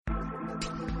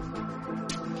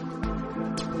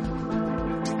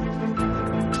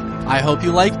I hope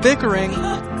you like bickering.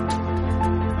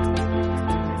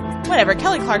 Whatever,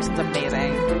 Kelly Clarkson's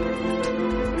amazing.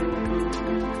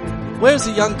 Where's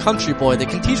a young country boy that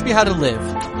can teach me how to live?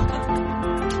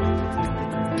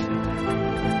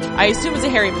 I assume it's a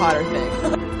Harry Potter thing.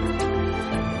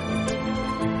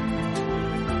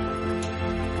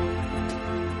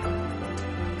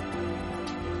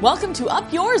 Welcome to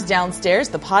Up Yours Downstairs,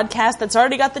 the podcast that's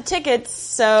already got the tickets.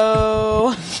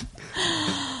 So,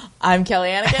 I'm Kelly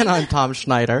Anakin. And I'm Tom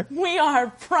Schneider. We are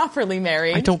properly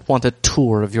married. I don't want a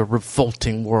tour of your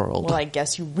revolting world. Well, I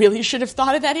guess you really should have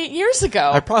thought of that 8 years ago.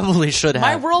 I probably should have.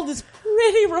 My world is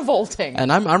pretty revolting.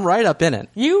 And I'm right up in it.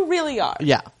 You really are.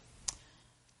 Yeah.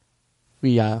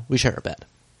 We share a bed.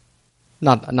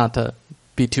 Not to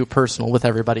be too personal with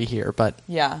everybody here, but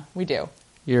Yeah, we do.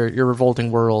 your revolting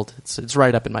world, it's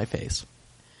right up in my face.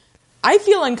 I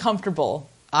feel uncomfortable.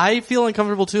 I feel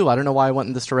uncomfortable too. I don't know why I went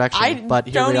in this direction, but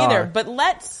here don't we either. are. But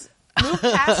let's move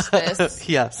past this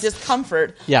Yes.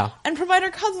 discomfort and provide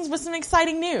our cousins with some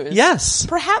exciting news. Yes.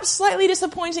 Perhaps slightly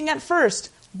disappointing at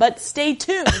first, but stay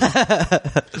tuned.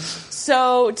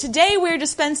 So today we're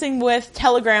dispensing with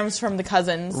telegrams from the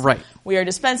cousins. Right. We are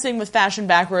dispensing with Fashion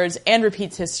Backwards and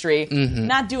Repeats History. Mm-hmm.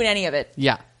 Not doing any of it.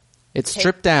 Yeah. It's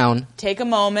stripped down. Take a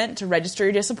moment to register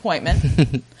your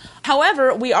disappointment.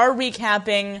 However, we are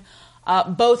recapping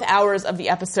both hours of the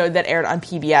episode that aired on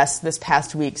PBS this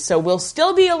past week. So we'll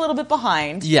still be a little bit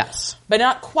behind. Yes. But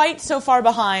not quite so far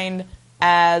behind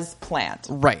as planned.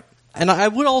 Right. And I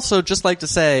would also just like to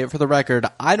say, for the record,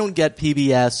 I don't get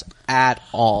PBS at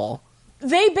all.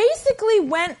 They basically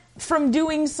went from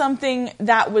doing something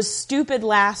that was stupid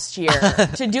last year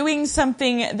to doing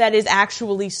something that is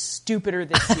actually stupider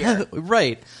this year.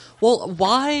 Right. Well,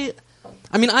 why?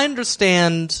 I mean, I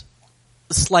understand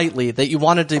slightly that you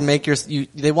wanted to make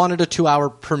they wanted a 2-hour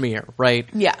premiere, right?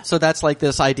 Yeah. So that's like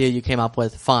this idea you came up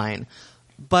with, fine.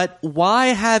 But why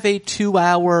have a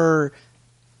 2-hour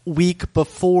week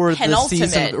before the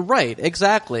season? Right,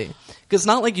 exactly. Because it's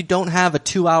not like you don't have a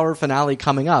 2-hour finale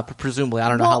coming up, presumably. I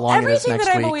don't know how long it is next week. Everything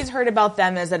that I've always heard about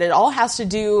them is that it all has to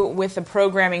do with the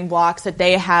programming blocks that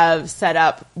they have set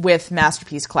up with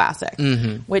Masterpiece Classic.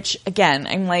 Mm-hmm. Which, again,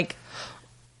 I'm like...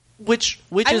 Which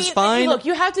is fine. Look,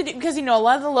 you have to do... Because, a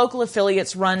lot of the local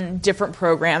affiliates run different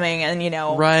programming and,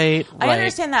 Right. I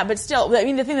understand that, but still, I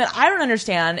mean, the thing that I don't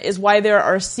understand is why there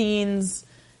are scenes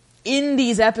in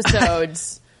these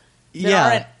episodes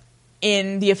that aren't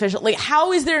in the official... Like,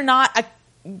 how is there not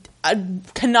a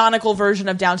canonical version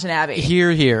of Downton Abbey?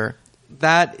 Here.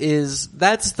 That's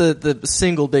the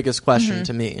single biggest question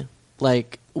to me.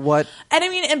 Like, what... And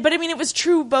it was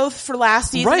true both for last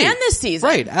season and this season.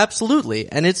 Right,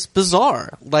 absolutely. And it's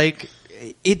bizarre. Like,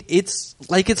 it's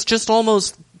just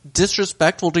almost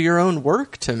disrespectful to your own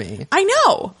work to me. I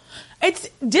know. It's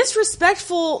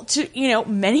disrespectful to,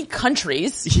 many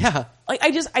countries. Yeah. Like,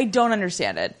 I don't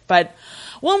understand it. But...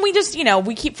 Well, we just,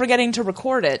 we keep forgetting to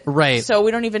record it. Right. So we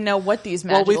don't even know what these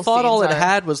magical Well, we thought all it are.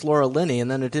 had was Laura Linney,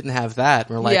 and then it didn't have that.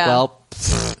 And we're like,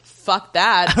 fuck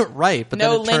that. Right. But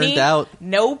no then it turned out...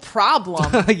 No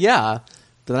problem. Yeah.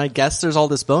 Then I guess there's all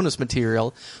this bonus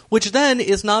material, which then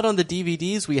is not on the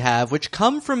DVDs we have, which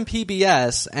come from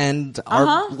PBS and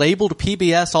are labeled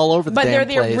PBS all over the damn place. But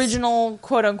they're the original,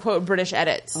 quote-unquote, British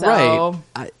edits. So.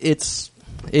 Right.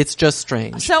 It's just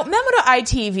strange. So, memo to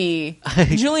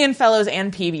ITV, Julian Fellows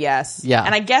and PBS,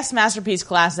 and I guess Masterpiece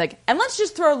Classic, and let's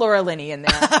just throw Laura Linney in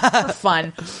there for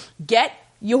fun. Get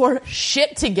your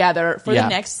shit together for the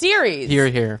next series.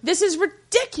 Here. This is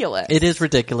ridiculous. It is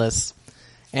ridiculous.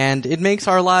 And it makes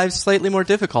our lives slightly more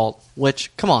difficult,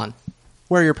 which, come on.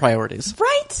 Where are your priorities?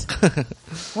 Right.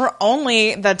 We're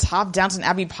only the top Downton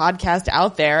Abbey podcast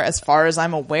out there, as far as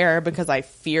I'm aware, because I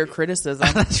fear criticism.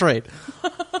 That's right.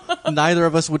 Neither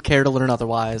of us would care to learn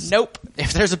otherwise. Nope.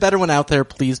 If there's a better one out there,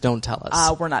 please don't tell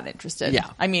us. We're not interested. Yeah.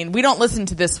 I mean, we don't listen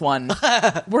to this one.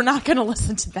 We're not going to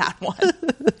listen to that one.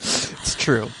 It's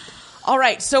true. All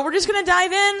right, so we're just going to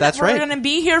dive in. That's right. We're going to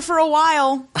be here for a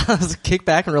while. Kick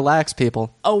back and relax,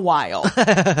 people. A while.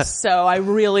 So I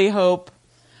really hope...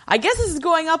 I guess this is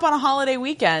going up on a holiday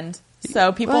weekend,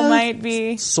 so people might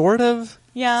be... Sort of.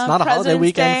 Yeah, it's not a holiday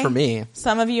weekend Day. For me.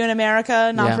 Some of you in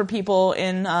America, not for people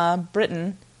in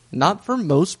Britain. Not for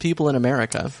most people in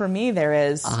America. For me,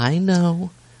 there is. I know.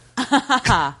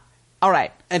 All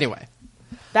right. Anyway.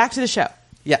 Back to the show.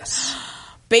 Yes.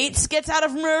 Bates gets out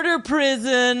of murder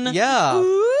prison. Yeah.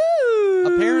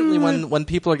 Ooh. Apparently when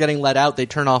people are getting let out, they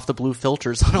turn off the blue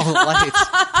filters on all the lights.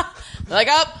 They're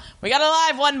like, we got a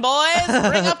live one, boys.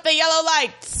 Bring up the yellow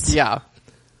lights. Yeah.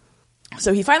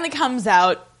 So he finally comes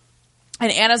out.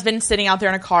 And Anna's been sitting out there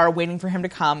in a car waiting for him to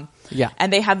come. Yeah.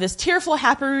 And they have this tearful,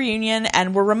 happy reunion,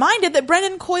 and we're reminded that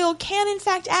Brendan Coyle can, in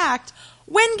fact, act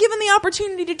when given the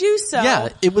opportunity to do so. Yeah,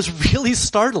 it was really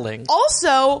startling.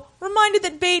 Also, reminded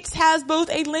that Bates has both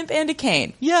a limp and a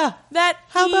cane. Yeah.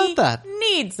 How about that?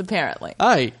 Needs, apparently.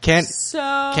 Can't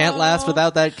last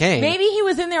without that cane. Maybe he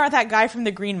was in there with that guy from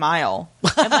the Green Mile.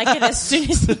 And as soon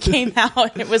as he came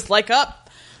out, it was like,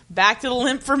 back to the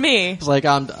limp for me. It's like,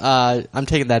 I'm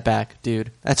taking that back,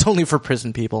 dude. That's only for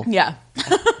prison people. Yeah.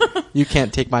 You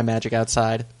can't take my magic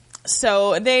outside.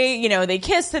 So they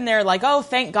kiss and they're like, oh,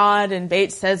 thank God. And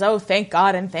Bates says, oh, thank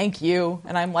God and thank you.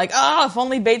 And I'm like, if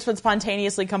only Bates would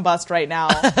spontaneously combust right now.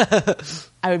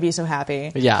 I would be so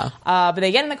happy. Yeah. But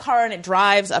they get in the car and it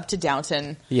drives up to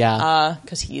Downton. Yeah.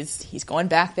 Because he's going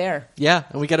back there. Yeah.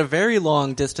 And we get a very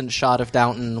long distance shot of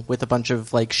Downton with a bunch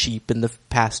of sheep in the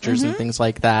pastures and things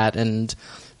like that. And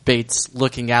Bates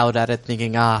looking out at it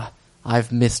thinking,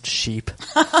 I've missed sheep.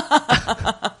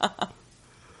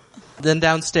 Then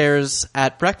downstairs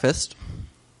at breakfast,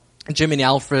 Jimmy and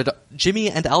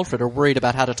Alfred are worried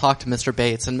about how to talk to Mr.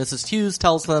 Bates, and Mrs. Hughes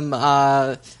tells them,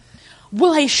 well,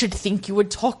 I should think you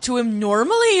would talk to him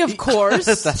normally, of course.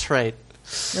 That's right.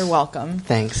 You're welcome.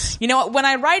 Thanks. You know what? When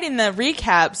I write in the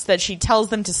recaps that she tells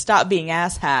them to stop being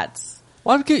asshats.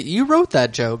 Well, you wrote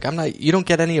that joke. You don't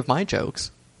get any of my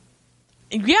jokes.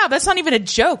 Yeah, that's not even a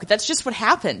joke. That's just what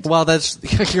happened. Well,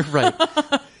 you're right.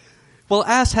 Well,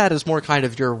 asshat is more kind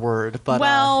of your word, but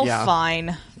yeah.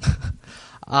 Fine.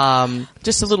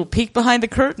 Just a little peek behind the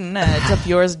curtain at Up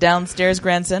Yours Downstairs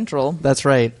Grand Central. That's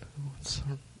right. So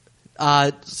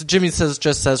Jimmy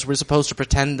says we're supposed to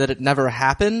pretend that it never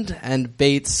happened, and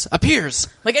Bates appears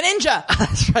like a ninja.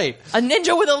 That's right, a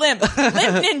ninja with a limp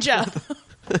ninja.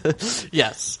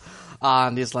 Yes,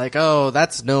 and he's like, "Oh,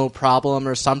 that's no problem"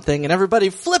 or something, and everybody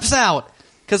flips out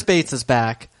because Bates is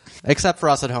back, except for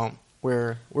us at home.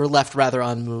 We're left rather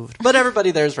unmoved, but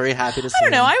everybody there is very happy to see. I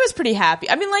don't know. him. I was pretty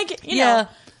happy. I mean, you know,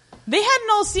 they hadn't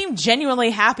all seemed genuinely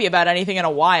happy about anything in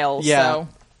a while. Yeah. So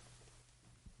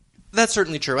that's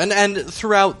certainly true. And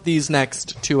throughout these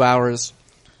next 2 hours,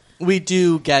 we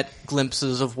do get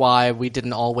glimpses of why we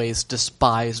didn't always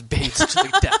despise Bates to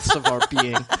the depths of our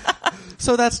being.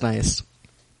 So that's nice.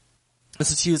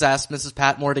 Mrs. Hughes asked Mrs.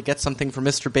 Patmore to get something for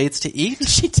Mr. Bates to eat.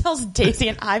 She tells Daisy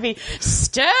and Ivy,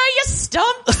 stir your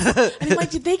stumps. And I'm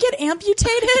like, did they get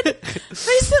amputated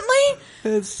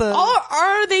recently? Or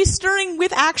are they stirring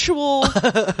with actual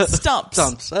stumps?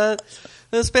 Stumps.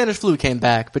 The Spanish flu came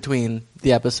back between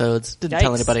the episodes. Didn't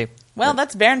tell anybody. Well,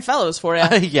 that's Baron Fellows for you.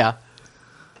 Yeah.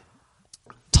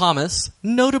 Thomas,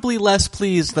 notably less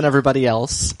pleased than everybody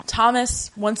else. Thomas,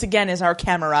 once again, is our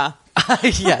camera.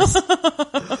 Yes.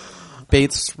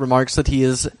 Bates remarks that he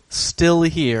is still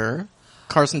here.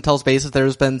 Carson tells Bates that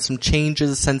there's been some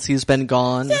changes since he's been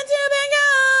gone. Since you've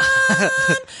been gone,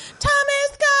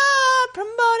 Thomas got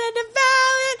promoted to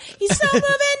Valiant. He's so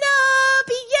moving up,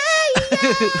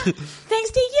 yeah.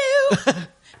 Thanks to you,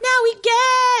 now he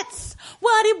gets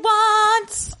what he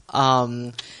wants.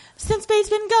 Since Bates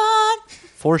been gone.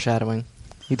 Foreshadowing.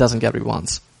 He doesn't get what he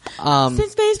wants.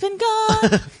 Since Bates been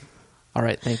gone. All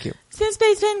right, thank you. Since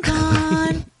Bates been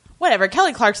gone. Whatever,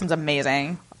 Kelly Clarkson's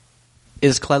amazing.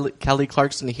 Is Kelly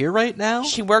Clarkson here right now?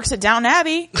 She works at Downton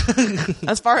Abbey.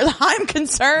 As far as I'm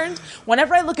concerned.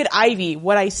 Whenever I look at Ivy,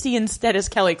 what I see instead is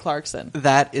Kelly Clarkson.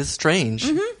 That is strange.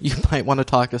 Mm-hmm. You might want to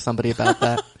talk to somebody about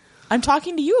that. I'm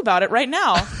talking to you about it right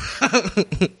now.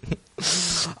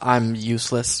 I'm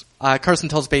useless. Carson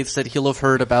tells Bates that he'll have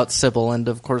heard about Sybil, and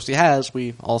of course he has.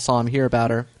 We all saw him hear about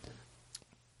her.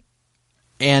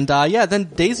 And, then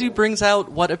Daisy brings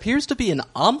out what appears to be an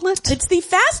omelet. It's the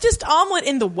fastest omelet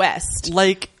in the West.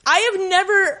 I have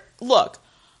never... Look,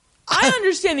 I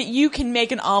understand that you can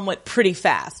make an omelet pretty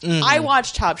fast. Mm-hmm. I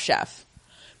watch Top Chef.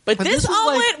 But this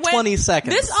omelet went... 20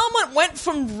 seconds. This omelet went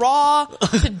from raw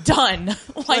to done.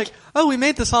 We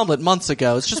made this omelet months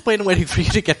ago. It's just waiting for you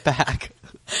to get back.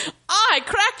 I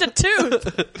cracked a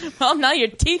tooth. Well, now your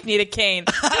teeth need a cane.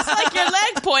 Just like your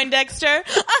leg, Poindexter.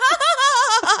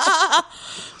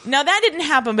 Now, that didn't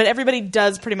happen, but everybody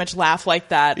does pretty much laugh like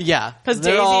that. Yeah. Because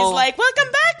Daisy's like,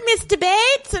 welcome back, Mr.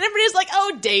 Bates. And everybody's like,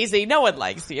 oh, Daisy, no one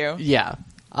likes you. Yeah.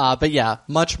 But yeah,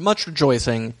 much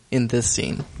rejoicing in this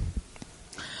scene.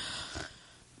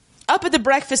 Up at the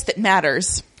breakfast that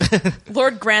matters,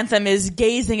 Lord Grantham is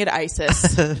gazing at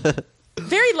Isis.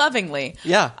 Very lovingly.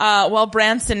 Yeah. While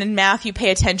Branson and Matthew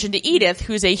pay attention to Edith,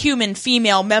 who's a human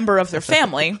female member of their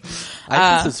family.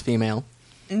 Isis is female.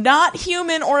 Not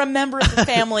human or a member of the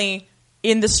family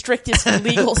in the strictest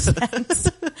legal sense.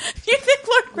 Do you think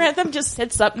Lord Grantham just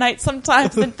sits up nights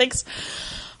sometimes and thinks,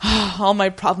 All my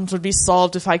problems would be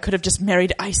solved if I could have just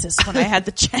married Isis when I had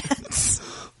the chance.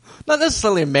 Not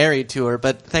necessarily married to her,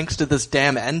 but thanks to this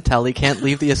damn intel, he can't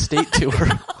leave the estate to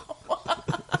her.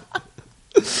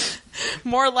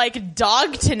 More like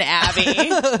Dogton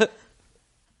Abbey.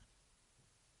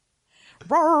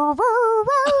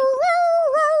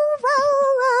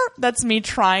 That's me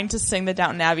trying to sing the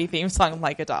Downton Abbey theme song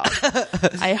like a dog.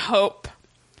 I hope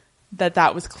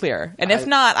that was clear. And if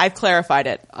not, I've clarified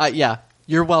it. Yeah.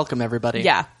 You're welcome, everybody.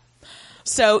 Yeah.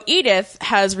 So Edith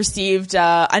has received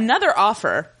another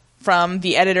offer from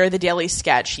the editor of the Daily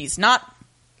Sketch. He's not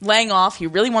laying off. He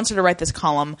really wants her to write this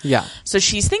column. Yeah. So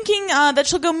she's thinking that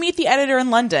she'll go meet the editor in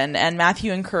London, and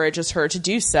Matthew encourages her to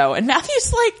do so. And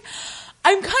Matthew's like,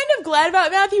 I'm kind of glad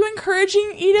about Matthew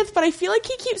encouraging Edith, but I feel like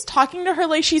he keeps talking to her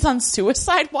like she's on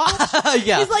suicide watch.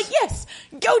 Yeah. He's like, yes,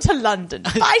 go to London,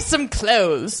 buy some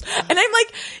clothes. And I'm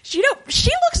like, she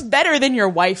looks better than your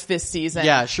wife this season.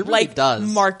 Yeah, she really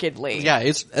does. Markedly.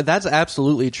 Yeah, that's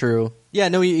absolutely true. Yeah,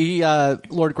 no,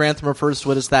 Lord Grantham refers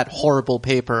to it as that horrible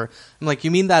paper. I'm like,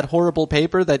 you mean that horrible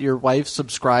paper that your wife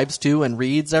subscribes to and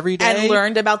reads every day? And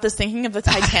learned about the sinking of the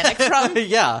Titanic from?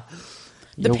 Yeah.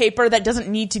 The paper that doesn't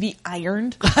need to be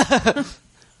ironed.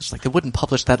 It's like they wouldn't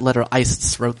publish that letter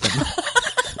Isis wrote them.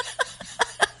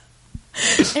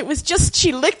 It was just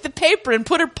she licked the paper and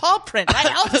put her paw print. I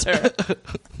helped her.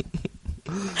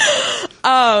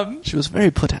 She was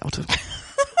very put out.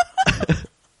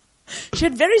 She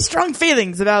had very strong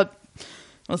feelings about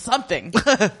something.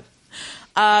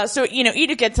 So,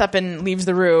 Edith gets up and leaves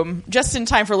the room just in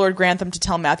time for Lord Grantham to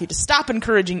tell Matthew to stop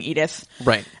encouraging Edith.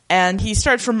 Right. And he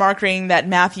starts remarking that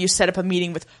Matthew set up a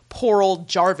meeting with poor old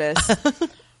Jarvis.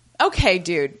 Okay,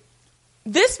 dude.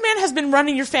 This man has been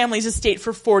running your family's estate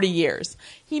for 40 years.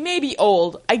 He may be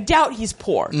old. I doubt he's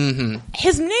poor. Mm-hmm.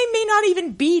 His name may not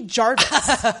even be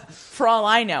Jarvis, for all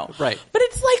I know. Right. But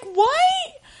it's like, why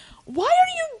are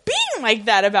you being like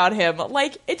that about him?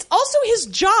 Like, it's also his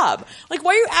job. Like,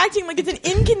 why are you acting like it's an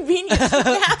inconvenience for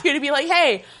Matthew to be like,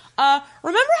 hey, remember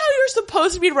how you were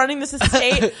supposed to be running this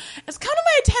estate? It's kind of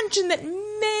my attention that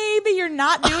maybe you're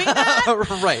not doing that.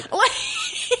 Right. Like,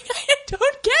 I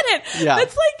don't get it. Yeah.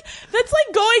 That's like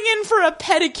going in for a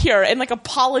pedicure and like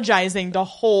apologizing the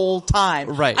whole time.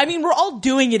 Right. I mean, we're all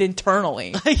doing it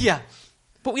internally. Yeah.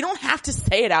 But we don't have to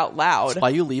say it out loud. That's why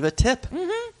you leave a tip.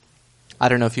 Mm-hmm. I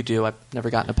don't know if you do. I've never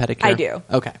gotten a pedicure. I do.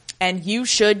 Okay. And you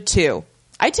should too.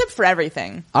 I tip for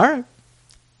everything. All right.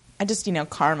 I just,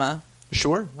 karma.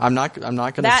 Sure. I'm not going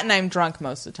to... That and I'm drunk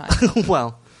most of the time.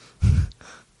 Well,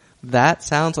 that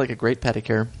sounds like a great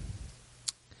pedicure.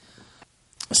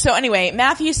 So anyway,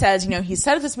 Matthew says, he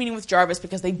set up this meeting with Jarvis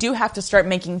because they do have to start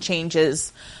making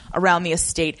changes around the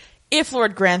estate if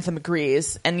Lord Grantham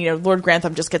agrees. And, Lord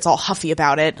Grantham just gets all huffy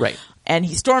about it. Right. And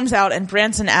he storms out, and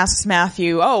Branson asks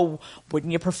Matthew, oh,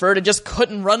 wouldn't you prefer to just cut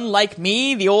and run like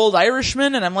me, the old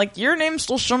Irishman? And I'm like, your name's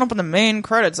still showing up in the main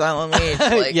credits, Island Lead.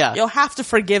 Like, yeah. You'll have to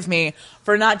forgive me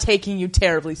for not taking you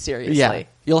terribly seriously. Yeah.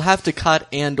 You'll have to cut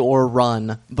and or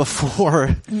run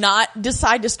before... Not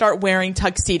decide to start wearing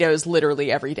tuxedos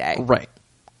literally every day. Right.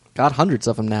 Got hundreds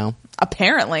of them now.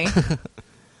 Apparently.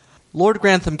 Lord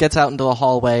Grantham gets out into the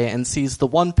hallway and sees the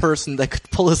one person that could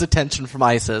pull his attention from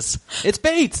Isis. It's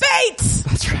Bates! Bates!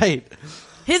 That's right.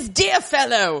 His dear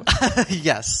fellow!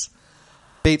 Yes.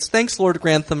 Bates thanks Lord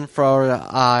Grantham for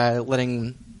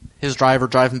letting his driver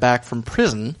drive him back from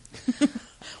prison.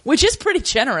 Which is pretty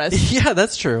generous. Yeah,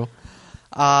 that's true.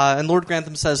 And Lord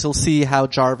Grantham says he'll see how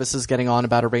Jarvis is getting on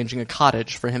about arranging a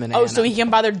cottage for him and Anna. Oh, so he can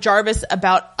bother Jarvis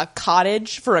about a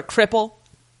cottage for a cripple?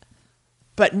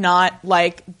 But not,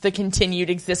 like, the continued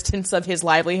existence of his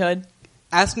livelihood?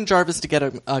 Asking Jarvis to get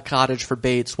a cottage for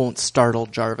Bates won't startle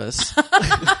Jarvis.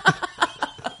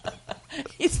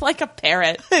 He's like a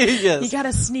parrot. Yes. You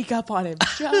gotta sneak up on him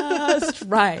just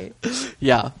right.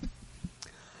 Yeah.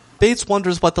 Bates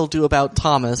wonders what they'll do about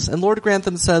Thomas, and Lord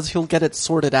Grantham says he'll get it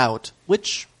sorted out.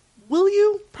 Which, will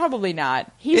you? Probably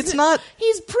not. It's not...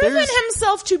 He's proven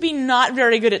himself to be not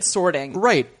very good at sorting.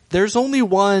 Right. There's only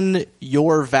one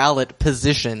your valet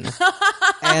position,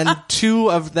 and two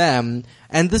of them,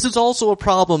 and this is also a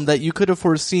problem that you could have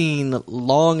foreseen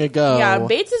long ago. Yeah,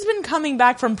 Bates has been coming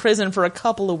back from prison for a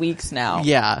couple of weeks now.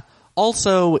 Yeah.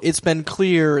 Also, it's been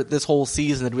clear this whole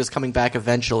season that he was coming back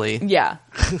eventually. Yeah.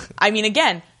 I mean,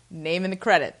 again, name in the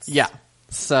credits. Yeah.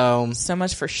 So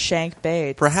much for Shank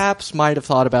Bates. Perhaps might have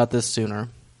thought about this sooner.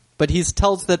 But he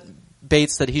tells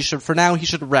Bates that he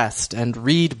should rest and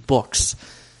read books.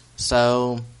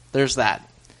 So there's that.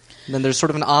 And then there's sort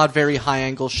of an odd, very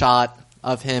high-angle shot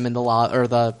of him in the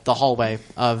hallway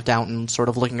of Downton, sort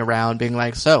of looking around, being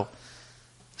like, so,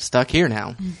 stuck here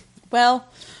now. Well...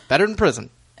 Better than prison.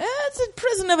 it's a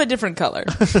prison of a different color.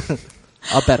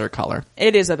 A better color.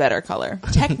 It is a better color.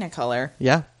 Technicolor.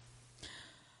 Yeah.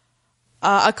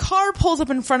 A car pulls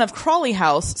up in front of Crawley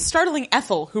House, startling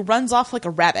Ethel, who runs off like a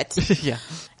rabbit. Yeah.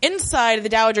 Inside, the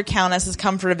Dowager Countess has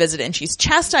come for a visit, and she's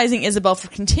chastising Isabel for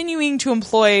continuing to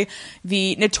employ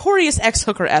the notorious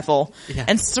ex-hooker Ethel,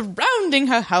 and surrounding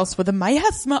her house with a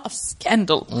miasma of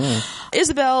scandal.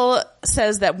 Isabel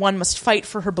says that one must fight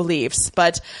for her beliefs,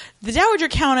 but the Dowager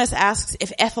Countess asks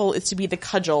if Ethel is to be the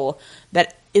cudgel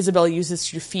that Isabel uses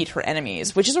to defeat her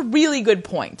enemies, which is a really good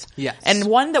point. Yes. And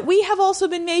one that we have also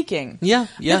been making. Yeah.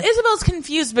 But Isabel's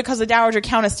confused because the Dowager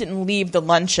Countess didn't leave the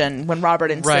luncheon when Robert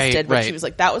insisted, but she was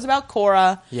like, that was about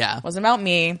Cora. Yeah. It wasn't about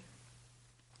me.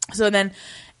 So then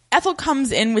Ethel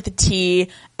comes in with the tea,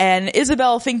 and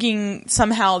Isabel, thinking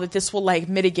somehow that this will like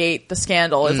mitigate the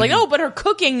scandal, is like, oh, but her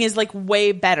cooking is like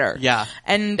way better. Yeah.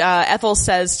 And Ethel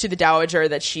says to the Dowager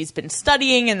that she's been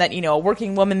studying and that, you know, a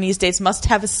working woman these days must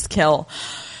have a skill.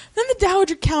 Then the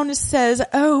Dowager Countess says,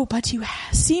 oh, but you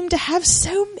seem to have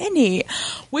so many,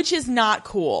 which is not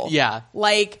cool. Yeah.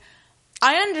 Like,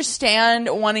 I understand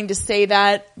wanting to say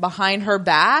that behind her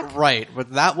back. Right,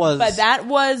 but that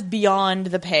was beyond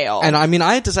the pale. And I mean,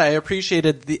 I had to say, I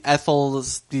appreciated the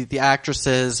Ethel's, the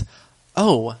actress's,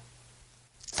 oh,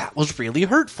 that was really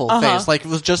hurtful face. Like, it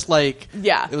was just like,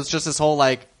 it was just this whole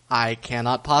like, I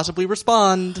cannot possibly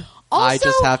respond. Also, I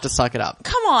just have to suck it up.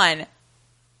 Come on.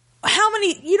 How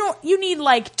many, you need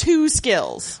like 2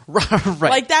 skills. Right.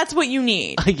 Like, that's what you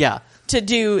need. Yeah. To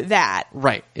do that.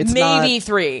 Right. It's maybe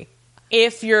 3.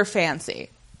 If you're fancy.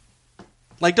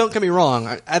 Like, don't get me wrong.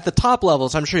 At the top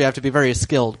levels, I'm sure you have to be very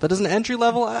skilled. But as an entry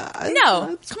level,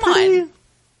 no, come on.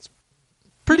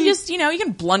 Pretty. You just, you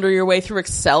can blunder your way through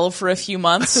Excel for a few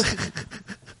months.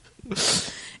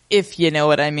 If you know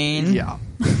what I mean. Yeah.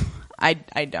 I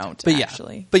don't, but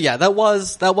actually. But yeah, that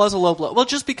was a low blow. Well,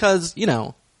 just because,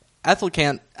 Ethel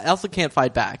can't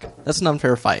fight back. That's an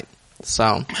unfair fight.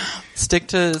 So, stick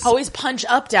to... Always punch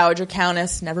up, Dowager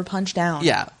Countess. Never punch down.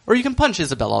 Yeah. Or you can punch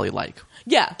Isabel all you like.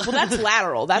 Yeah. Well, that's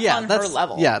lateral. That's on her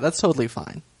level. Yeah, that's totally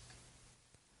fine.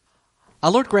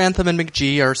 Lord Grantham and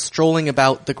McGee are strolling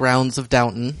about the grounds of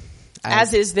Downton.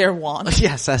 As is their wont.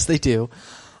 Yes, as they do.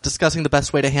 Discussing the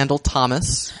best way to handle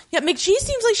Thomas. Yeah, McGee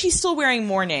seems like she's still wearing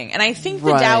mourning. And I think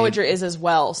the Dowager is as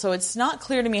well. So it's not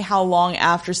clear to me how long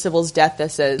after Sybil's death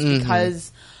this is.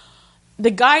 Because... the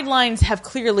guidelines have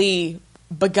clearly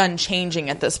begun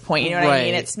changing at this point. You know what I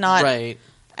mean? It's not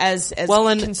as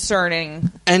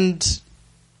concerning. And,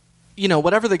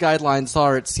 whatever the guidelines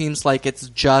are, it seems like it's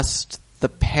just the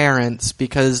parents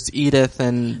because Edith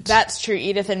and... That's true.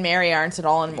 Edith and Mary aren't at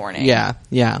all in mourning. Yeah.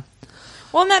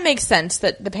 Well, and that makes sense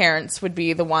that the parents would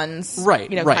be the ones,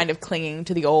 kind of clinging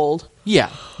to the old...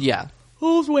 Yeah.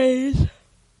 Old ways.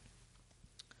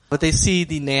 But they see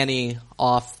the nanny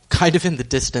off kind of in the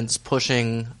distance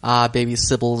pushing baby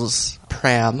Sybil's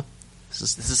pram.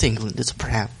 This is England. It's a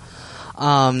pram.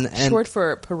 Short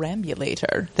for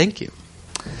perambulator. Thank you.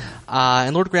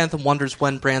 And Lord Grantham wonders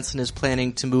when Branson is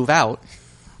planning to move out.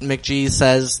 McGee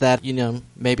says that,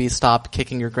 maybe stop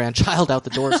kicking your grandchild out the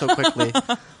door so quickly.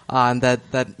 And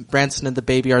that Branson and the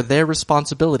baby are their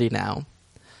responsibility now.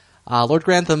 Lord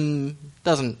Grantham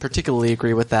doesn't particularly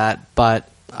agree with that, but...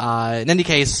 in any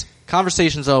case,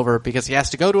 conversation's over because he has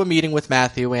to go to a meeting with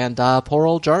Matthew and poor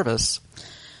old Jarvis.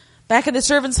 Back at the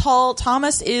servants' hall,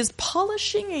 Thomas is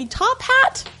polishing a top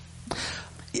hat?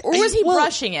 Or was he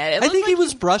brushing it? I think he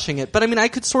was brushing it, but I mean, I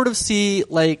could sort of see,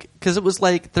 because it was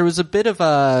there was a bit of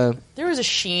a... There was a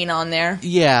sheen on there.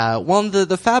 Yeah, well,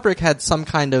 the fabric had some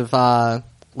kind of,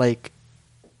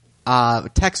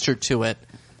 texture to it,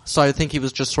 so I think he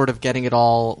was just sort of getting it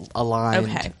all aligned.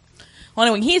 Okay. Well,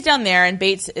 anyway, he's down there, and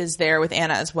Bates is there with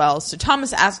Anna as well. So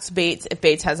Thomas asks Bates if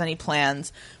Bates has any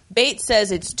plans. Bates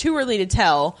says it's too early to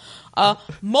tell.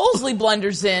 Molesley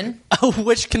blunders in.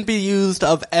 Which can be used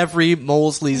of every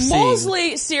Molesley scene.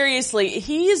 Molesley, seriously,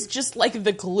 he is just like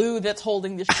the glue that's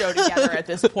holding the show together at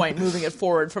this point, moving it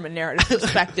forward from a narrative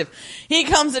perspective. He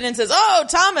comes in and says, oh,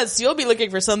 Thomas, you'll be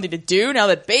looking for something to do now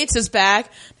that Bates is back.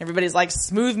 Everybody's like,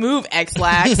 smooth move,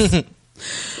 X-Lax.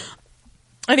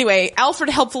 Anyway, Alfred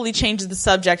helpfully changes the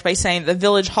subject by saying the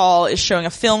village hall is showing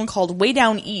a film called Way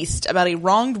Down East about a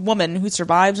wronged woman who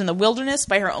survives in the wilderness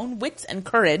by her own wits and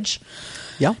courage.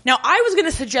 Yeah. Now, I was going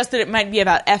to suggest that it might be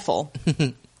about Ethel,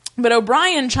 but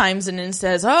O'Brien chimes in and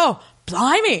says, oh,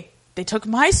 blimey, they took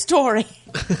my story.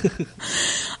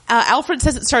 Alfred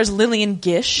says it stars Lillian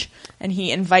Gish, and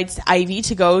he invites Ivy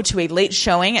to go to a late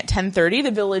showing at 10:30.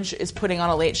 The village is putting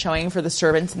on a late showing for the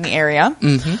servants in the area.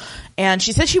 Mm-hmm. And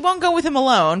she says she won't go with him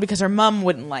alone because her mum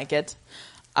wouldn't like it.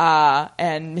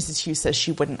 And Mrs. Hughes says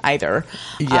she wouldn't either.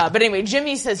 Yeah. But anyway,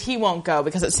 Jimmy says he won't go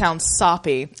because it sounds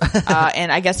soppy.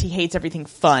 And I guess he hates everything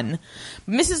fun.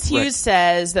 Mrs. Hughes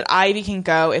says that Ivy can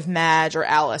go if Madge or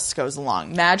Alice goes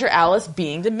along. Madge or Alice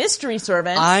being the mystery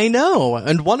servant. I know.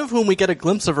 And one of whom we get a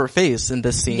glimpse of her face in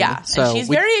this scene. Yeah. So and she's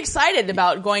very excited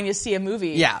about going to see a movie.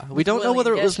 Yeah. We don't know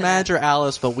whether it was Madge or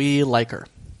Alice, but we like her.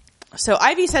 So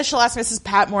Ivy says she'll ask Mrs.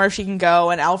 Patmore if she can go,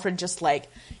 and Alfred just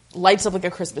lights up like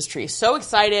a Christmas tree. So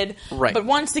excited. Right. But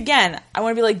once again, I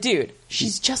want to be like, dude,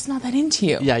 she's just not that into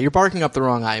you. Yeah, you're barking up the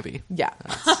wrong Ivy. Yeah.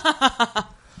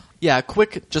 Yeah,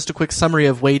 just a quick summary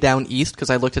of Way Down East, because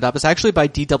I looked it up. It's actually by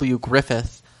D.W.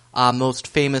 Griffith, most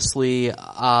famously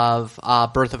of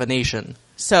Birth of a Nation.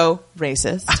 So,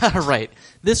 racist. Right.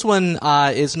 This one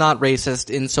is not racist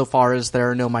insofar as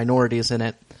there are no minorities in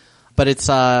it. But it's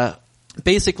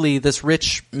basically this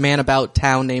rich man about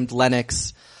town named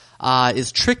Lennox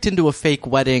is tricked into a fake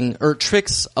wedding, or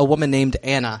tricks a woman named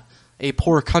Anna, a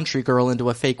poor country girl,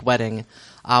 into a fake wedding.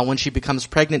 When she becomes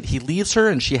pregnant, he leaves her,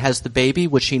 and she has the baby,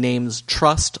 which she names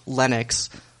Trust Lennox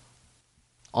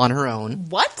on her own.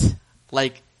 What?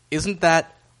 Isn't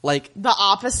that, the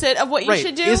opposite of what you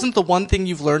should do? Isn't the one thing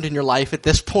you've learned in your life at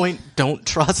this point, don't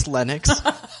trust Lennox?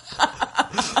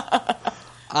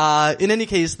 In any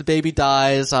case, the baby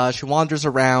dies, she wanders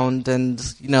around, and,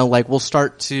 we'll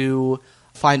start to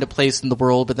find a place in the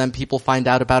world, but then people find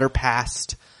out about her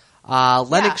past.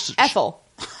 Lennox... Yeah, Ethel.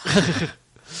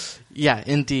 Yeah,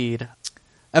 indeed.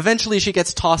 Eventually she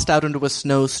gets tossed out into a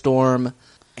snowstorm,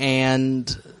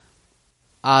 and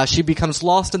she becomes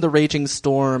lost in the raging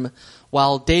storm,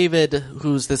 while David,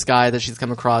 who's this guy that she's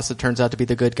come across, it turns out to be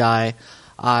the good guy,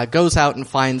 goes out and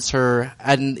finds her,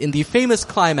 and in the famous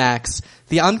climax,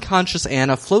 the unconscious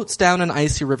Anna floats down an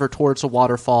icy river towards a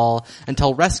waterfall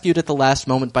until rescued at the last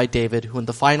moment by David, who in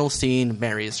the final scene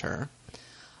marries her.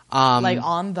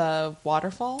 On the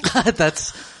waterfall?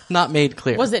 That's not made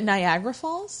clear. Was it Niagara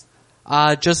Falls?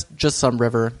 Just some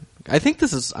river. I think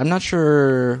I'm not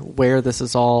sure where this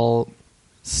is all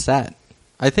set.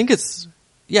 I think it's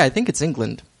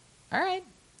England. All right.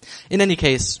 In any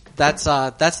case, that's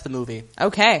the movie.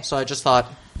 Okay. So I just thought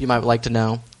you might like to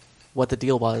know what the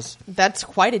deal was. That's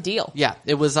quite a deal. Yeah,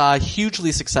 it was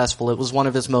hugely successful. It was one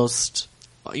of his most,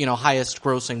 highest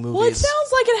grossing movies. Well, it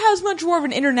sounds like it has much more of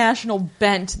an international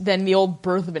bent than the old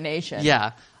Birth of a Nation.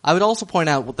 Yeah. I would also point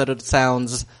out that it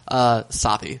sounds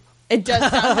soppy. It does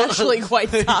sound actually quite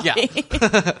soppy.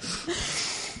 Yeah.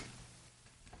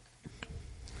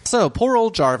 So, poor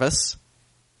old Jarvis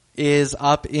is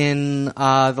up in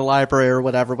the library or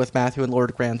whatever with Matthew and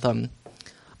Lord Grantham.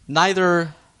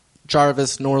 Neither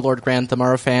Jarvis nor Lord Grantham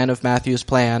are a fan of Matthew's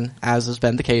plan, as has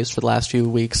been the case for the last few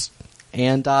weeks.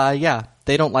 And,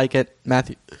 they don't like it.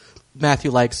 Matthew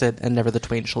likes it, and never the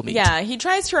twain shall meet. Yeah, he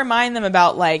tries to remind them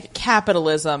about,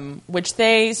 capitalism, which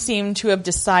they seem to have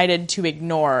decided to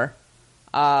ignore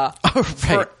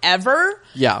forever.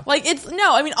 Yeah.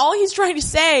 All he's trying to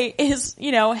say is,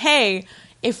 hey,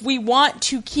 if we want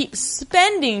to keep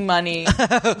spending money,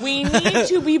 we need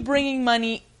to be bringing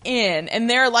money in. And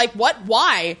they're like, what?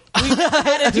 Why? We've never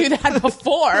had to do that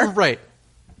before. Right.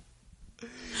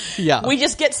 Yeah. We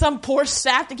just get some poor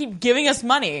staff to keep giving us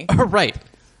money. Right.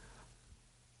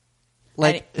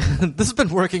 This has been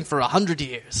working for 100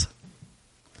 years.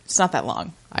 It's not that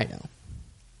long. I know.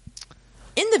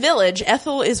 In the village,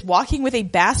 Ethel is walking with a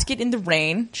basket in the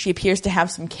rain. She appears to have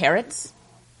some carrots.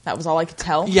 That was all I could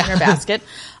tell in her basket.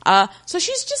 So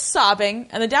she's just sobbing,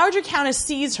 and the Dowager Countess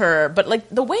sees her, but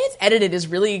the way it's edited is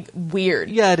really weird.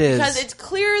 Yeah, it is. Because it's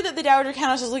clear that the Dowager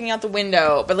Countess is looking out the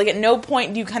window, but at no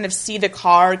point do you kind of see the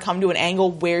car come to an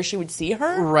angle where she would see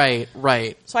her.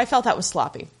 Right. So I felt that was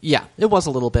sloppy. Yeah, it was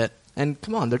a little bit. And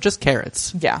come on, they're just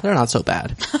carrots. Yeah. They're not so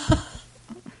bad.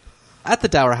 At the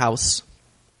Dower House,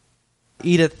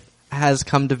 Edith has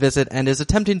come to visit and is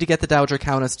attempting to get the Dowager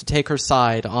Countess to take her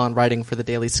side on writing for the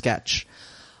Daily Sketch,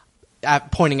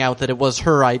 pointing out that it was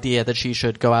her idea that she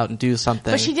should go out and do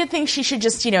something. But she did think she should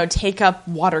just, take up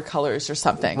watercolors or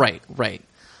something. Right.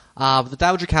 The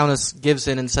Dowager Countess gives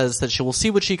in and says that she will see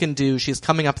what she can do. She's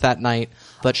coming up that night,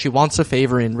 but she wants a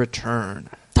favor in return.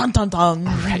 Dun, dun, dun.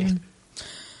 Right.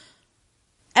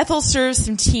 Ethel serves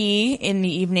some tea in the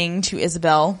evening to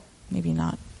Isabel. Maybe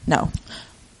not. No.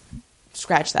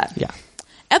 Scratch that. Yeah.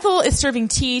 Ethel is serving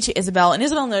tea to Isabel, and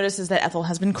Isabel notices that Ethel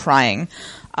has been crying.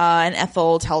 And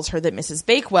Ethel tells her that Mrs.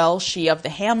 Bakewell, she of the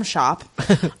ham shop,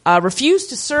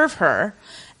 refused to serve her.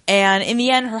 And in the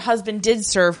end, her husband did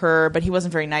serve her, but he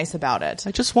wasn't very nice about it.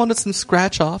 I just wanted some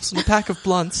scratch-offs and a pack of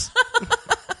blunts.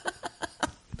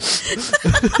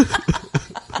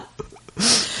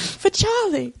 For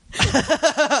Charlie.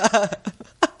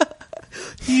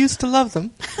 He used to love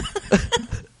them.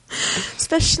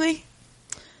 Especially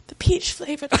the peach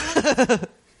flavored one.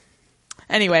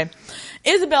 Anyway,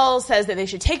 Isabel says that they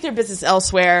should take their business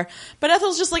elsewhere, but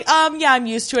Ethel's just like, yeah, I'm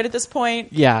used to it at this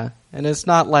point. Yeah, and it's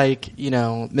not like,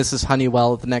 Mrs.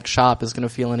 Honeywell at the next shop is going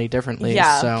to feel any differently.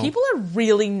 Yeah, so. People are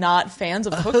really not fans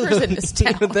of hookers in this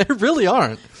town. They really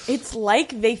aren't. It's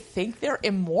like they think they're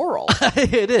immoral.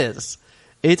 It is.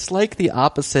 It's like the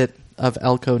opposite of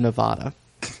Elko, Nevada.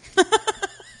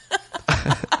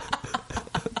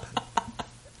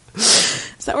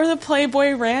 Is that where the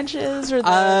Playboy Ranch is, or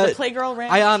the Playgirl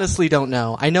Ranch? I honestly don't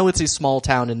know. I know it's a small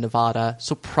town in Nevada,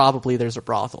 so probably there's a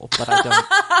brothel, but I don't.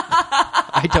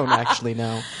 I don't actually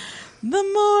know. The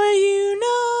more you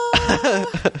know.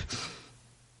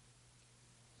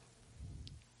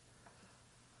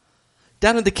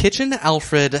 Down in the kitchen,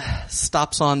 Alfred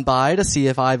stops on by to see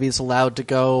if Ivy's allowed to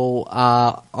go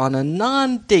on a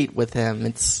non-date with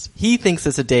him. He thinks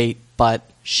it's a date, but...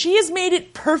 She has made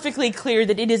it perfectly clear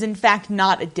that it is in fact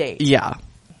not a date. Yeah.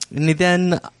 And he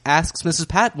then asks Mrs.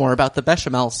 Patmore about the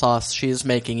bechamel sauce she is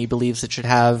making. He believes it should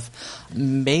have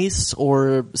mace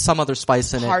or some other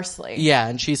spice in it. Parsley. Yeah,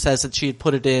 and she says that she had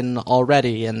put it in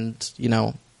already, and,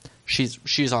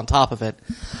 she's on top of it.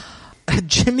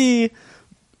 Jimmy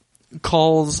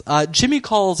calls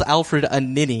Alfred a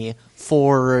ninny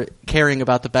for caring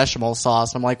about the bechamel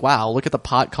sauce. I'm like, wow, look at the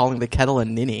pot calling the kettle a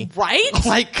ninny. Right?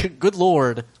 Good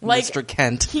Lord, Mr.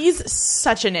 Kent. He's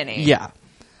such a ninny. Yeah.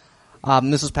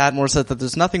 Mrs. Patmore said that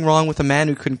there's nothing wrong with a man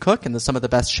who can cook and that some of the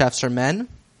best chefs are men.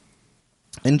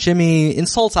 And Jimmy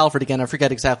insults Alfred again. I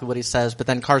forget exactly what he says, but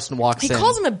then Carson walks in. He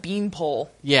calls him a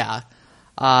beanpole. Yeah.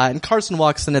 And Carson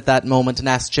walks in at that moment and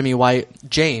asks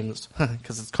James,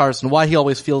 because it's Carson, why he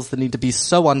always feels the need to be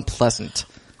so unpleasant.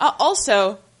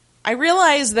 Also, I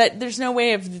realize that there's no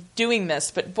way of doing this,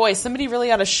 but boy, somebody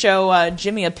really ought to show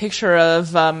Jimmy a picture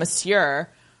of Monsieur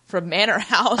from Manor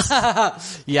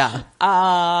House. Yeah.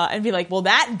 And be like, well,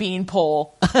 that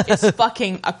beanpole is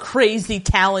fucking a crazy,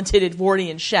 talented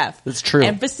Edwardian chef. It's true.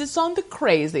 Emphasis on the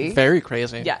crazy. Very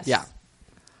crazy. Yes. Yeah.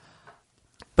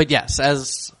 But yes,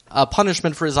 as a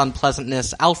punishment for his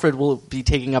unpleasantness, Alfred will be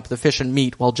taking up the fish and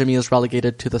meat while Jimmy is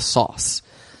relegated to the sauce.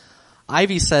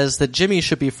 Ivy says that Jimmy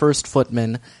should be first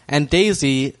footman, and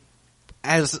Daisy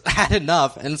has had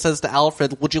enough and says to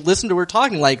Alfred, would you listen to her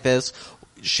talking like this?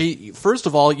 First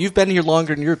of all, you've been here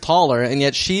longer and you're taller, and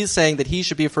yet she's saying that he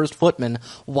should be first footman.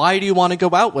 Why do you want to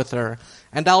go out with her?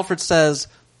 And Alfred says,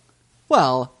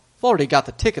 well, I've already got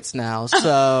the tickets now,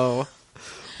 so...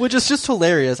 Which is just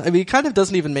hilarious. I mean, it kind of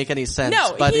doesn't even make any sense.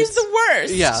 No, but he's the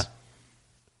worst. Yeah.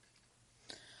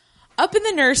 Up in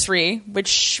the nursery,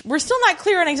 which we're still not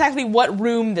clear on exactly what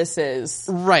room this is.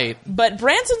 Right. But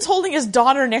Branson's holding his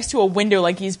daughter next to a window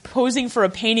like he's posing for a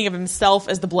painting of himself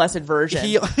as the Blessed Virgin.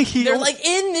 They're like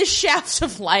in this shaft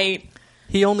of light.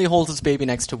 He only holds his baby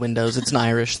next to windows. It's an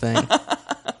Irish thing.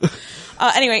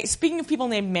 Anyway, speaking of people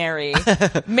named Mary,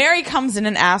 Mary comes in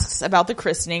and asks about the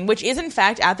christening, which is in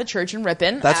fact at the church in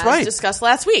Ripon. That's right. Discussed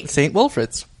last week. St.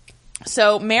 Wilfrid's.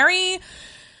 So Mary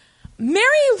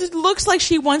looks like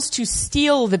she wants to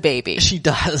steal the baby. She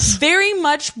does. Very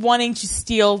much wanting to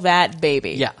steal that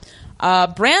baby. Yeah.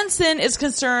 Branson is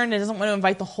concerned and doesn't want to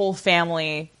invite the whole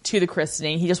family to the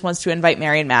christening. He just wants to invite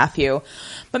Mary and Matthew.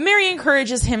 But Mary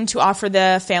encourages him to offer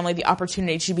the family the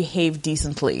opportunity to behave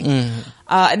decently.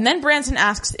 And then Branson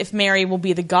asks if Mary will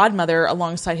be the godmother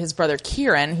alongside his brother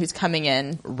Kieran, who's coming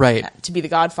in to be the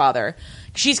godfather.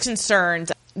 She's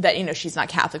concerned that, she's not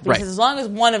Catholic. Because as long as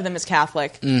one of them is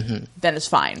Catholic, then it's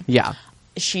fine. Yeah.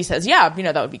 She says, yeah,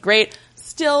 that would be great.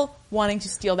 Still wanting to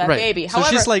steal that baby. So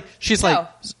However, she's like,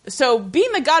 so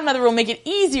being the godmother will make it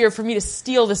easier for me to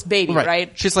steal this baby,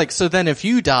 right? She's like, so then if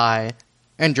you die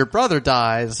and your brother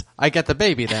dies, I get the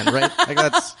baby then, right? Like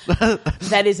that's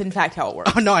that is in fact how it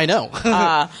works. Oh no, I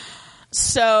know.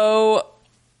 So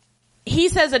he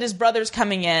says that his brother's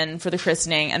coming in for the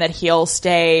christening and that he'll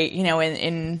stay,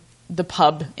 in the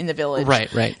pub in the village.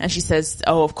 Right. And she says,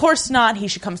 oh, of course not. He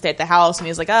should come stay at the house. And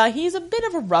he's like, he's a bit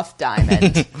of a rough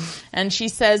diamond. And she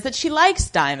says that she likes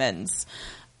diamonds.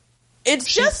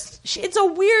 It's a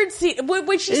weird scene.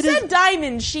 When she said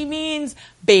diamonds, she means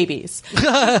babies.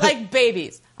 Like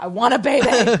babies. I want a baby.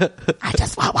 I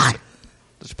just want one.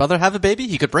 Does your brother have a baby?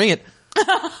 He could bring it.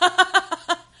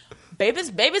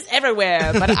 Babies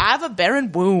everywhere, but I have a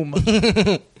barren womb.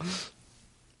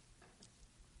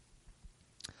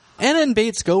 Anna and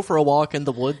Bates go for a walk in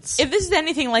the woods. If this is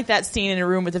anything like that scene in A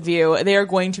Room with a View, they are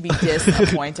going to be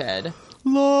disappointed.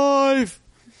 Life.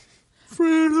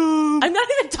 Freedom. I'm not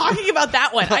even talking about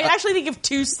that one. I actually think of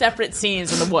two separate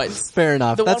scenes in the woods. Fair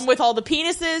enough. The one with all the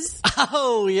penises.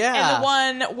 Oh, yeah. And the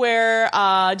one where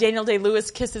Daniel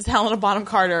Day-Lewis kisses Helena Bonham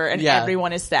Carter and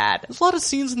everyone is sad. There's a lot of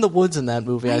scenes in the woods in that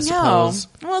movie, I suppose.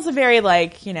 Well, it's a very,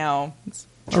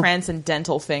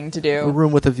 transcendental thing to do. A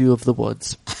room with a view of the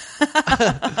woods.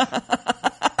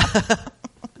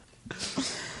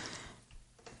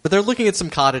 But they're looking at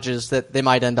some cottages that they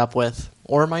might end up with,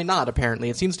 or might not, apparently.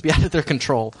 It seems to be out of their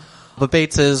control. But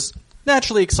Bates is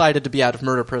naturally excited to be out of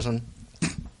murder prison.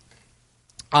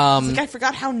 I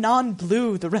forgot how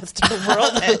non-blue the rest of the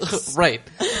world is. Right.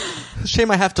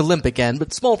 Shame I have to limp again,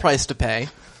 but small price to pay.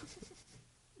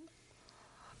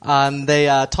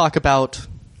 They talk about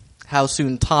how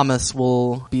soon Thomas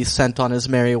will be sent on his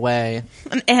merry way.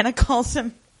 And Anna calls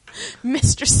him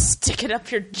Mr. Stick It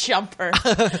Up Your Jumper,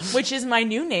 which is my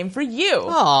new name for you.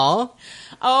 Aww.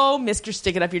 Oh, Mr.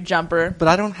 Stick It Up Your Jumper. But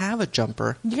I don't have a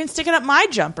jumper. You can stick it up my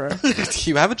jumper.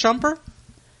 You have a jumper?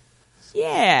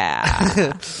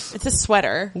 Yeah. It's a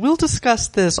sweater. We'll discuss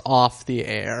this off the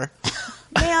air.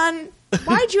 Man,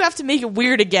 why'd you have to make it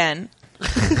weird again?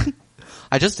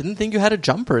 I just didn't think you had a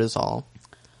jumper is all.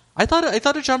 I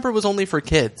thought a jumper was only for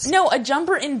kids. No, a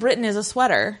jumper in Britain is a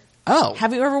sweater. Oh.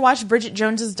 Have you ever watched Bridget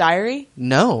Jones's Diary?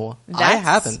 No, I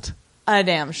haven't. A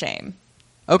damn shame.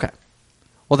 Okay.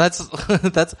 Well, that's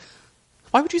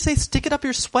why would you say stick it up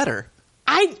your sweater?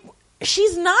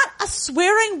 She's not a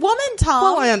swearing woman, Tom.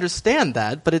 Well, I understand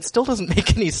that, but it still doesn't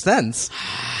make any sense.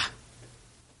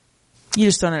 You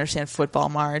just don't understand football,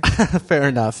 Marge. Fair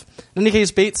enough. In any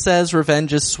case, Bates says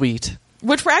revenge is sweet.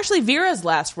 Which were actually Vera's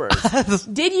last words.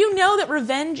 Did you know that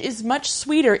revenge is much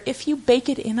sweeter if you bake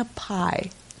it in a pie?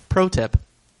 Pro tip.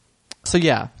 So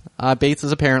yeah, Bates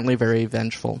is apparently very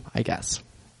vengeful, I guess.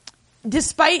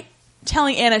 Despite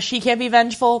telling Anna she can't be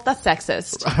vengeful, that's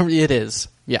sexist. It is,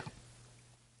 yeah.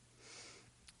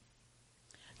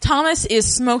 Thomas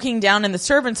is smoking down in the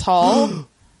servants' hall.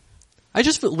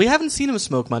 We haven't seen him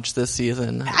smoke much this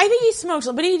season. I think he smokes,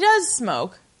 but he does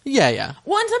smoke. Yeah.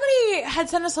 Well, and somebody had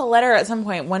sent us a letter at some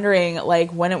point wondering,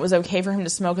 when it was okay for him to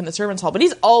smoke in the servants' hall. But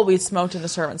he's always smoked in the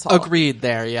servants' hall. Agreed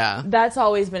there, yeah. That's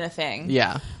always been a thing.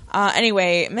 Yeah.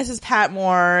 Anyway, Mrs.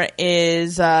 Patmore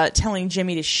is telling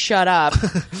Jimmy to shut up.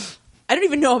 I don't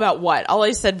even know about what. All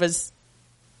I said was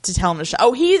to tell him to shut up.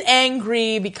 Oh, he's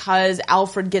angry because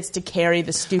Alfred gets to carry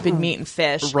the stupid meat and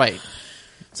fish. Right.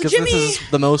 Because this is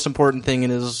the most important thing in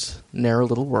his narrow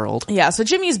little world. Yeah, so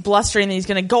Jimmy's blustering that he's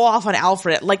going to go off on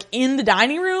Alfred, in the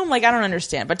dining room. I don't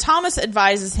understand. But Thomas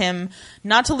advises him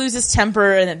not to lose his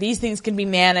temper and that these things can be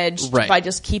managed by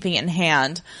just keeping it in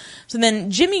hand. So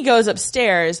then Jimmy goes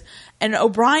upstairs and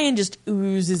O'Brien just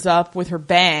oozes up with her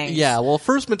bangs. Yeah, well,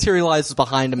 first materializes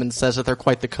behind him and says that they're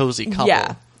quite the cozy couple.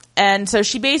 Yeah. And so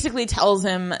she basically tells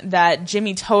him that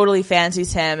Jimmy totally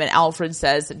fancies him, and Alfred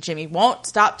says that Jimmy won't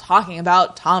stop talking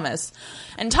about Thomas.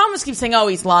 And Thomas keeps saying, oh,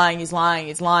 he's lying.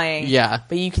 Yeah.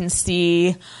 But you can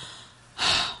see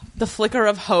the flicker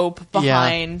of hope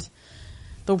behind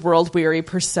the world-weary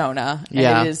persona. And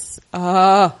it is...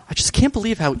 I just can't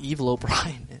believe how evil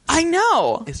O'Brien is. I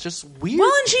know. It's just weird.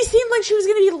 Well, and she seemed like she was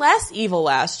going to be less evil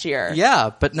last year.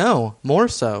 Yeah, but no, more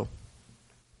so.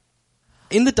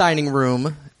 In the dining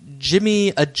room...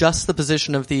 Jimmy adjusts the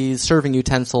position of the serving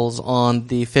utensils on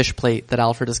the fish plate that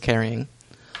Alfred is carrying.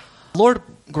 Lord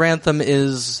Grantham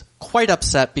is quite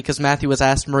upset because Matthew has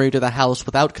asked Murray to the house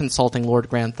without consulting Lord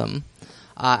Grantham.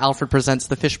 Alfred presents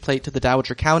the fish plate to the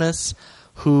Dowager Countess,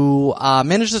 who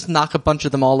manages to knock a bunch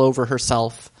of them all over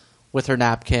herself with her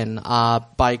napkin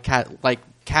by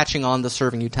catching on the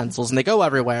serving utensils, and they go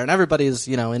everywhere, and everybody's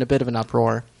in a bit of an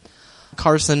uproar.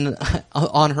 Carson,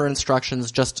 on her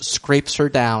instructions, just scrapes her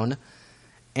down,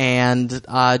 and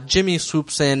Jimmy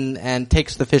swoops in and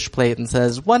takes the fish plate and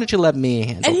says, why don't you let me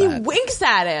handle that? And he winks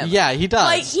at him. Yeah, he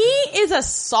does. He is a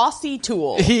saucy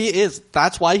tool. He is.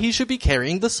 That's why he should be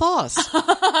carrying the sauce.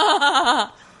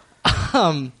 The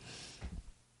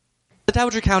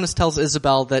Dowager Countess tells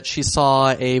Isabel that she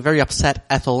saw a very upset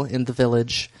Ethel in the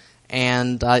village,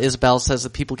 and Isabel says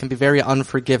that people can be very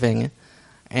unforgiving.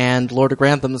 And Lord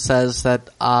Grantham says that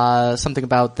something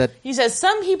about that... He says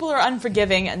some people are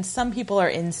unforgiving and some people are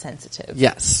insensitive.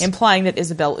 Yes. Implying that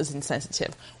Isabel is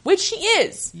insensitive. Which she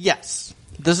is. Yes.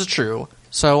 This is true.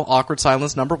 So, awkward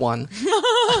silence number 1.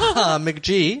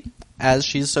 McGee, as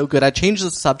she's so good at, changes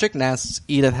the subject and asks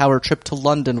Edith how her trip to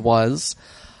London was.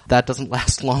 That doesn't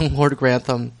last long. Lord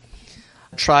Grantham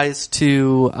tries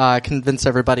to convince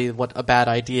everybody what a bad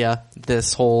idea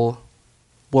this whole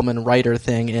woman writer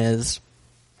thing is.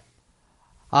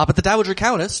 But the Dowager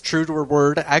Countess, true to her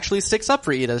word, actually sticks up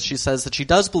for Edith. She says that she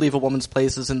does believe a woman's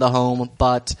place is in the home,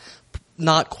 but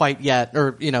not quite yet,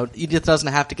 or, Edith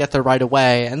doesn't have to get there right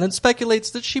away, and then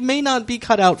speculates that she may not be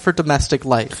cut out for domestic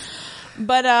life.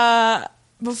 But,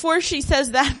 before she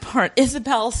says that part,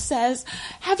 Isabel says,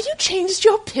 "Have you changed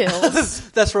your pills?"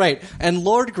 That's right. And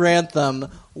Lord Grantham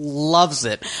loves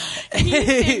it. He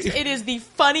thinks it is the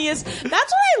funniest. That's what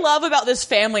I love about this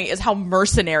family is how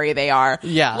mercenary they are.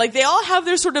 Yeah. Like, they all have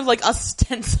their sort of, like,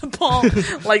 ostensible,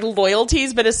 like,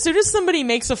 loyalties, but as soon as somebody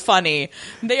makes a funny,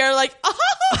 they are like,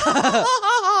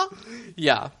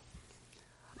 Yeah.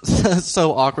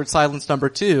 So, awkward silence number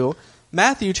 2.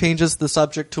 Matthew changes the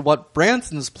subject to what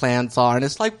Branson's plans are, and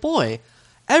it's like, boy,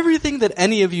 everything that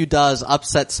any of you does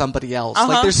upsets somebody else.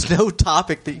 Like, there's no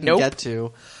topic that you can get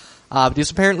to. But he's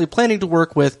apparently planning to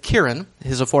work with Kieran,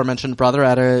 his aforementioned brother,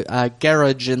 at a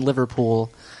garage in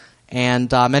Liverpool, and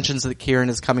mentions that Kieran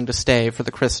is coming to stay for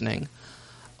the christening.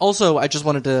 Also, I just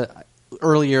wanted to...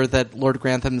 Earlier that Lord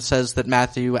Grantham says that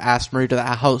Matthew asked Murray to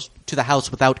the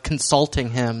house without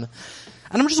consulting him.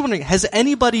 And I'm just wondering, has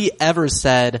anybody ever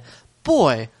said...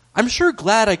 Boy, I'm sure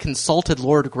glad I consulted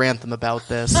Lord Grantham about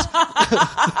this.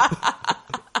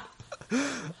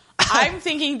 I'm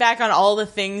thinking back on all the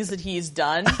things that he's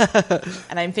done,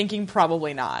 and I'm thinking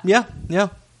probably not. Yeah.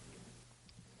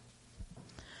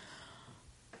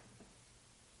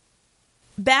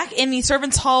 Back in the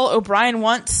servants' hall, O'Brien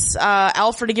wants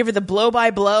Alfred to give her the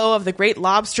blow-by-blow of the Great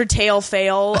Lobster Tail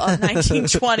fail of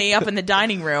 1920 up in the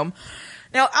dining room.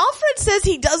 Now, Alfred says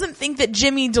he doesn't think that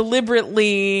Jimmy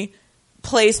deliberately...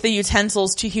 placed the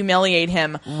utensils to humiliate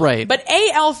him. Right. But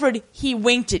A, Alfred, he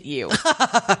winked at you.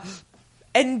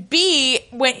 And B,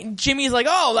 when Jimmy's like,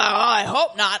 oh, I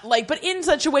hope not. Like, but in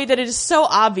such a way that it is so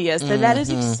obvious that that is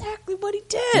exactly what he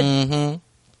did. Mm-hmm.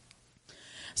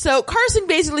 So Carson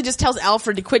basically just tells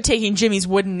Alfred to quit taking Jimmy's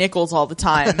wooden nickels all the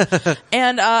time.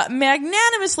 And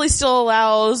magnanimously still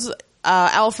allows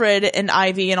Alfred and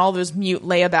Ivy and all those mute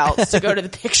layabouts to go to the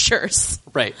pictures.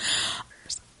 Right.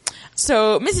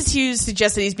 So Mrs. Hughes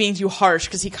suggests that he's being too harsh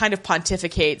because he kind of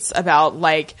pontificates about,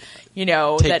 like,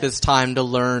 take this time to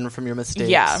learn from your mistakes.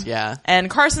 Yeah. And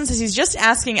Carson says he's just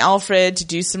asking Alfred to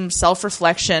do some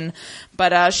self-reflection,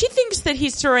 but she thinks that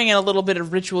he's throwing in a little bit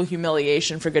of ritual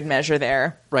humiliation for good measure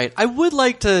there. Right. I would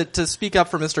like to speak up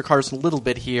for Mr. Carson a little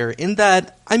bit here in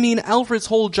that, Alfred's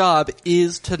whole job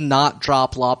is to not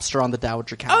drop lobster on the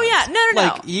Dowager County. Oh, yeah. No.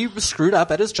 Like, he screwed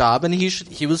up at his job and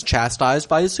he was chastised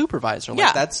by his supervisor.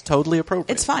 Like, that's totally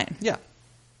appropriate. It's fine. Yeah.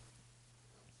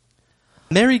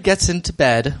 Mary gets into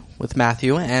bed with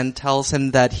Matthew and tells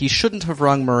him that he shouldn't have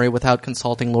rung Murray without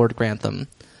consulting Lord Grantham.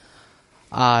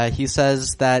 He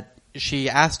says that she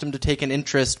asked him to take an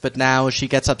interest, but now she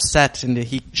gets upset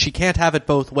and she can't have it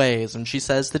both ways. And she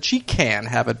says that she can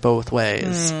have it both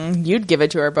ways. You'd give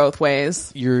it to her both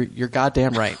ways. You're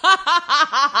goddamn right.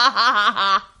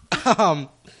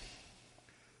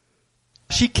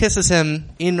 She kisses him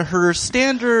in her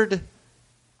standard...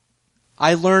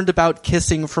 I learned about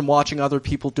kissing from watching other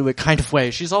people do it kind of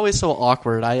way. She's always so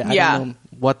awkward. I don't know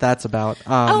what that's about.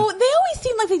 They always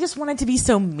seem like they just want it to be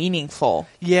so meaningful.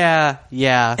 Yeah.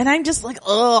 And I'm just like,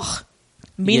 ugh.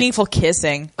 Meaningful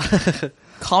kissing.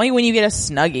 Call me when you get a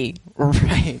Snuggie.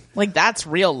 Right. Like, that's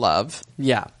real love.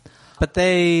 Yeah. But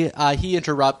he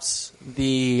interrupts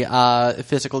the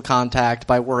physical contact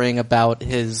by worrying about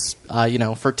his,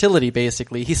 fertility,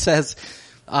 basically. He says...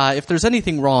 if there's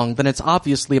anything wrong, then it's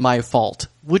obviously my fault,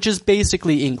 which is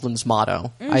basically England's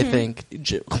motto, I think,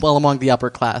 among the upper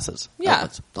classes. Yeah.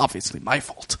 It's obviously my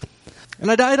fault. And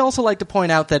I'd also like to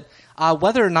point out that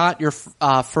whether or not you're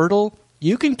fertile,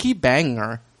 you can keep banging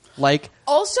her. Like,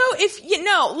 also,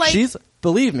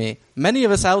 believe me, many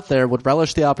of us out there would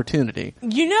relish the opportunity.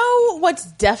 You know what's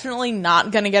definitely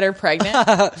not going to get her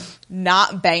pregnant?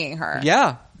 Not banging her.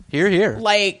 Yeah. Here.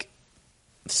 Like...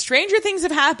 stranger things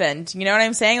have happened. You know what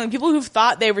I'm saying? Like, people who've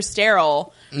thought they were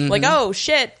sterile, like, oh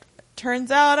shit,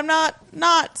 turns out I'm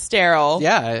not sterile.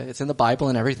 Yeah, it's in the Bible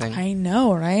and everything. I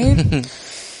know, right?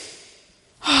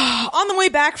 On the way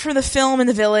back from the film in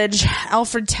the village,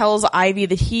 Alfred tells Ivy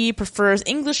that he prefers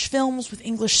English films with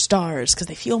English stars because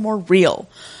they feel more real.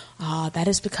 That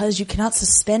is because you cannot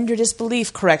suspend your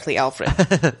disbelief correctly,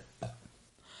 Alfred.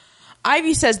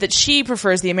 Ivy says that she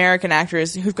prefers the American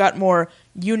actors who've got more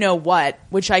you-know-what,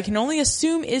 which I can only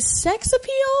assume is sex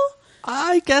appeal?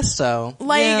 I guess so.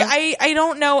 Like, yeah. I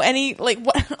don't know any, like,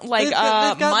 what, like,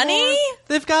 they've money?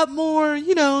 They've got more,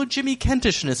 Jimmy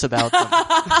Kentishness about them.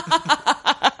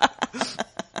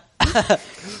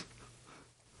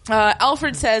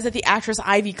 Alfred says that the actress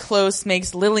Ivy Close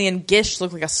makes Lillian Gish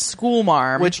look like a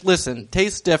schoolmarm. Which, listen,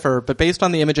 tastes differ, but based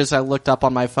on the images I looked up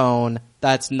on my phone,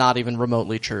 that's not even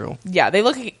remotely true. Yeah, they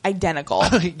look identical.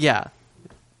 Yeah.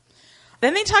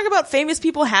 Then they talk about famous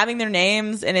people having their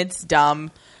names, and it's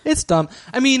dumb. It's dumb.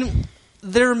 I mean,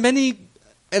 there are many,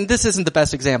 and this isn't the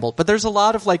best example, but there's a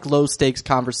lot of like low stakes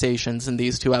conversations in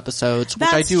these 2 episodes, which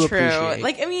I do appreciate.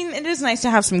 Like, I mean, it is nice to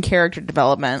have some character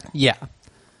development. Yeah.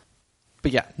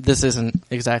 But yeah, this isn't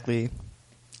exactly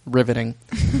riveting.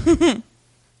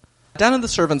 Down in the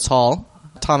servants' hall,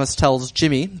 Thomas tells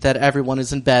Jimmy that everyone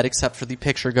is in bed except for the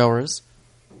picture goers.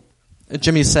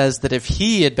 Jimmy says that if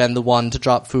he had been the one to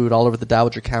drop food all over the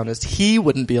Dowager Countess, he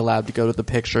wouldn't be allowed to go to the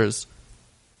pictures.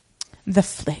 The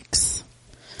flicks.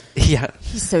 Yeah.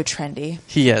 He's so trendy.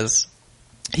 He is.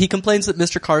 He complains that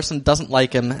Mr. Carson doesn't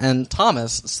like him, and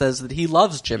Thomas says that he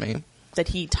loves Jimmy. That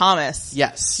Thomas.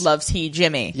 Yes. Loves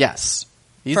Jimmy. Yes.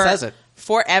 He says it.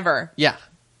 Forever. Yeah.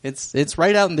 It's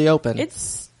right out in the open.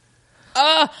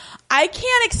 I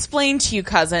can't explain to you,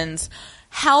 cousins,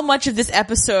 how much of this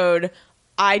episode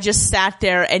I just sat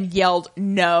there and yelled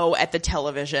no at the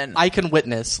television. I can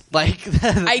witness. Like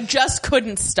I just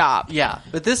couldn't stop. Yeah,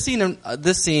 but this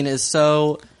scene is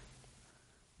so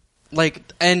like,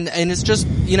 and it's just,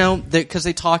 you know, because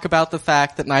they talk about the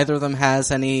fact that neither of them has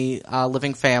any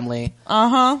living family,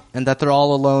 and that they're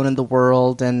all alone in the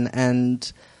world,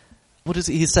 and what is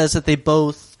it? He says that they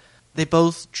both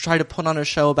try to put on a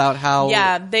show about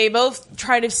how they both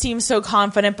try to seem so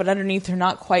confident, but underneath they're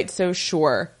not quite so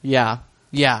sure. Yeah.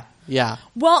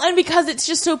 Well, and because it's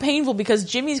just so painful, because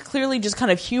Jimmy's clearly just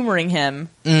kind of humoring him.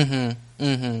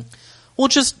 Well,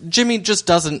 Jimmy just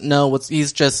doesn't know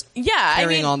he's just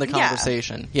carrying on the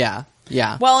conversation. Yeah.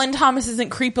 Well, and Thomas isn't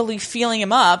creepily feeling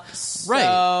him up.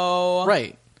 So...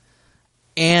 Right.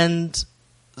 And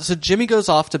so Jimmy goes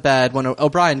off to bed when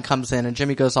O'Brien comes in, and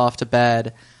Jimmy goes off to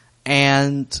bed,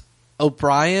 and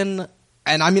O'Brien,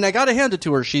 and I mean, I gotta hand it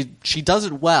to her. She does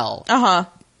it well.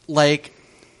 Like,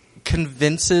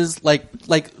 convinces, like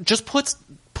just puts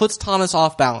Thomas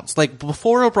off balance. Like,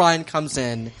 before O'Brien comes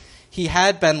in, he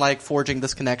had been like forging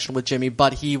this connection with Jimmy,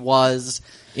 but he was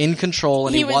in control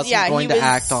and he wasn't going to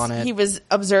act on it. He was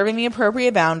observing the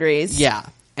appropriate boundaries. Yeah.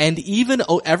 And even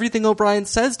everything O'Brien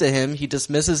says to him, he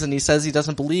dismisses, and he says he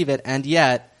doesn't believe it, and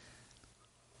yet,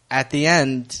 at the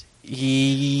end,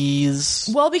 he's...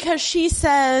 Well, because she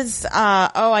says,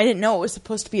 I didn't know it was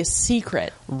supposed to be a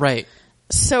secret. Right.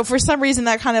 So for some reason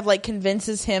that kind of like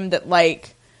convinces him that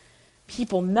like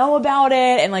people know about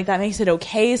it, and like that makes it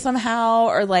okay somehow,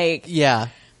 or like... Yeah.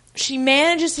 She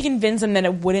manages to convince him that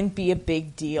it wouldn't be a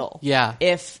big deal. Yeah.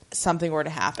 If something were to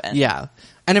happen. Yeah.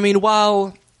 And I mean,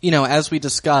 while, you know, as we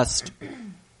discussed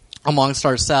amongst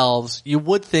ourselves, you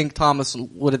would think Thomas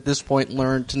would at this point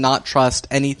learn to not trust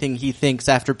anything he thinks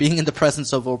after being in the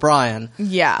presence of O'Brien.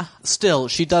 Yeah. Still,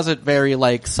 she does it very,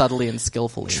 like, subtly and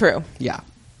skillfully. True. Yeah.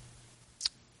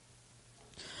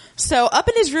 So, up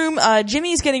in his room,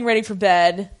 Jimmy's getting ready for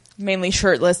bed, mainly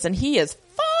shirtless, and he is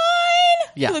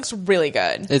fine. Yeah. He looks really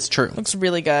good. It's true. Looks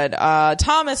really good.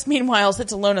 Thomas, meanwhile,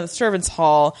 sits alone in the servants'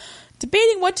 hall,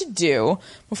 debating what to do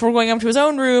before going up to his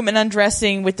own room and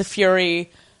undressing with the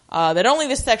fury that only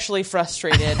the sexually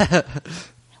frustrated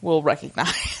will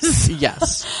recognize.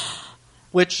 Yes.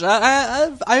 Which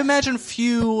I imagine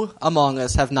few among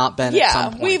us have not been at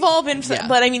some point. We've all been...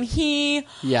 But, I mean, he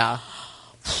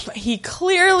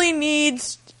clearly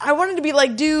needs... I wanted to be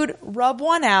like, dude, rub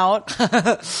one out.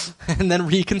 And then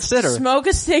reconsider. Smoke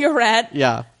a cigarette.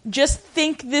 Yeah. Just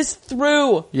think this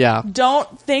through. Yeah.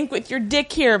 Don't think with your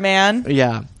dick here, man.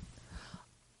 Yeah.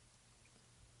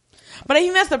 But I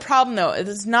think that's the problem, though.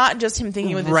 It's not just him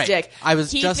thinking with his dick. I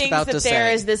was just about to say. He thinks that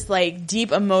there is this, like,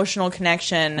 deep emotional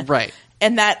connection. Right.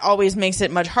 And that always makes it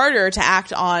much harder to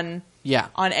act on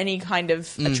any kind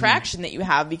of attraction that you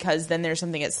have, because then there's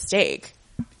something at stake.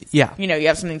 Yeah. You know, you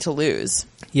have something to lose.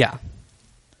 Yeah.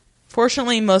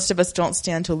 Fortunately, most of us don't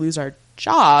stand to lose our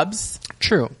jobs.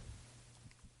 True.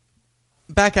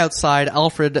 Back outside,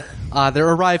 Alfred, they're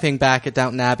arriving back at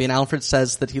Downton Abbey, and Alfred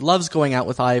says that he loves going out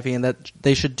with Ivy and that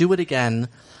they should do it again.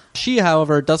 She,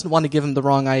 however, doesn't want to give him the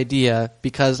wrong idea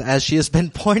because, as she has been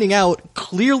pointing out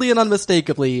clearly and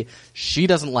unmistakably, she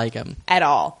doesn't like him. At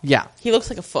all. Yeah. He looks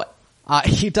like a foot.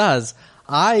 He does.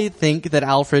 I think that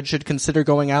Alfred should consider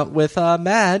going out with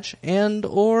Madge and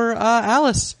or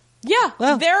Alice. Yeah,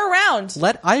 well, they're around.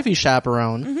 Let Ivy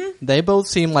chaperone. Mm-hmm. They both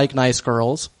seem like nice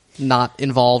girls, not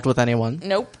involved with anyone.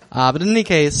 Nope. But in any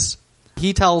case,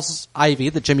 he tells Ivy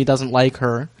that Jimmy doesn't like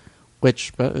her,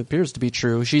 which appears to be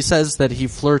true. She says that he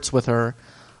flirts with her,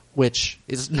 which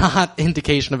is not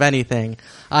indication of anything.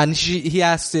 And he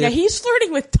asks if... Yeah, he's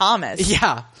flirting with Thomas.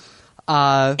 Yeah.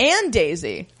 And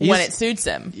Daisy, when it suits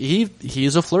him.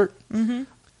 He's a flirt.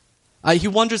 Mm-hmm. He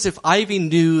wonders if Ivy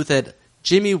knew that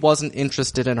Jimmy wasn't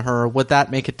interested in her, would that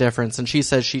make a difference? And she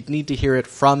says she'd need to hear it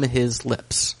from his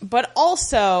lips. But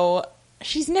also,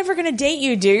 she's never going to date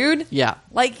you, dude. Yeah.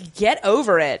 Like, get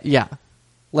over it. Yeah.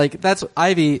 Like, that's,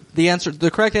 Ivy,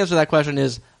 the correct answer to that question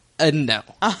is no.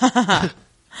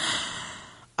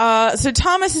 So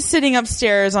Thomas is sitting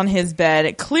upstairs on his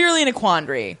bed, clearly in a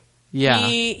quandary. Yeah.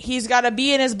 He's got a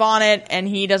bee in his bonnet, and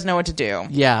he doesn't know what to do.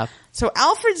 Yeah. So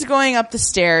Alfred's going up the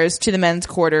stairs to the men's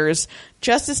quarters.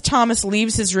 Just as Thomas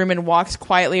leaves his room and walks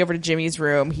quietly over to Jimmy's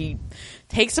room, he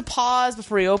takes a pause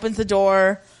before he opens the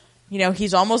door. You know,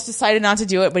 he's almost decided not to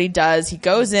do it, but he does. He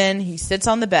goes in. He sits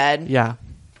on the bed. Yeah.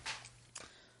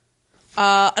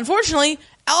 Unfortunately,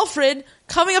 Alfred,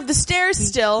 coming up the stairs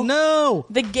still. No!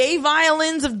 The gay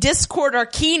violins of discord are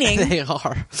keening. They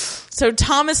are. So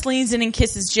Thomas leans in and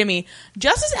kisses Jimmy.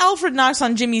 Just as Alfred knocks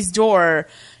on Jimmy's door,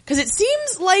 because it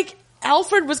seems like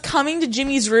Alfred was coming to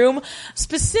Jimmy's room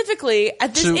specifically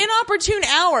at this inopportune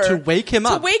hour. To wake him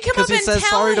up. To wake him up and because he says,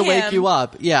 sorry to wake you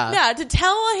up. Yeah. Yeah, to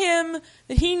tell him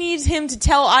that he needs him to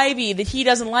tell Ivy that he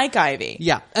doesn't like Ivy.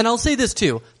 Yeah, and I'll say this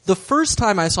too. The first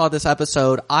time I saw this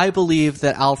episode, I believed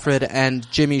that Alfred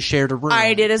and Jimmy shared a room.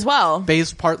 I did as well.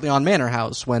 Based partly on Manor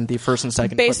House, when the first and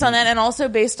second... Based on that, and also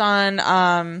based on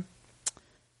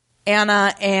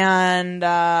Anna and Gwen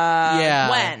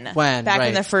back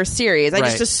in the first series. I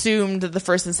just assumed that the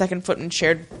first and second footman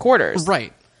shared quarters.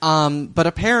 Right. But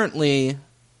apparently,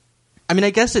 I mean, I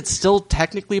guess it's still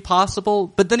technically possible,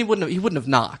 but then he wouldn't have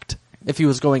knocked if he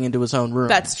was going into his own room.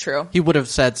 That's true. He would have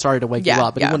said, sorry to wake you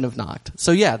up, but he wouldn't have knocked.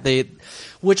 So yeah,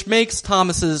 which makes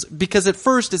Thomas's, because at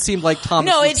first it seemed like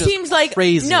Thomas was just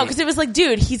crazy. No, because it was like,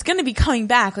 dude, he's going to be coming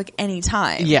back like any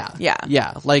time. Yeah.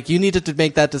 Like you needed to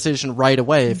make that decision right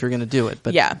away if you're going to do it.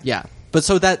 But yeah. But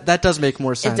so that does make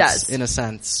more sense. It does. In a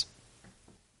sense.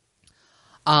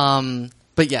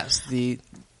 But yes,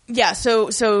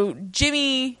 so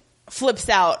Jimmy flips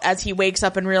out as he wakes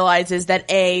up and realizes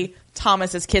that A,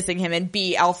 Thomas is kissing him, and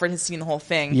B, Alfred has seen the whole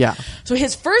thing. Yeah. So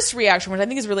his first reaction, which I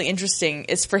think is really interesting,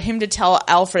 is for him to tell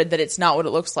Alfred that it's not what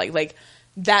it looks like. Like,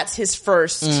 that's his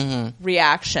first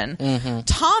reaction. Mm-hmm.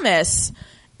 Thomas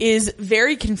is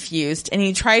very confused, and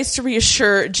he tries to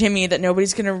reassure Jimmy that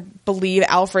nobody's going to believe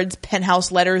Alfred's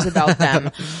penthouse letters about them.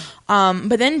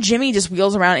 But then Jimmy just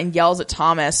wheels around and yells at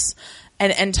Thomas.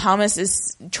 And Thomas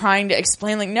is trying to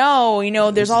explain, like,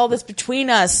 no, there's all this between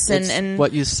us. And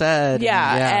what you said.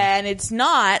 Yeah, and it's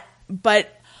not. But,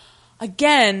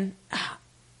 again,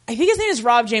 I think his name is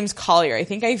Rob James Collier. I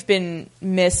think I've been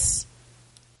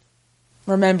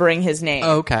misremembering his name.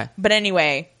 Oh, okay. But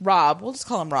anyway, Rob. We'll just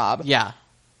call him Rob. Yeah.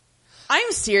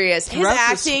 I'm serious. His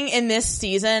acting in this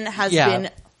season has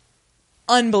been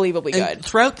unbelievably good. And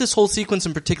throughout this whole sequence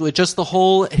in particular, just the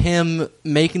whole him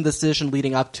making the decision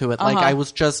leading up to it, like I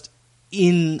was just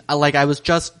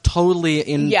totally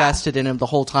invested in him the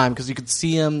whole time, because you could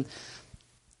see him,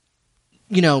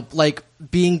 like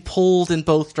being pulled in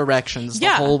both directions the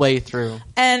whole way through.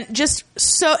 And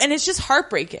it's just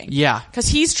heartbreaking. Yeah. Because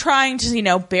he's trying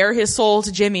to, bare his soul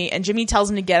to Jimmy, and Jimmy tells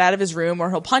him to get out of his room or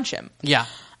he'll punch him. Yeah.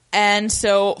 And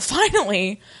so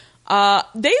finally, they've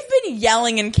been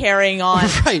yelling and carrying on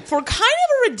for kind of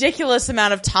a ridiculous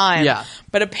amount of time. Yeah.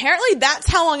 But apparently that's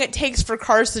how long it takes for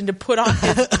Carson to put on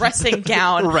his dressing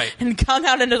gown and come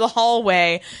out into the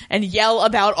hallway and yell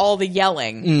about all the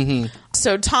yelling. Mm-hmm.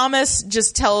 So Thomas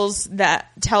just tells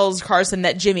Carson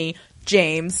that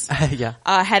James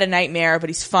had a nightmare, but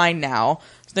he's fine now.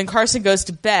 So then Carson goes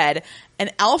to bed,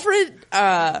 and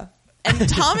and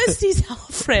Thomas sees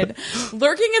Alfred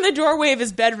lurking in the doorway of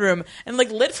his bedroom, and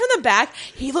lit from the back,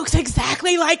 he looks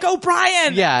exactly like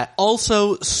O'Brien. Yeah,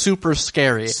 also super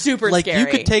scary. Scary. You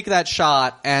could take that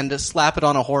shot and slap it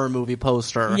on a horror movie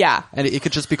poster. Yeah. And it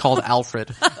could just be called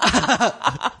Alfred.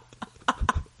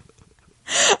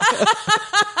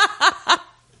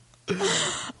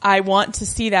 I want to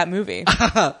see that movie.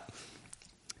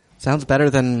 Sounds better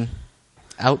than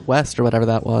Out West or whatever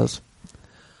that was.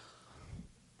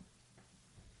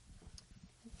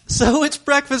 So it's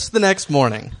breakfast the next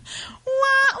morning.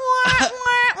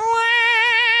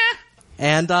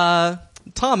 And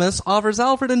Thomas offers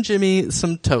Alfred and Jimmy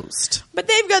some toast. But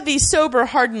they've got the sober,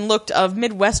 hardened look of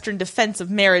Midwestern defense of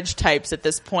marriage types at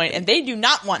this point, and they do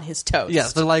not want his toast.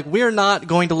 Yes, they're like, we're not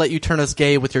going to let you turn us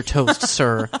gay with your toast,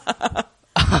 sir.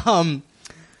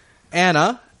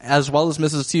 Anna, as well as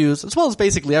Mrs. Hughes, as well as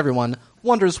basically everyone,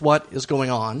 wonders what is going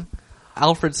on.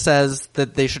 Alfred says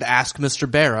that they should ask Mr.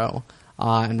 Barrow.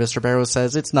 And Mr. Barrow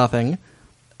says it's nothing.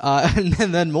 And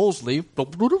then Molesley,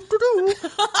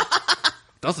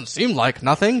 doesn't seem like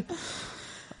nothing.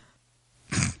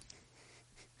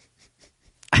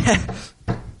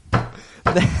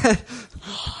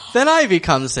 Then Ivy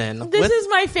comes in. This is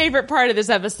my favorite part of this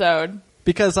episode.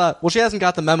 Because, she hasn't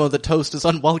got the memo that toast is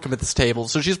unwelcome at this table,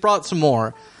 so she's brought some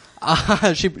more.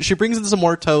 She brings in some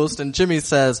more toast, and Jimmy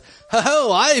says,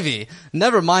 "Ho, Ivy,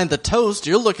 never mind the toast,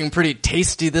 you're looking pretty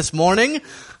tasty this morning."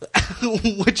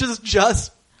 Which is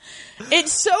just...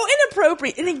 It's so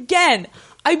inappropriate. And again,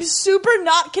 I'm super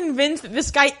not convinced that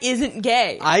this guy isn't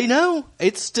gay. I know.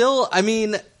 It's still,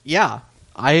 yeah.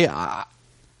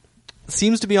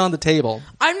 Seems to be on the table.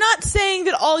 I'm not saying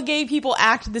that all gay people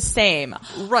act the same.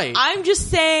 Right. I'm just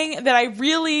saying that I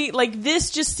really, this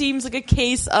just seems like a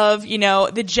case of,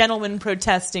 the gentleman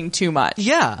protesting too much.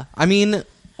 Yeah.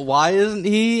 Why isn't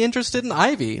he interested in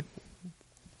Ivy?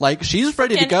 She's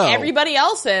ready to go. Everybody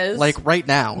else is. Right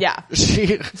now. Yeah.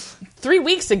 3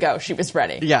 weeks ago, she was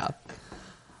ready. Yeah.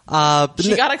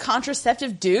 She got a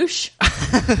contraceptive douche.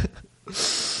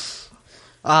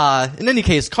 In any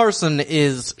case, Carson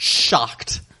is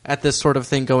shocked at this sort of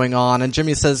thing going on, and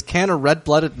Jimmy says, "Can a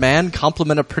red-blooded man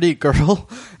compliment a pretty girl?"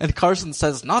 And Carson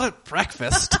says, "Not at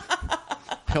breakfast.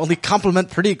 I only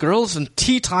compliment pretty girls in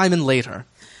tea time and later."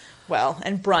 Well,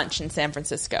 and brunch in San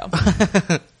Francisco.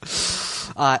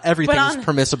 Everything's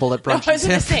permissible at brunch in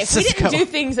San Francisco. If we didn't do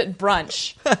things at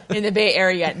brunch in the Bay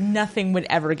Area, nothing would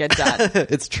ever get done.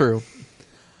 It's true.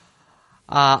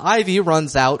 Ivy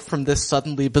runs out from this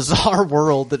suddenly bizarre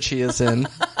world that she is in.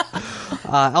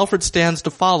 Alfred stands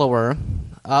to follow her.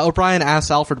 O'Brien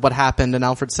asks Alfred what happened, and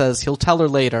Alfred says he'll tell her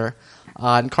later.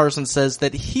 And Carson says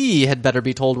that he had better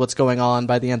be told what's going on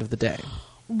by the end of the day.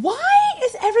 Why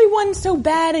is everyone so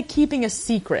bad at keeping a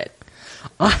secret?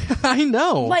 I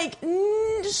know.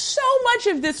 So much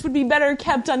of this would be better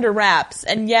kept under wraps,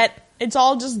 and yet it's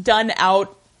all just done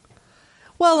out.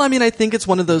 Well, I think it's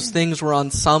one of those things where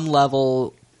on some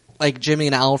level, Jimmy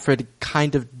and Alfred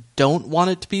kind of don't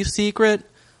want it to be secret.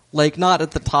 Not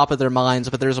at the top of their minds,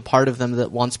 but there's a part of them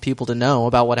that wants people to know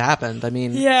about what happened.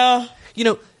 Yeah.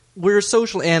 We're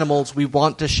social animals. We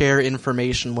want to share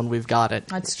information when we've got it.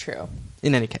 That's true.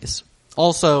 In any case.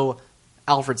 Also,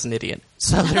 Alfred's an idiot.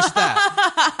 So there's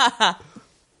that.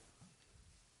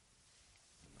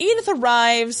 Edith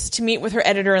arrives to meet with her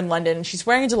editor in London. She's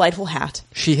wearing a delightful hat.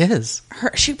 She is.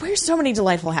 She wears so many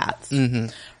delightful hats. Mm-hmm.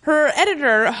 Her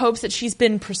editor hopes that she's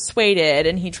been persuaded,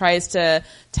 and he tries to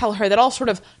tell her that all sort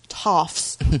of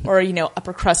toffs or,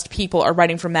 upper crust people are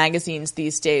writing for magazines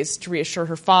these days to reassure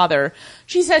her father.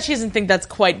 She says she doesn't think that's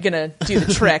quite going to do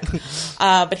the trick,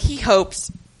 but he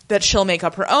hopes that she'll make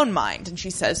up her own mind. And she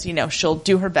says, she'll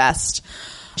do her best.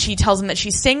 She tells him that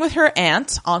she's staying with her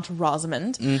Aunt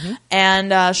Rosamond,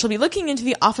 and she'll be looking into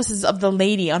the offices of the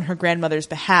lady on her grandmother's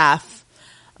behalf.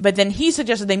 But then he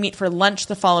suggested they meet for lunch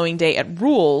the following day at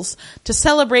Rules to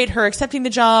celebrate her accepting the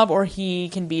job, or he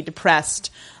can be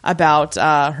depressed about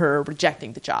her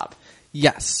rejecting the job.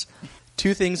 Yes.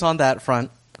 2 things on that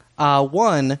front.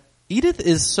 One, Edith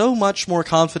is so much more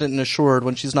confident and assured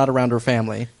when she's not around her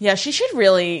family. Yeah, she should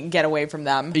really get away from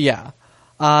them. Yeah.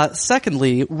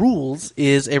 Secondly, Rules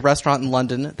is a restaurant in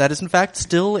London that is in fact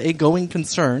still a going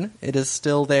concern. It is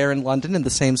still there in London in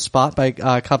the same spot by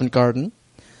Covent Garden.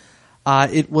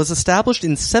 It was established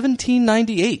in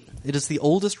 1798. It is the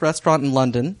oldest restaurant in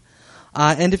London.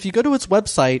 And if you go to its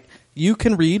website, you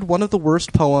can read one of the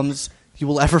worst poems you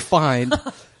will ever find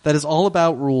that is all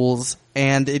about rules,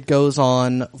 and it goes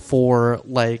on for,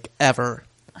 ever.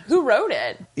 Who wrote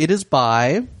it? It is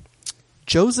by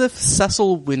Joseph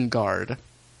Cecil Wingard.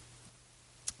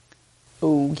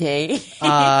 Okay.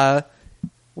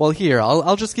 Well, here,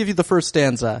 I'll just give you the first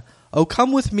stanza. "Oh,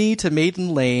 come with me to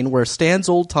Maiden Lane, where stands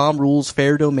old Tom Rule's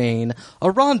fair domain,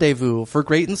 a rendezvous for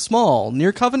great and small,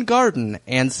 near Covent Garden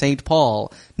and St.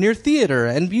 Paul, near theatre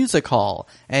and music hall,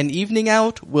 an evening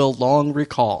out will long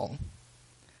recall."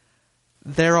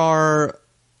 There are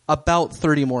about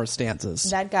 30 more stanzas.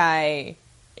 That guy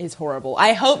is horrible.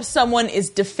 I hope someone is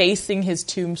defacing his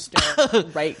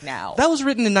tombstone right now. That was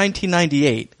written in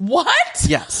 1998. What?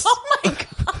 Yes. Oh my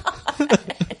god.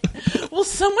 Will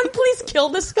someone please kill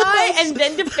this guy and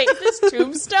then deface his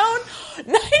tombstone?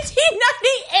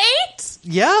 1998?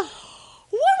 Yeah.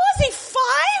 What was he,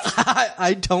 5?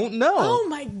 I don't know. Oh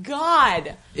my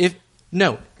god. If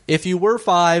you were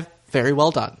 5, very well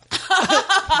done.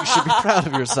 You should be proud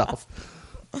of yourself.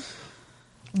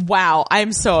 Wow,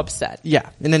 I'm so upset. Yeah.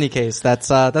 In any case,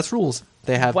 that's Rules.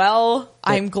 They have. Well,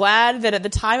 I'm glad that at the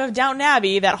time of Downton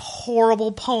Abbey, that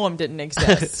horrible poem didn't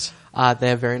exist. They have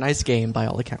a very nice game by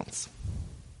all accounts.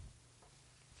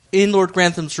 In Lord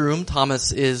Grantham's room,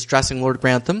 Thomas is dressing Lord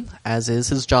Grantham, as is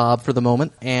his job for the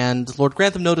moment, and Lord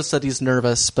Grantham notices that he's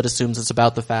nervous, but assumes it's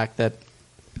about the fact that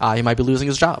he might be losing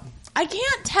his job. I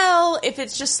can't tell if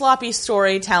it's just sloppy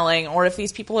storytelling or if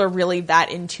these people are really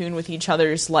that in tune with each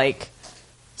other's, like,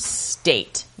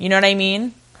 state. You know what I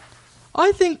mean?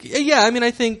 I think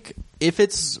if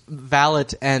it's valet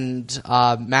and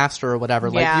master or whatever,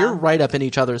 like, you're right up in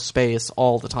each other's space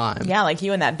all the time. Yeah, like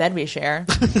you and that bed we share.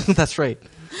 That's right.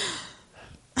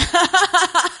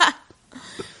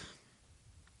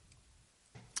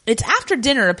 It's after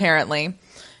dinner, apparently,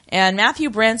 and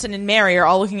Matthew, Branson, and Mary are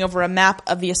all looking over a map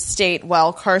of the estate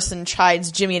while Carson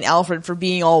chides Jimmy and Alfred for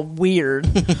being all weird.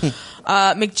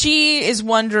 McGee is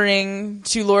wondering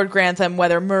to Lord Grantham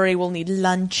whether Murray will need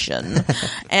luncheon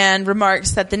and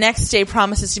remarks that the next day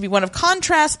promises to be one of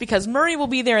contrast because Murray will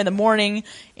be there in the morning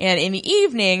and in the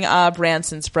evening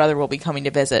Branson's brother will be coming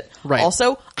to visit. Right.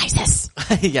 Also, ISIS.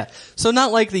 Yeah. So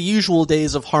not like the usual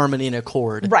days of harmony and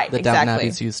accord that Downton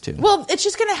Abbey's used to. Well, it's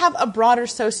just going to have a broader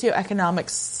socioeconomic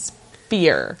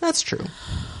sphere. That's true.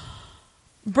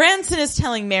 Branson is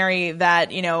telling Mary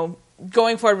that, you know,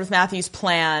 going forward with Matthew's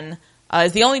plan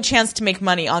is the only chance to make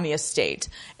money on the estate.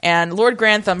 And Lord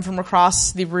Grantham from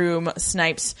across the room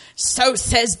snipes, "So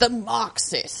says the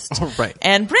Marxist." Right.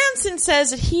 And Branson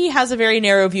says that he has a very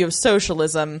narrow view of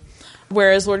socialism,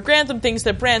 whereas Lord Grantham thinks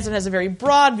that Branson has a very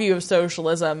broad view of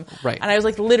socialism. Right. And I was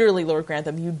like, literally, Lord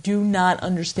Grantham, you do not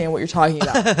understand what you're talking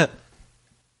about.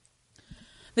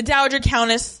 The Dowager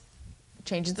Countess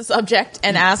changes the subject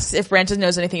and asks if Branson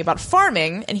knows anything about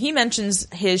farming, and he mentions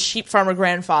his sheep farmer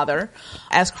grandfather,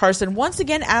 as Carson once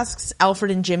again asks Alfred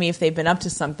and Jimmy if they've been up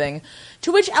to something,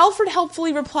 to which Alfred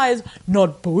helpfully replies,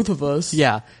 "Not both of us."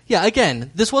 Yeah, again,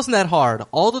 this wasn't that hard.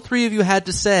 All the three of you had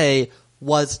to say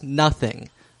was nothing.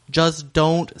 Just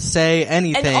don't say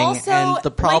anything, and, also, and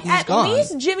the problem's gone. At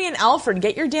least Jimmy and Alfred,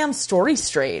 get your damn story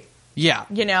straight. Yeah.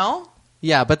 You know?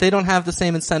 Yeah, but they don't have the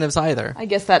same incentives either. I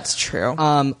guess that's true.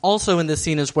 Also in this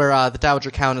scene is where the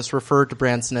Dowager Countess referred to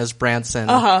Branson as Branson,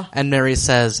 and Mary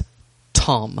says,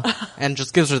 "Tom," and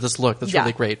just gives her this look that's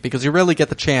really great, because you rarely get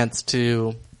the chance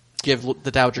to give the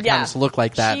Dowager Countess a look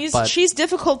like that. She's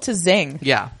difficult to zing.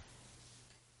 Yeah.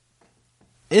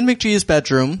 In McGee's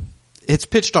bedroom, it's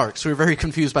pitch dark, so we're very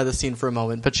confused by the scene for a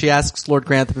moment, but she asks Lord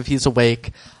Grantham if he's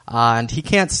awake, and he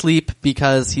can't sleep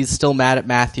because he's still mad at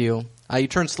Matthew. He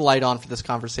turns the light on for this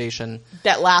conversation.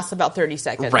 That lasts about 30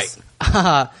 seconds.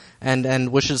 Right.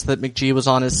 and wishes that McGee was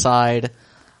on his side.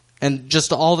 And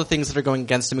just all the things that are going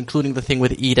against him, including the thing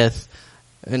with Edith.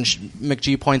 And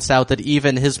McGee points out that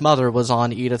even his mother was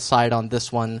on Edith's side on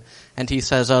this one. And he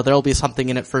says, "Oh, there'll be something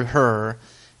in it for her."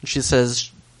 And she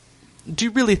says, "Do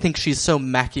you really think she's so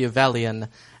Machiavellian?"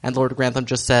 And Lord Grantham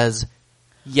just says,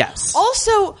 "Yes."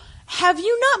 Also, have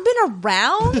you not been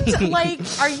around? Like,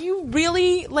 are you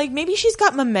really, like, maybe she's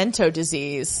got memento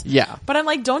disease. Yeah. But I'm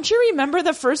like, don't you remember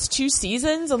the first 2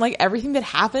 seasons and, like, everything that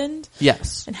happened?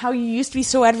 Yes. And how you used to be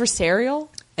so adversarial?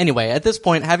 Anyway, at this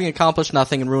point, having accomplished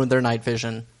nothing and ruined their night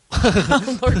vision.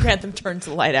 Lord Grantham turns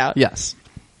the light out. Yes.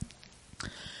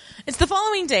 It's the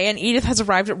following day, and Edith has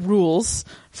arrived at Rules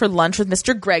for lunch with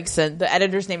Mr. Gregson. The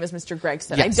editor's name is Mr.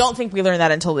 Gregson. Yes. I don't think we learned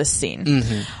that until this scene.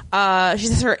 Mm-hmm. She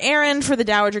says her errand for the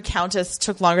Dowager Countess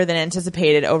took longer than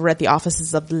anticipated over at the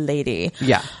offices of the lady.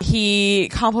 Yeah. He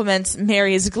compliments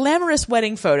Mary's glamorous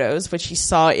wedding photos, which he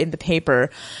saw in the paper,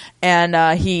 and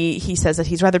he says that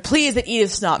he's rather pleased that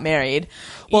Edith's not married.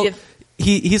 Well,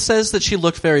 he says that she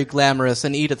looked very glamorous,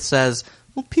 and Edith says,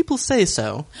 "Well, people say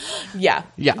so." Yeah.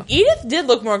 Yeah. Edith did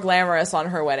look more glamorous on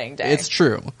her wedding day. It's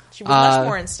true. She was much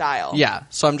more in style. Yeah.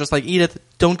 So I'm just like, Edith,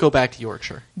 don't go back to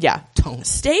Yorkshire. Yeah. Don't.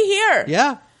 Stay here.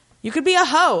 Yeah. You could be a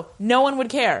hoe. No one would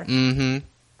care. Mm-hmm.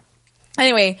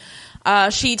 Anyway,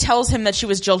 she tells him that she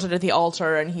was jilted at the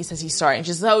altar, and he says he's sorry. And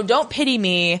she says, "Oh, don't pity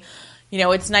me. You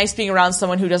know, it's nice being around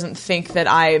someone who doesn't think that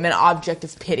I am an object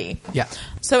of pity." Yeah.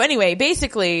 So anyway,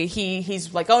 basically,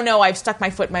 he's like, "Oh no, I've stuck my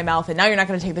foot in my mouth, and now you're not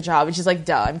going to take the job." And she's like,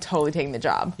 "Duh, I'm totally taking the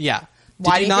job." Yeah.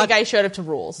 Why do you think I showed up to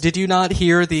Rules? Did you not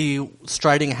hear the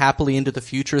striding happily into the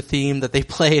future theme that they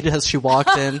played as she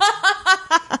walked in?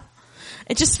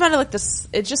 It just sounded like this.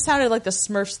 It just sounded like the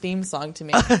Smurfs theme song to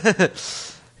me.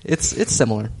 It's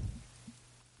similar.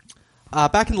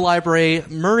 Back in the library,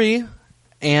 Murray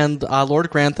and Lord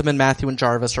Grantham and Matthew and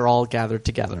Jarvis are all gathered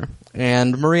together.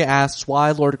 And Murray asks why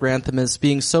Lord Grantham is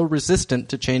being so resistant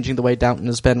to changing the way Downton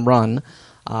has been run,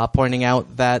 pointing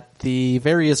out that the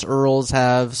various earls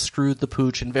have screwed the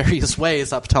pooch in various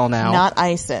ways up till now. Not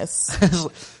ISIS.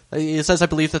 He says, "I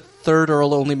believe the third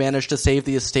earl only managed to save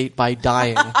the estate by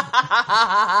dying."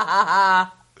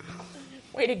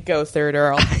 Way to go, third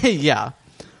earl. Yeah.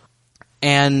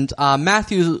 And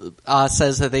Matthew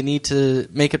says that they need to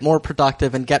make it more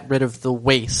productive and get rid of the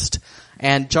waste.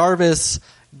 And Jarvis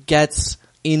gets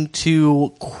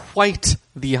into quite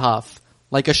the huff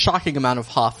like a shocking amount of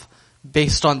huff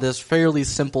based on this fairly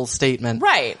simple statement.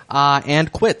 Right.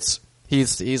 And quits.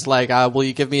 He's like, will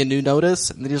you give me a new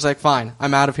notice? And then he's like, fine,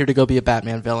 I'm out of here to go be a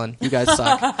Batman villain. You guys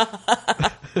suck.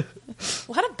 A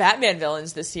lot of Batman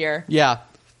villains this year. Yeah.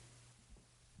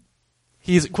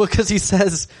 Because he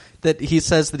says that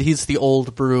he's the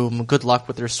old broom. Good luck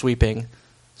with their sweeping.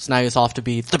 So now he's off to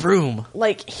be the broom.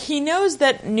 Like, he knows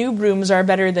that new brooms are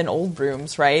better than old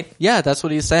brooms, right? Yeah, that's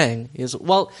what he's saying.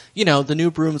 The new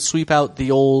brooms sweep out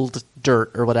the old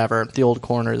dirt or whatever, the old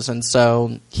corners, and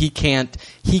so he can't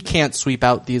sweep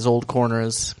out these old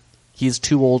corners. He's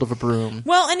too old of a broom.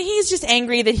 Well, and he's just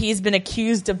angry that he's been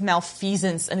accused of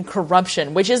malfeasance and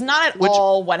corruption, which is not at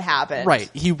all what happened.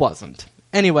 Right, he wasn't.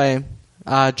 Anyway,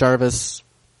 Jarvis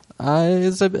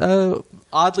is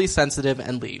oddly sensitive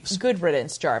and leaves. Good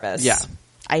riddance, Jarvis. Yeah.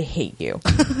 I hate you.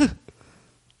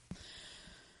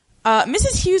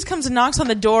 Mrs. Hughes comes and knocks on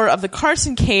the door of the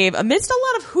Carson cave amidst a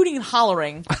lot of hooting and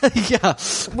hollering. Yeah.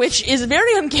 Which is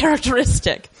very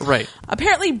uncharacteristic. Right.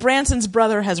 Apparently Branson's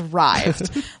brother has arrived.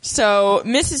 So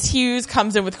Mrs. Hughes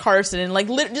comes in with Carson and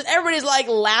just everybody's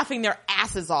laughing their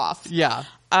asses off. Yeah.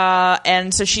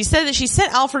 And so she said that she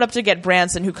sent Alfred up to get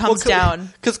Branson, who comes down.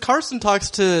 Because Carson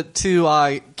talks to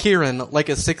Kieran like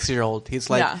a 6-year-old. He's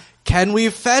like, Can we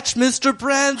fetch Mr.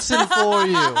 Branson for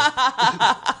you?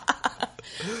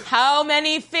 How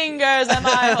many fingers am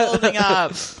I holding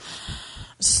up?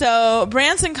 So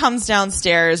Branson comes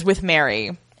downstairs with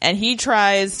Mary, and he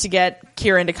tries to get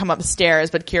Kieran to come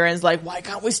upstairs, but Kieran's like, why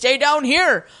can't we stay down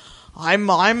here? I'm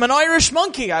an Irish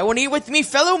monkey. I want to eat with me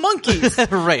fellow monkeys.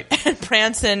 Right. And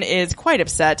Branson is quite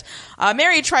upset.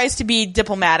 Mary tries to be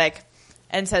diplomatic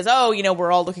and says,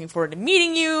 we're all looking forward to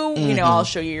meeting you. Mm-hmm. I'll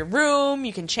show you your room.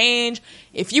 You can change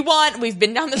if you want. We've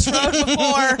been down this road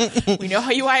before. We know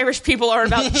how you Irish people are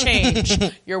about change.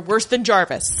 You're worse than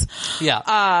Jarvis.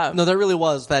 Yeah. No, that really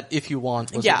was that if you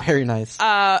want was very nice.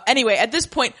 Anyway, at this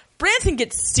point, Branson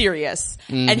gets serious,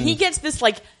 and he gets this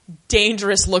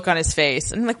dangerous look on his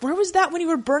face. And I'm like, where was that when you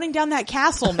were burning down that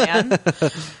castle, man?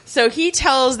 So he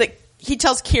tells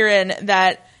Kieran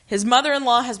that his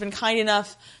mother-in-law has been kind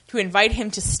enough to invite him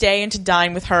to stay and to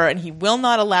dine with her, and he will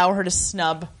not allow her to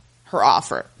snub her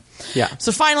offer. Yeah.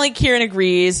 So finally, Kieran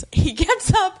agrees. He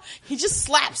gets up. He just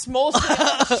slaps Mosley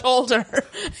on the shoulder.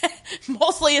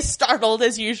 Mosley is startled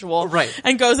as usual. Right.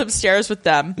 And goes upstairs with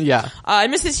them. Yeah.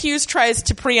 And Mrs. Hughes tries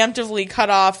to preemptively cut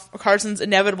off Carson's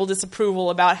inevitable disapproval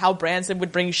about how Branson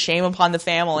would bring shame upon the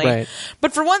family. Right.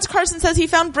 But for once, Carson says he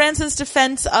found Branson's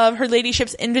defense of her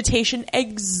ladyship's invitation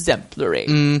exemplary.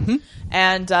 Mm-hmm.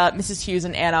 And Mrs. Hughes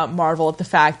and Anna marvel at the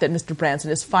fact that Mr. Branson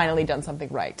has finally done something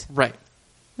right. Right.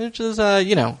 Which is,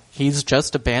 he's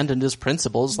just abandoned his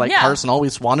principles like Carson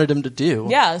always wanted him to do.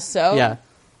 Yeah, so... Yeah.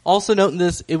 Also note in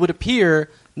this, it would appear,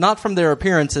 not from their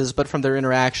appearances, but from their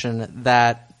interaction,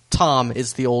 that Tom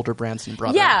is the older Branson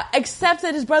brother. Yeah, except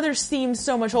that his brother seems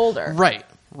so much older. Right.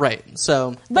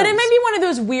 So... But it may be one of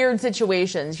those weird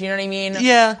situations, you know what I mean?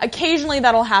 Yeah. Occasionally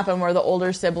that'll happen where the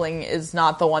older sibling is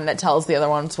not the one that tells the other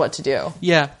ones what to do.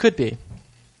 Yeah, could be.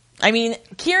 I mean,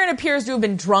 Kieran appears to have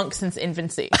been drunk since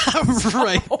infancy.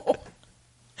 Right.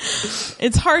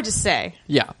 It's hard to say.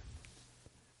 Yeah.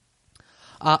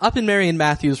 Up in Mary and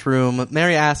Matthew's room,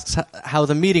 Mary asks how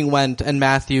the meeting went, and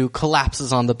Matthew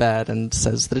collapses on the bed and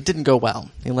says that it didn't go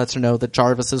well. He lets her know that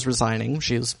Jarvis is resigning.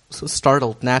 She is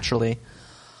startled, naturally.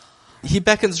 He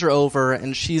beckons her over,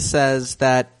 and she says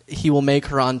that he will make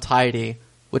her untidy,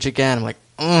 which again, I'm like,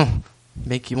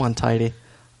 make you untidy.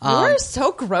 You're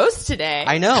so gross today.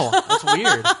 I know. It's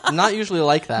weird. I'm not usually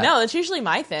like that. No, that's usually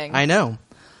my thing. I know.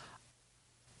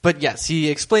 But yes, he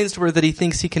explains to her that he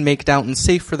thinks he can make Downton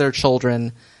safe for their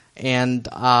children, and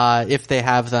if they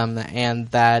have them, and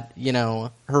that,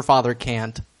 her father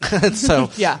can't.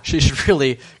 So she should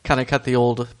really kind of cut the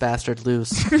old bastard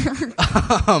loose.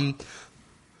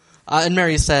 And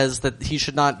Mary says that he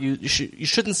should not. You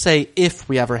shouldn't say if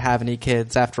we ever have any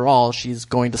kids. After all, she's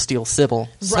going to steal Sybil.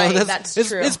 Right, so that's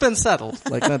true. It's been settled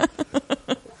like that.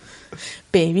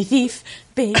 Baby thief,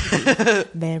 baby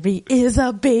thief. Mary is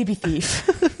a baby thief.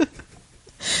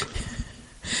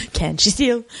 Can she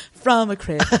steal from a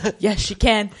crib? Yes, she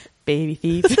can. Baby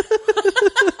thief.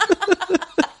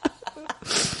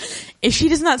 If she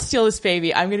does not steal this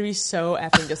baby, I'm going to be so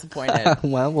effing disappointed.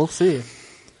 Well, we'll see.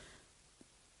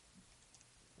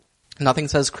 Nothing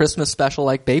says Christmas special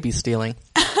like baby stealing.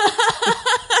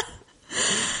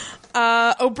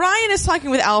 O'Brien is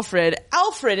talking with Alfred.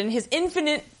 Alfred, in his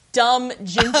infinite dumb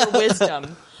ginger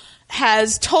wisdom,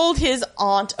 has told his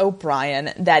Aunt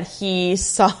O'Brien that he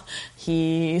saw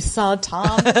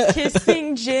Tom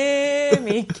kissing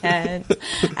Jimmy Kent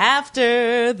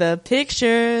after the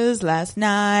pictures last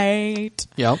night.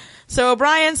 Yep. So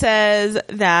O'Brien says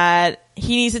that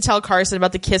he needs to tell Carson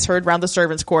about the kiss heard around the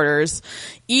servants' quarters,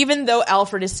 even though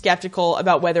Alfred is skeptical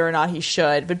about whether or not he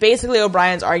should. But basically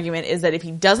O'Brien's argument is that if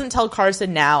he doesn't tell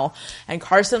Carson now, and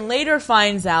Carson later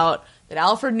finds out that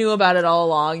Alfred knew about it all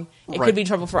along, it could be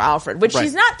trouble for Alfred, which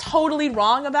he's not totally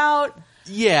wrong about.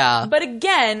 Yeah. But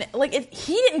again, like, if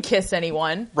he didn't kiss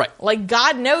anyone, right. Like,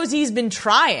 God knows he's been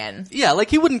trying. Yeah, like,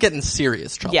 he wouldn't get in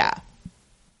serious trouble. Yeah.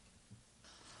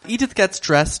 Edith gets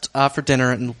dressed for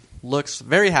dinner and looks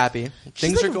very happy.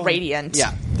 She's like radiant.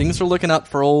 Yeah, things are looking up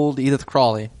for old Edith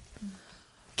Crawley.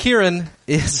 Kieran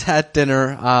is at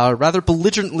dinner, rather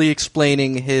belligerently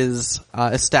explaining his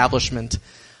establishment.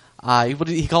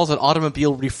 He calls it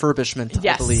automobile refurbishment,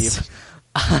 I believe,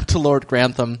 to Lord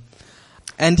Grantham.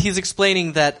 And he's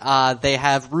explaining that they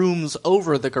have rooms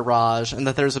over the garage and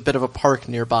that there's a bit of a park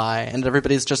nearby. And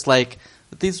everybody's just like,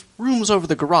 these rooms over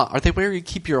the garage, are they where you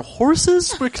keep your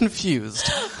horses? We're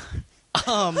confused.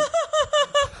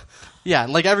 Yeah,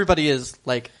 like everybody is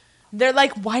like... They're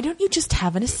like, why don't you just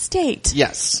have an estate?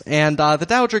 Yes. And the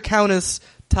Dowager Countess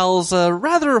tells a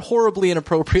rather horribly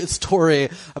inappropriate story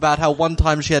about how one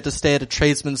time she had to stay at a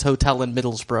tradesman's hotel in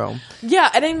Middlesbrough. Yeah,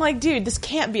 and I'm like, dude, this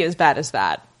can't be as bad as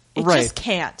that. It just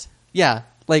can't. Yeah,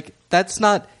 like, that's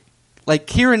not... Like,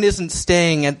 Kieran isn't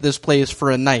staying at this place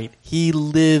for a night. He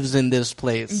lives in this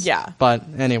place. Yeah. But,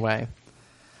 anyway.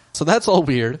 So that's all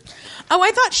weird. Oh,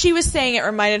 I thought she was saying it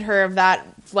reminded her of that,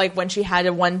 like, when she had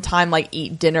to one time, like,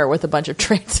 eat dinner with a bunch of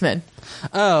tradesmen.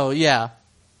 Oh, yeah.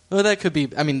 Well, that could be,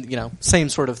 I mean, you know, same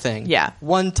sort of thing. Yeah.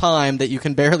 One time that you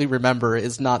can barely remember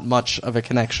is not much of a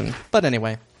connection. But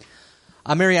anyway.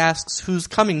 Mary asks who's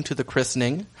coming to the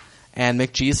christening, and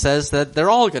McGee says that they're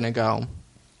all going to go.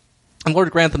 And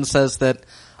Lord Grantham says that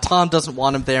Tom doesn't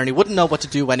want him there, and he wouldn't know what to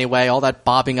do anyway. All that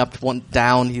bobbing up,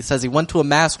 down. He says he went to a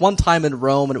mass one time in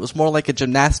Rome, and it was more like a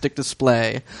gymnastic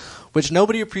display, which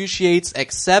nobody appreciates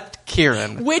except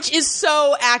Kieran. Which is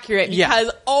so accurate,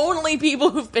 because only people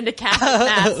who've been to Catholic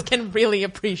mass can really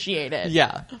appreciate it.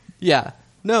 Yeah, yeah.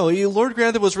 No, Lord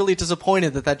Grantham was really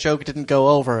disappointed that joke didn't go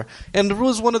over. And it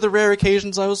was one of the rare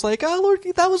occasions I was like, oh, Lord,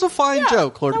 that was a fine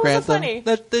joke, Lord Grantham.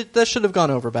 That should have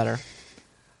gone over better.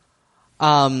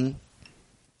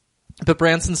 But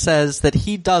Branson says that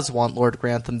he does want Lord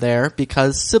Grantham there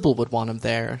because Sybil would want him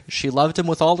there. She loved him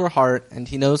with all her heart, and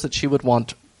he knows that she would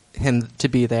want him to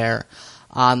be there.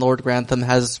 And Lord Grantham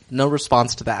has no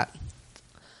response to that.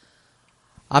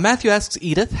 Matthew asks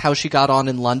Edith how she got on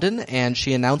in London, and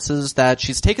she announces that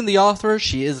she's taken the offer.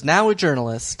 She is now a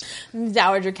journalist. The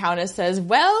Dowager Countess says,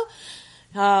 well...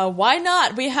 why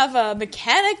not? We have a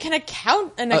mechanic, an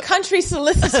account, and a country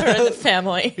solicitor in the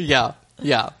family.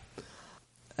 Yeah.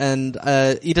 And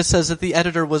Edith says that the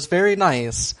editor was very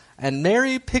nice, and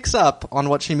Mary picks up on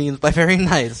what she means by very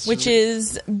nice. Which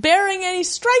is bearing a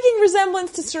striking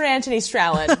resemblance to Sir Anthony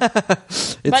Strallan.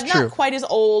 But true. Not quite as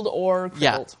old or crippled.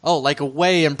 Yeah. Oh, like a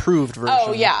way improved version.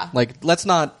 Oh, yeah. Like, let's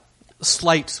not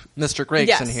slight Mr.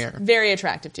 Gregson here. Very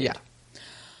attractive too. Yeah.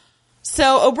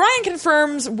 So O'Brien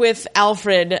confirms with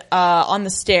Alfred on the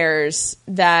stairs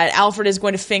that Alfred is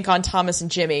going to fink on Thomas and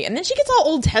Jimmy. And then she gets all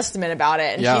Old Testament about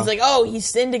it. And she's like, oh, he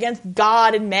sinned against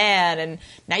God and man. And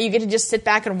now you get to just sit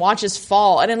back and watch his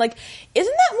fall. And I'm like,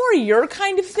 isn't that more your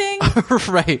kind of thing?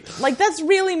 Right. Like, that's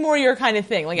really more your kind of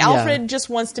thing. Like, Alfred just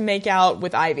wants to make out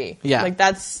with Ivy. Yeah. Like,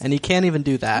 that's... And he can't even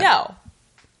do that. No.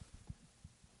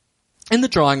 In the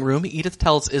drawing room, Edith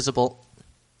tells Isabel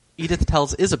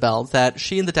that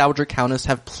she and the Dowager Countess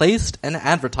have placed an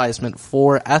advertisement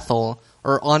for Ethel,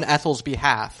 or on Ethel's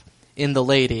behalf, in the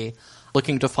Lady,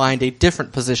 looking to find a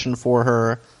different position for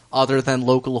her other than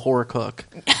local whore cook.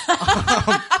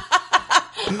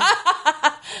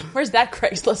 Where's that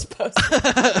Craigslist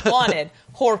post? Wanted,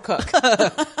 whore cook.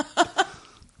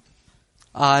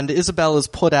 And Isabel is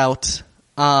put out...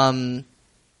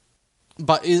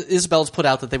 But Isabel's put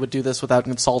out that they would do this without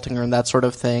consulting her and that sort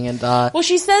of thing. And well,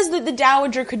 she says that the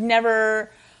Dowager could never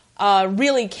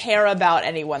really care about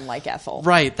anyone like Ethel.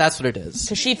 Right, that's what it is.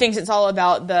 Because she thinks it's all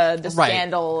about the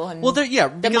scandal and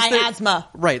the miasma.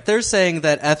 Right, they're saying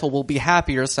that Ethel will be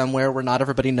happier somewhere where not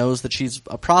everybody knows that she's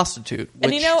a prostitute,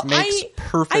 which makes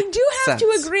perfect sense. I do have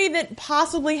to agree that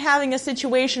possibly having a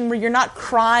situation where you're not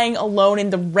crying alone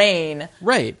in the rain...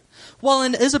 Right. Well,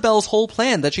 and Isabel's whole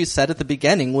plan that she said at the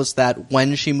beginning was that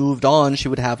when she moved on, she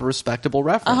would have a respectable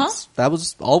reference. Uh-huh. That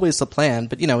was always the plan,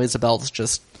 but, Isabel's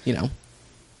just,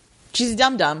 She's a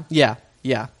dum-dum. Yeah.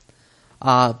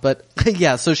 But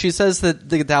yeah, so she says that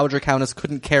the Dowager Countess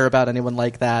couldn't care about anyone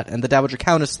like that, and the Dowager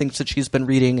Countess thinks that she's been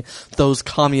reading those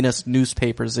communist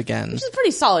newspapers again. Which is a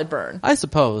pretty solid burn. I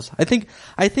suppose. I think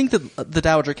that the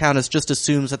Dowager Countess just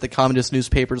assumes that the communist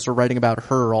newspapers are writing about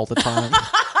her all the time.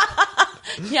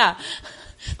 Yeah.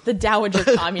 The Dowager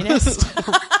Communist.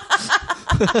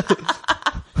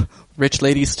 Rich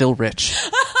lady still rich.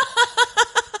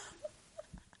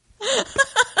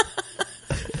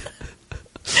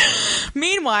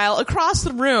 Meanwhile, across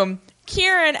the room,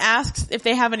 Kieran asks if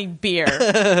they have any beer,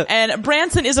 and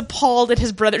Branson is appalled at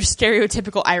his brother's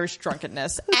stereotypical Irish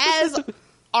drunkenness, as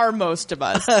are most of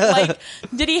us. Like,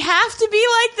 did he have to be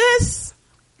like this?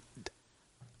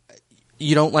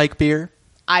 You don't like beer?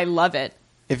 I love it.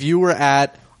 If you were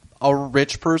at a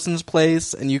rich person's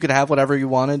place and you could have whatever you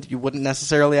wanted, you wouldn't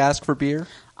necessarily ask for beer?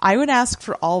 I would ask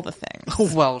for all the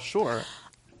things. Well, sure.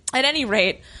 At any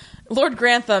rate, Lord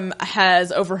Grantham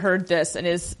has overheard this and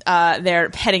is there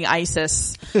petting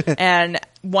Isis and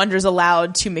wonders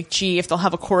aloud to McGee if they'll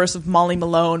have a chorus of Molly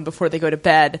Malone before they go to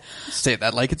bed. Say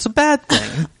that like it's a bad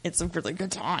thing. It's a really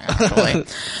good time, actually.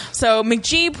 So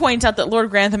McGee points out that Lord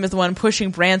Grantham is the one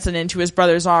pushing Branson into his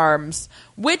brother's arms,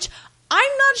 which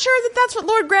I'm not sure that that's what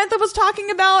Lord Grantham was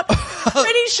talking about.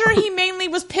 Pretty sure he mainly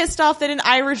was pissed off that an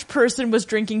Irish person was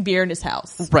drinking beer in his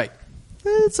house. Right.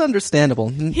 It's understandable.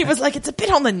 He was like, it's a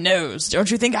bit on the nose,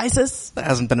 don't you think, Isis? There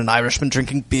hasn't been an Irishman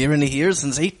drinking beer in here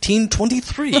since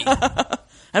 1823.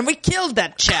 And we killed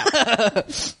that chap.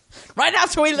 Right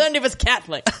after we learned he was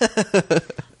Catholic.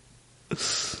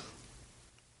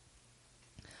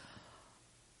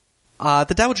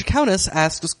 The Dowager Countess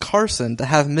asks Carson to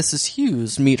have Mrs.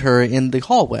 Hughes meet her in the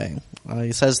hallway.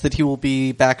 He says that he will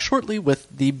be back shortly with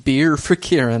the beer for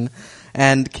Kieran.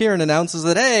 And Kieran announces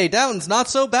that, hey, Downton's not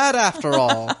so bad after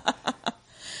all.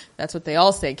 That's what they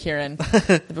all say, Kieran.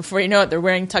 Before you know it, they're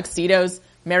wearing tuxedos.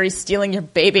 Mary's stealing your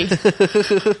baby.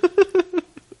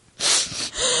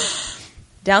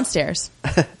 Downstairs,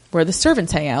 where the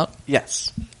servants hang out.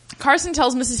 Yes. Carson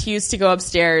tells Mrs. Hughes to go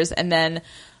upstairs, and then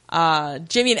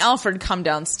Jimmy and Alfred come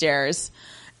downstairs.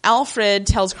 Alfred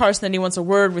tells Carson that he wants a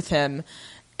word with him.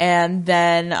 And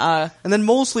then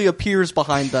Molesley appears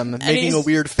behind them, making a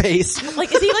weird face.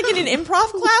 Like, is he like in an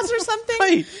improv class or something?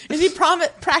 Right. Is he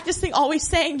practicing always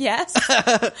saying yes?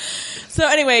 So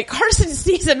anyway, Carson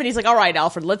sees him and he's like, all right,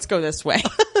 Alfred, let's go this way.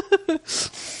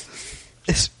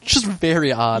 It's just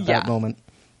very odd, that moment.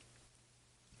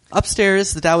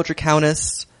 Upstairs, the Dowager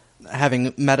Countess,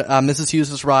 having met Mrs. Hughes,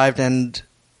 has arrived and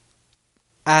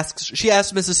asks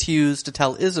Mrs. Hughes to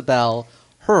tell Isabel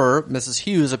her, Mrs.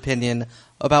 Hughes' opinion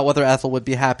about whether Ethel would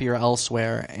be happier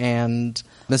elsewhere, and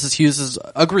Mrs. Hughes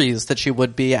agrees that she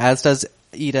would be, as does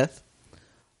Edith.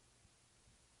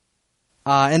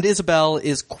 And Isabel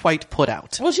is quite put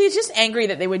out. Well, she's just angry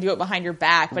that they would do it behind your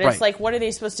back, but right. It's like, what are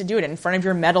they supposed to do it in front of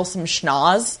your meddlesome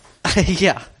schnoz?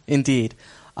 Yeah, indeed.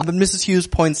 But Mrs. Hughes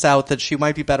points out that she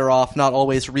might be better off not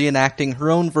always reenacting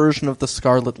her own version of the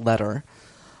Scarlet Letter.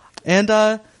 And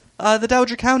the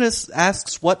Dowager Countess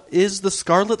asks, what is the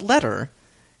Scarlet Letter?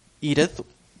 Edith,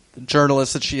 the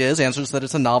journalist that she is, answers that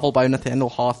it's a novel by Nathaniel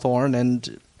Hawthorne,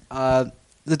 and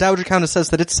the Dowager Countess says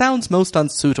that it sounds most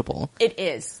unsuitable. It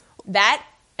is. That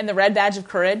and The Red Badge of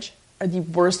Courage are the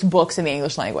worst books in the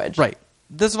English language. Right.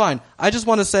 That's fine. I just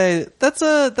want to say, that's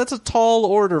a tall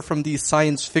order from the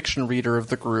science fiction reader of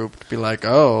the group to be like,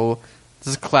 oh,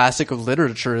 this classic of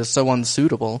literature is so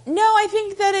unsuitable. No, I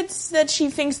think that it's that she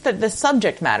thinks that the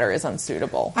subject matter is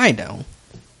unsuitable. I know.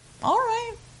 All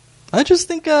right. I just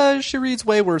think she reads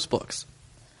way worse books.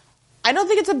 I don't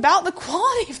think it's about the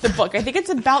quality of the book. I think it's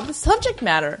about the subject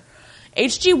matter.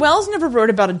 H.G. Wells never wrote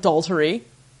about adultery.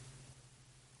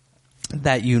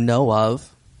 That you know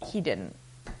of. He didn't.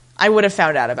 I would have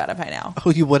found out about it by now.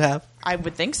 Oh, you would have? I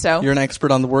would think so. You're an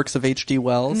expert on the works of H.G.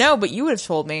 Wells? No, but you would have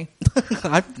told me.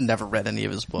 I've never read any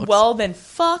of his books. Well, then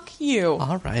fuck you.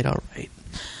 All right.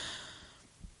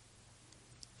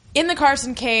 In the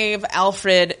Carson cave,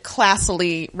 Alfred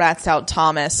classily rats out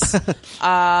Thomas.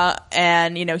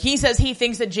 And, he says he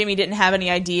thinks that Jimmy didn't have any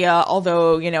idea,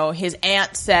 although, his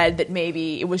aunt said that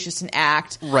maybe it was just an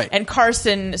act. Right. And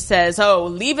Carson says, oh,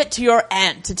 leave it to your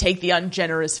aunt to take the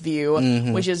ungenerous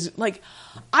view, which is like,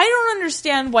 I don't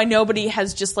understand why nobody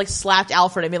has just like slapped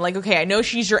Alfred and been like, okay, I know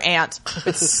she's your aunt,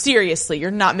 but seriously,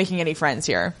 you're not making any friends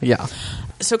here. Yeah.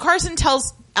 So Carson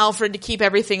tells Alfred to keep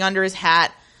everything under his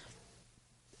hat.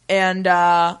 And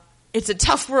it's a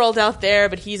tough world out there,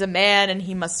 but he's a man and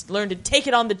he must learn to take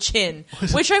it on the chin.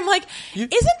 Which I'm like, isn't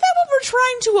that what we're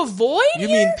trying to avoid You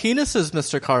here? mean penises,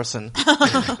 Mr. Carson?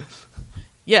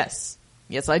 Yes.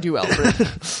 Yes, I do, Alfred.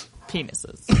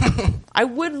 penises. I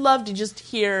would love to just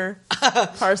hear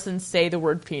Carson say the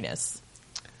word penis.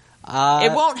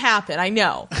 It won't happen. I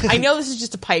know. I know this is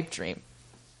just a pipe dream.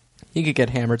 You could get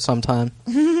hammered sometime.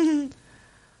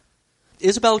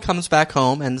 Isabel comes back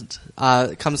home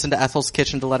and comes into Ethel's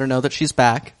kitchen to let her know that she's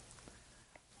back.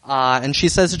 And she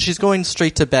says that she's going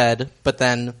straight to bed, but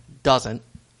then doesn't,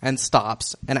 and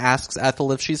stops, and asks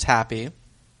Ethel if she's happy.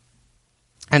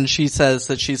 And she says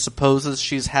that she supposes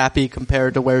she's happy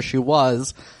compared to where she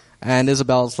was. And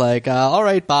Isabel's like, all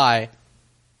right, bye.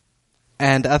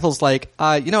 And Ethel's like,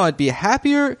 I'd be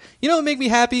happier. You know what would make me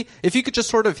happy? If you could just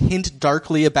sort of hint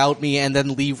darkly about me and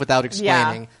then leave without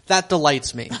explaining. Yeah. That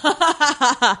delights me.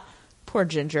 Poor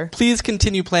Ginger. Please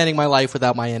continue planning my life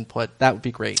without my input. That would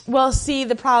be great. Well, see,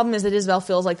 the problem is that Isabel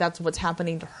feels like that's what's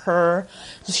happening to her.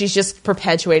 So she's just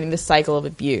perpetuating this cycle of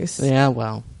abuse. Yeah,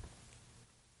 well.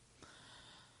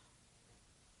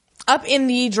 Up in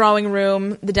the drawing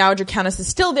room, the Dowager Countess is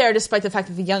still there despite the fact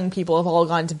that the young people have all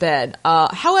gone to bed.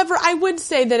 However, I would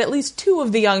say that at least 2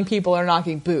 of the young people are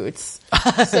knocking boots.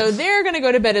 So they're going to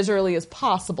go to bed as early as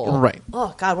possible. Right.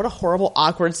 Oh, God, what a horrible,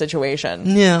 awkward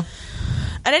situation. Yeah.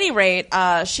 At any rate,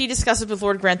 she discusses with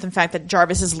Lord Grantham the fact that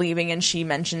Jarvis is leaving, and she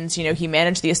mentions, he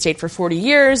managed the estate for 40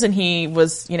 years, and he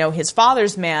was, his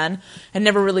father's man, and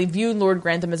never really viewed Lord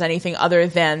Grantham as anything other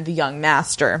than the young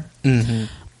master. Mm-hmm.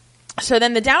 So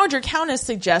then the Dowager Countess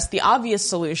suggests the obvious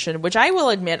solution, which I will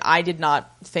admit I did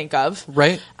not think of.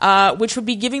 Right. Which would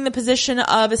be giving the position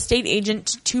of estate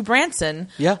agent to Branson.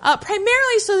 Yeah.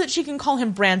 Primarily so that she can call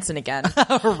him Branson again.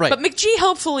 Right. But McGee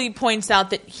helpfully points out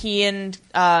that he and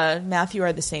Matthew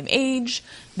are the same age.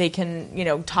 They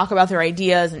can, talk about their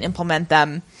ideas and implement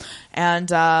them. And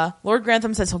Lord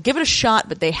Grantham says he'll give it a shot,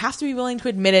 but they have to be willing to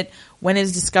admit it when it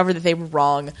is discovered that they were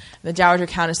wrong. And the Dowager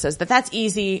Countess says that that's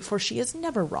easy, for she is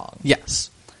never wrong. Yes.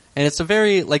 And it's a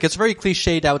very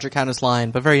cliche Dowager Countess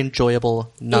line, but very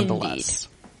enjoyable nonetheless.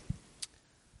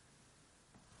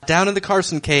 Indeed. Down in the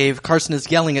Carson cave, Carson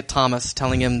is yelling at Thomas,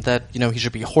 telling him that, he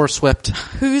should be horsewhipped.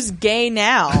 Who's gay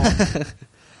now?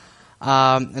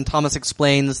 And Thomas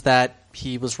explains that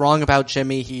he was wrong about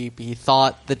Jimmy. He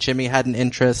thought that Jimmy had an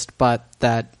interest, but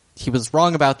that he was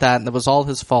wrong about that, and that was all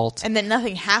his fault. And that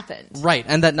nothing happened. Right,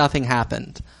 and that nothing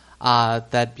happened.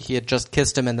 That he had just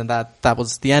kissed him, and then that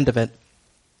was the end of it.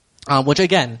 Which,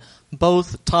 again,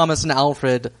 both Thomas and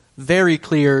Alfred very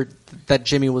clear that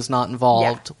Jimmy was not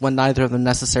involved when neither of them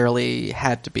necessarily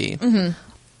had to be. Mm-hmm.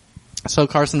 So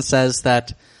Carson says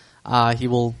that he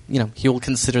will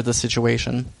consider the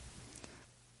situation.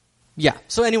 Yeah.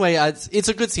 So anyway, it's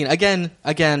a good scene.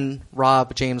 Again,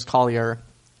 Rob James Collier,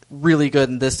 really good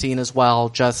in this scene as well.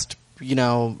 Just, he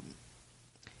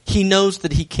knows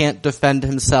that he can't defend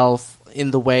himself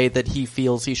in the way that he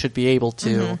feels he should be able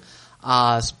to.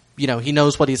 Mm-hmm. He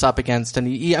knows what he's up against, and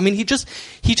he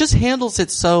just handles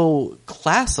it so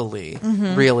classily,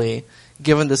 mm-hmm. really,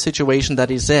 given the situation that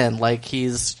he's in. Like,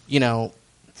 he's,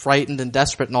 frightened and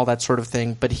desperate and all that sort of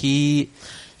thing, but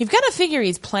You've got to figure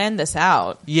he's planned this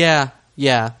out. Yeah.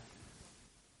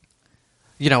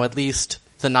 At least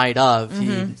the night of,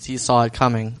 mm-hmm. he saw it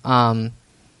coming. In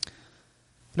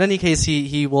any case,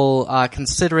 he will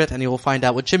consider it, and he will find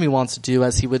out what Jimmy wants to do,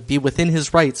 as he would be within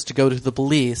his rights to go to the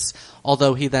police,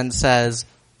 although he then says,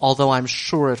 although I'm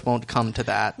sure it won't come to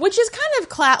that. Which is kind of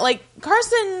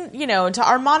Carson, to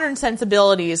our modern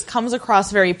sensibilities, comes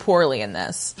across very poorly in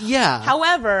this. Yeah.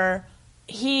 However,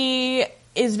 he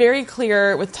is very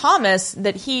clear with Thomas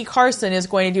that Carson, is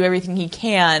going to do everything he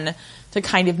can to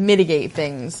kind of mitigate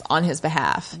things on his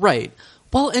behalf. Right.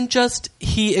 Well, and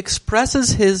he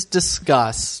expresses his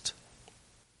disgust.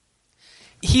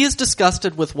 He is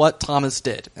disgusted with what Thomas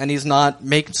did, and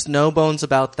makes no bones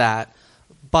about that.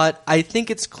 But I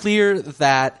think it's clear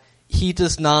that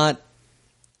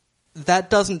that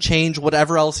doesn't change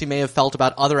whatever else he may have felt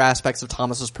about other aspects of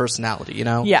Thomas's personality,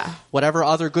 Yeah. Whatever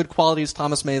other good qualities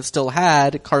Thomas may have still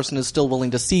had, Carson is still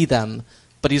willing to see them,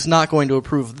 but he's not going to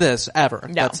approve of this, ever.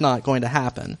 No. That's not going to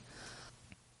happen.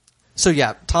 So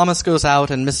yeah, Thomas goes out,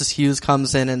 and Mrs. Hughes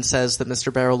comes in and says that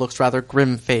Mr. Barrow looks rather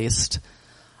grim-faced.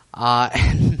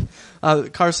 And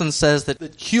Carson says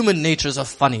that human nature's a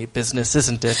funny business,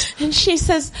 isn't it? And she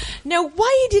says, now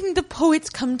why didn't the poets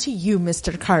come to you,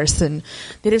 Mr. Carson?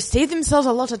 They'd have saved themselves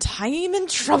a lot of time and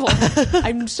trouble.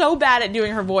 I'm so bad at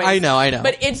doing her voice. I know.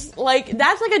 But it's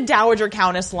that's like a Dowager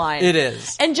Countess line. It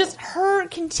is. And just her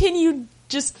continued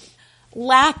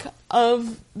lack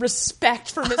of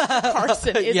respect for Mr.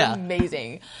 Carson is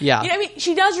amazing. Yeah. You know, I mean,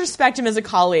 she does respect him as a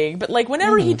colleague, but like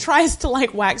whenever he tries to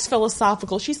like wax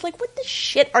philosophical, she's like, what the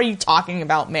shit are you talking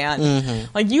about, man?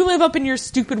 Like, you live up in your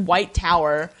stupid white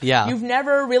tower. Yeah. You've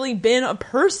never really been a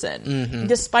person,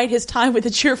 despite his time with the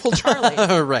Cheerful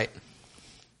Charlie. Right.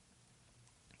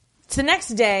 So the next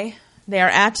day, they are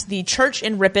at the church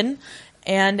in Ripon,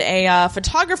 and a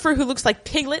photographer who looks like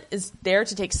Piglet is there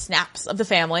to take snaps of the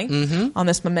family on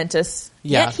this momentous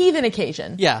yet heathen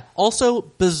occasion. Yeah. Also,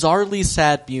 bizarrely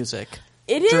sad music.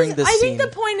 It is. I think the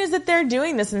point is that they're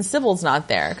doing this and Sybil's not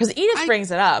there, because Edith brings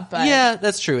it up. But yeah,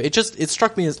 that's true. It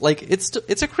struck me as like it's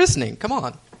a christening. Come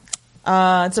on.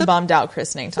 It's a bummed out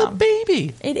christening, Tom. It's a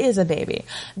baby. It is a baby.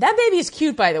 That baby is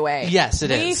cute, by the way. Yes, it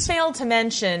is. We failed to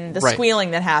mention the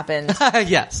squealing that happened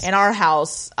yes. in our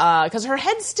house, because her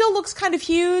head still looks kind of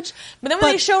huge, but then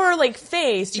when they show her like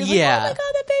face, you're like, oh my god,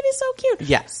 that baby's so cute.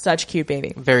 Yeah. Such a cute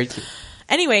baby. Very cute.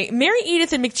 Anyway, Mary,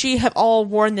 Edith, and McGee have all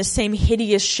worn the same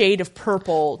hideous shade of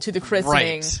purple to the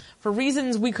christening for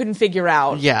reasons we couldn't figure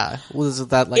out. Yeah. Was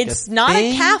that like it's not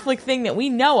a Catholic thing that we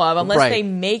know of unless they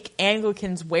make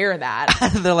Anglicans wear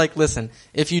that. They're like, listen,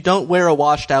 if you don't wear a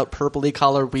washed out purpley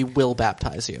collar, we will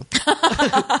baptize you.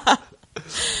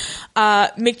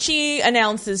 McGee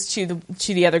announces to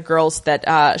the other girls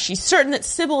that she's certain that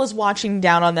Sybil is watching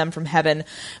down on them from heaven.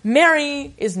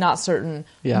 Mary is not certain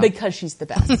because she's the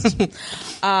best.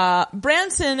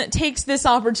 Branson takes this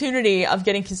opportunity of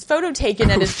getting his photo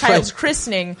taken at his child's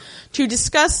christening to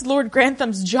discuss Lord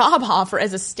Grantham's job offer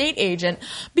as a state agent,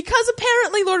 because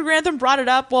apparently Lord Grantham brought it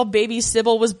up while baby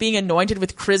Sybil was being anointed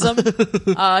with chrism.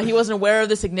 He wasn't aware of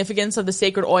the significance of the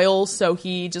sacred oil, so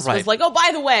he just was like, oh, by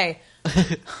the way...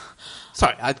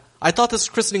 Sorry, I thought this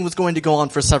christening was going to go on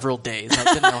for several days. I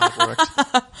didn't know how it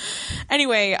worked.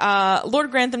 Anyway, Lord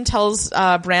Grantham tells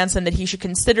Branson that he should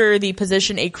consider the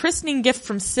position a christening gift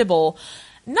from Sybil.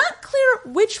 Not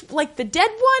clear which, like the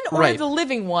dead one or the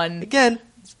living one. Again,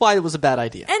 that's why it was a bad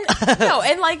idea. And no,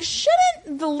 and like,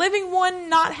 shouldn't the living one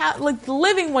not have, like, the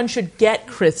living one should get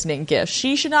christening gifts.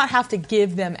 She should not have to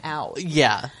give them out.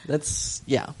 Yeah,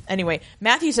 Anyway,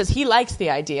 Matthew says he likes the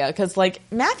idea because, like,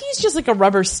 Matthew's just like a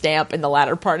rubber stamp in the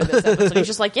latter part of this episode. He's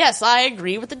just like, yes, I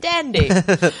agree with the dandy.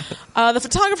 The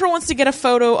photographer wants to get a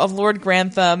photo of Lord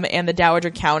Grantham and the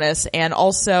Dowager Countess, and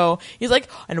also he's like,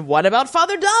 and what about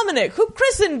Father Dominic, who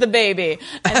christened the baby?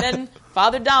 And then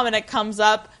Father Dominic comes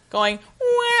up going,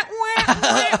 wah, wah,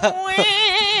 wah,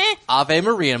 wah. Ave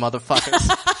Maria,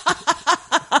 motherfuckers.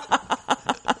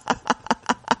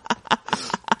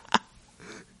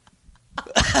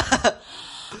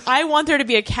 I want there to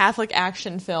be a Catholic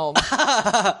action film.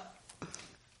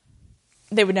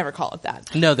 They would never call it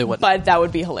that. No, they wouldn't. But that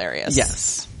would be hilarious.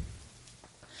 Yes.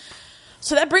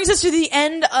 So that brings us to the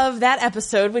end of that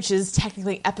episode, which is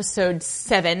technically episode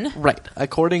 7. Right.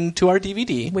 According to our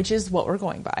DVD. Which is what we're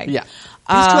going by. Yeah.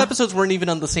 These 2 episodes weren't even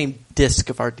on the same disc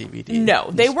of our DVD.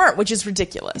 No, they weren't, which is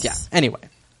ridiculous. Yeah. Anyway.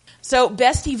 So,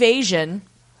 best evasion.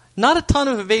 Not a ton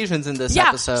of evasions in this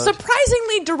episode.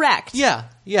 Surprisingly direct.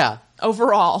 Yeah.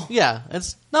 Overall. Yeah.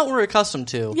 It's not what we're accustomed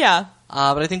to. Yeah.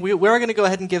 But I think we're going to go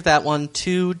ahead and give that one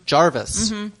to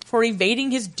Jarvis. Mm-hmm. For evading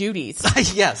his duties.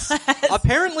 Yes.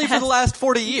 Apparently for the last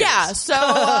 40 years. Yeah, so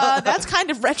that's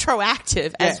kind of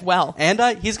retroactive as well.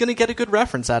 And he's going to get a good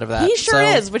reference out of that. He sure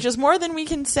is, which is more than we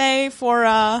can say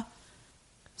for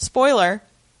spoiler.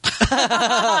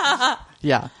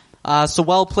 Yeah. So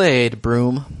well played,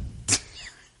 Broom.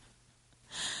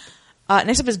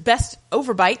 Next up is Best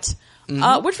Overbite. Which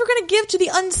we're going to give to the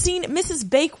unseen Mrs.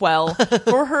 Bakewell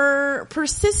for her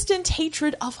persistent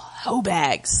hatred of hoe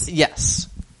bags. Yes.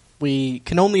 We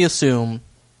can only assume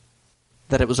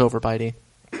that it was overbitey.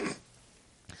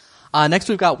 Next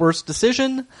we've got Worst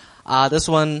Decision. This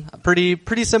one, a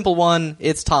pretty simple one.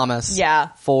 It's Thomas. Yeah.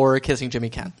 For kissing Jimmy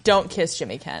Kent. Don't kiss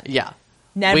Jimmy Kent. Yeah.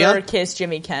 Never kiss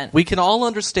Jimmy Kent. We can all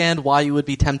understand why you would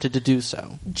be tempted to do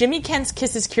so. Jimmy Kent's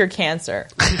kisses cure cancer,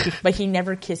 but he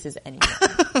never kisses anyone.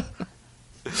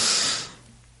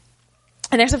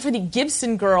 And next up for the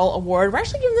Gibson Girl Award, we're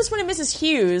actually giving this one to Mrs.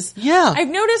 Hughes. Yeah. I've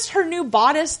noticed her new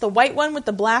bodice, the white one with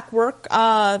the black work,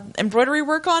 embroidery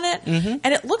work on it, and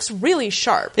it looks really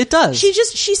sharp. It does. She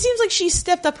seems like she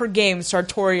stepped up her game,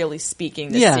 sartorially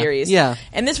speaking, this series. Yeah.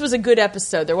 And this was a good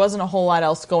episode. There wasn't a whole lot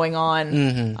else going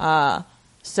on.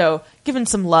 So, giving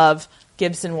some love,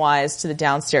 Gibson-wise, to the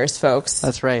downstairs folks.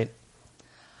 That's right.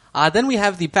 Then we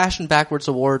have the Fashion Backwards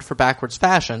Award for Backwards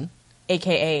Fashion.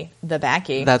 AKA the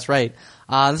Backy. That's right.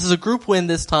 This is a group win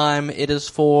this time. It is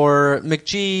for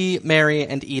McGee, Mary,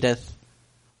 and Edith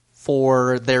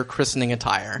for their christening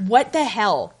attire. What the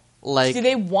hell? Like, do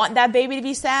they want that baby to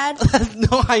be sad?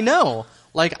 No, I know.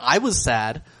 Like, I was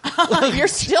sad. You're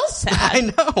still sad.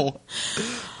 I know.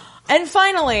 And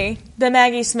finally, the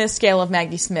Maggie Smith scale of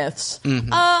Maggie Smiths.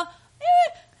 Mm-hmm.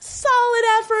 Solid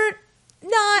effort.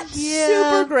 Not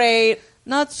super great.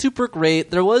 Not super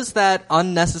great. There was that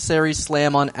unnecessary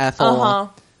slam on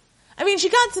Ethel. I mean, she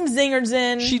got some zingers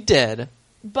in. She did.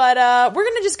 But we're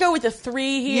going to just go with a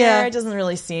 3 here. Yeah. It doesn't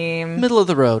really seem... Middle of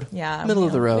the road. Yeah. Middle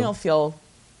of the road.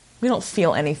 We don't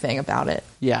feel anything about it.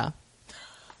 Yeah.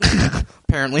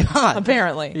 Apparently not.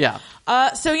 Apparently. Yeah.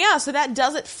 So that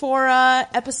does it for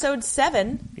episode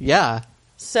 7. Yeah.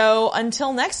 So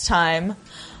until next time,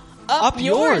 up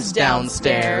yours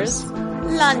downstairs.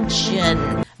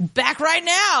 Luncheon. Back right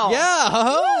now.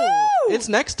 Yeah. Woo! It's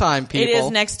next time, people. It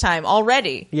is next time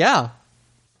already. Yeah.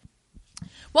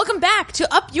 Welcome back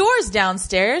to Up Yours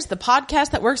Downstairs, the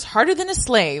podcast that works harder than a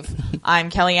slave. I'm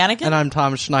Kelly Anakin. And I'm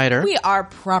Tom Schneider. We are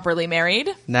properly married.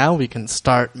 Now we can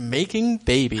start making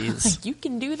babies. You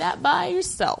can do that by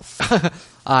yourself.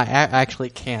 I actually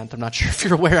can't. I'm not sure if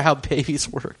you're aware how babies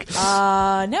work.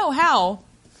 No, how?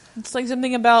 It's like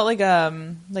something about you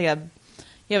have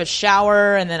a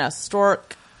shower and then a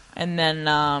stork and then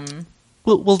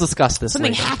We'll discuss this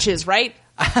something later. hatches, right?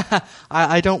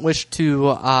 I don't wish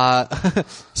to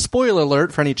spoiler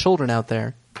alert for any children out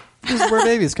there. This is where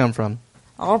babies come from.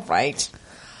 All right,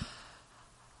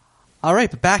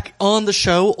 but back on the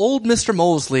show, old Mr.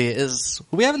 Molesley is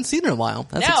who we haven't seen in a while.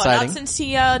 That's exciting. Not since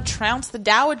he trounced the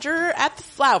Dowager at the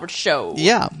flower show.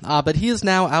 Yeah, but he is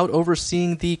now out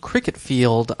overseeing the cricket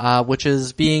field, which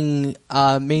is being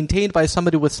maintained by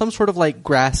somebody with some sort of like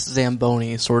grass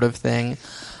Zamboni sort of thing.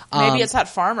 Maybe it's that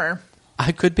farmer.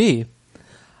 I could be.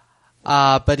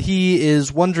 But he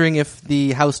is wondering if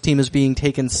the house team is being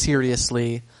taken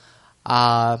seriously.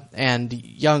 And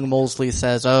young Molesley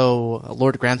says,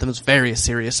 Lord Grantham is very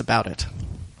serious about it.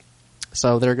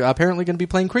 So they're apparently going to be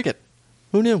playing cricket.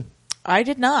 Who knew? I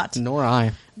did not. Nor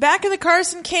I. Back in the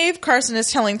Carson cave, Carson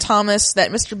is telling Thomas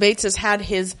that Mr. Bates has had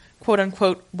his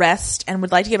quote-unquote rest and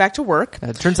would like to get back to work.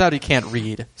 It turns out he can't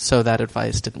read, so that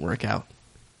advice didn't work out.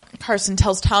 Carson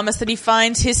tells Thomas that he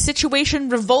finds his situation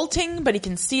revolting, but he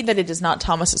can see that it is not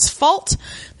Thomas's fault,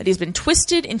 that he's been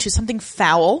twisted into something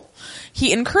foul.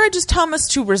 He encourages Thomas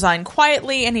to resign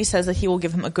quietly, and he says that he will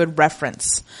give him a good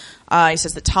reference. He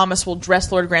says that Thomas will dress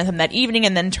Lord Grantham that evening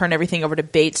and then turn everything over to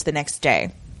Bates the next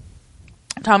day.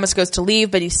 Thomas goes to leave,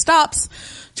 but he stops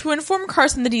to inform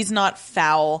Carson that he's not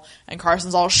foul. And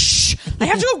Carson's all, shh, I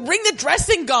have to go ring the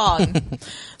dressing gong.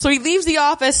 So he leaves the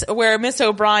office where Miss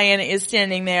O'Brien is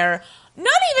standing there,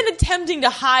 not even attempting to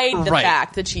hide the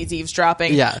fact that she's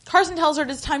eavesdropping. Yeah. Carson tells her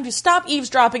it's time to stop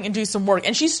eavesdropping and do some work.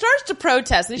 And she starts to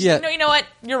protest. And she's like, no, you know what?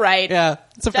 You're right. Yeah,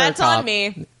 it's a fair That's cop. on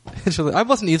me. I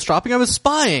wasn't eavesdropping, I was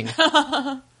spying.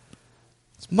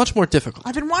 It's much more difficult.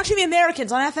 I've been watching The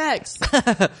Americans on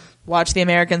FX. Watch The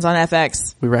Americans on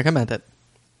FX. We recommend it.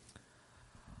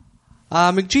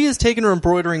 McGee has taken her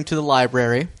embroidering to the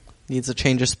library. Needs a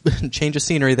change of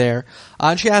scenery there.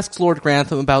 And she asks Lord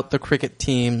Grantham about the cricket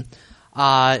team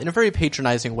in a very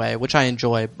patronizing way, which I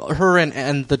enjoy. Her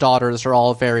and the daughters are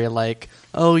all very like,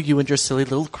 oh, you and your silly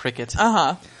little cricket.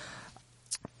 Uh-huh.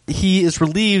 He is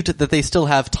relieved that they still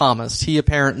have Thomas. He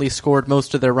apparently scored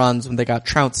most of their runs when they got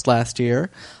trounced last year.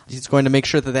 He's going to make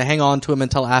sure that they hang on to him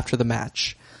until after the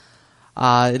match.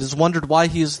 It is wondered why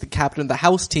he is the captain of the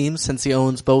house team, since he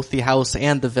owns both the house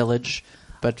and the village.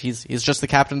 But he's just the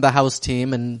captain of the house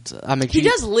team, and McGee... He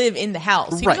does live in the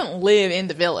house. He doesn't live in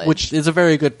the village. Which is a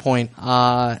very good point.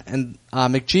 And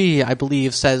McGee, I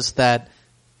believe, says that...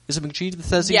 Is it McGee that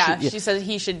says he should... Yeah, she says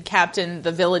he should captain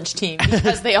the village team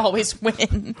because they always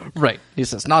win. Right. He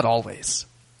says, not always.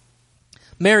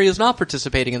 Mary is not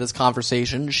participating in this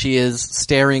conversation. She is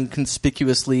staring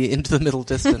conspicuously into the middle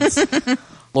distance.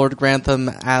 Lord Grantham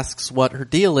asks what her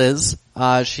deal is.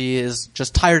 She is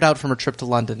just tired out from her trip to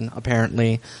London,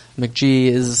 apparently.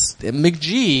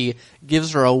 McGee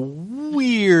gives her a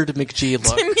weird McGee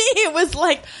look. To me, it was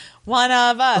like, one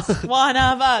of us, one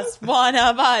of us, one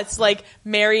of us. Like,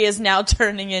 Mary is now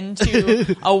turning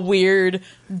into a weird,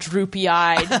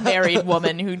 droopy-eyed married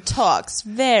woman who talks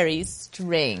very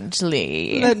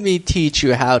strangely. Let me teach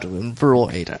you how to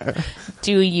embroider.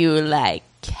 Do you like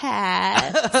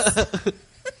cats?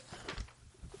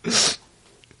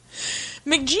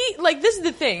 McGee, like, this is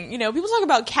the thing, people talk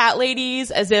about cat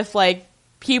ladies as if, like,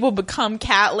 people become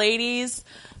cat ladies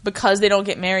because they don't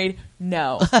get married.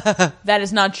 No, that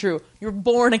is not true. You're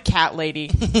born a cat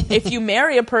lady. If you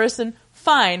marry a person,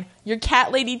 fine. Your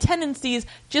cat lady tendencies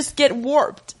just get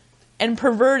warped and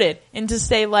perverted into,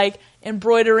 say, like,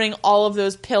 embroidering all of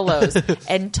those pillows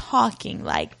and talking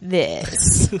like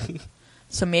this.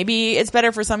 So maybe it's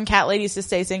better for some cat ladies to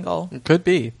stay single. It could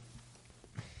be.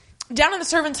 Down in the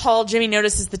servants' hall, Jimmy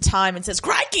notices the time and says,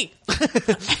 "Crikey!"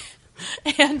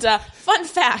 And fun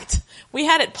fact, we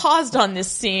had it paused on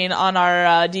this scene on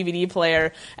our DVD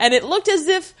player, and it looked as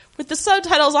if, with the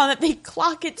subtitles on it, the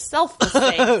clock itself was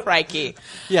saying "Crikey."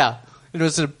 Yeah. It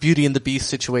was a Beauty and the Beast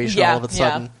situation all of a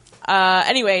sudden.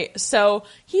 Anyway, so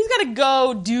he's got to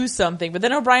go do something, but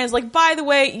then O'Brien's like, "By the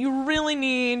way, you really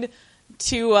need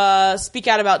to speak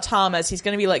out about Thomas. He's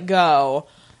going to be let go.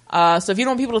 So if you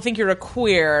don't want people to think you're a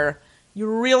queer, you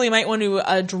really might want to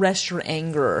address your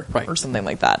anger," or something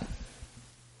like that.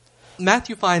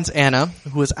 Matthew finds Anna,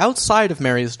 who is outside of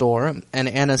Mary's door, and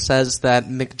Anna says that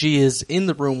McGee is in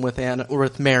the room with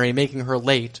Mary, making her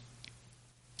late.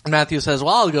 And Matthew says,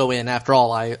 "Well, I'll go in. After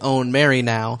all, I own Mary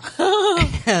now."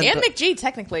 and McGee,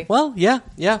 technically. Well, yeah.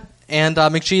 And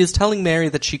McGee is telling Mary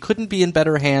that she couldn't be in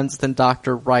better hands than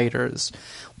Dr. Ryder's,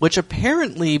 which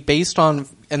apparently, based on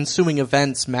ensuing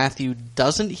events, Matthew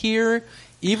doesn't hear,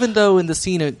 even though in the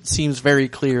scene it seems very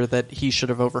clear that he should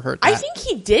have overheard that. I think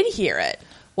he did hear it.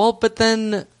 Well, but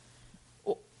then...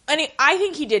 I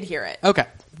think he did hear it. Okay.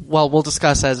 Well, we'll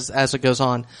discuss as it goes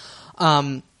on.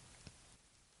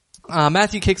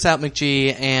 Matthew kicks out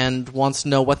McGee and wants to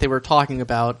know what they were talking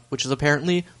about, which is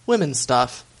apparently women's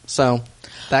stuff. So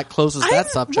that closes that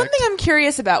subject. One thing I'm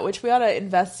curious about, which we ought to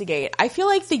investigate, I feel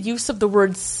like the use of the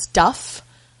word stuff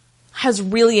has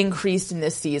really increased in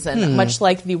this season, much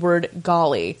like the word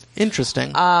golly.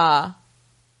 Interesting.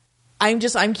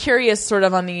 I'm curious sort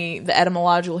of on the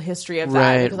etymological history of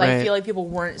that, because I feel like people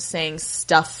weren't saying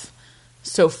stuff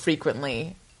so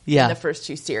frequently in the first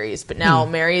two series. But now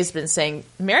Mary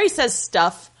says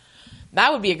stuff.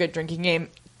 That would be a good drinking game.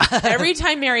 Every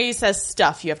time Mary says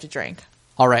stuff, you have to drink.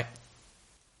 All right.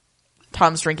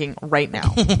 Tom's drinking right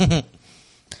now.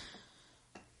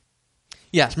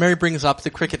 Yes, Mary brings up the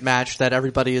cricket match that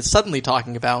everybody is suddenly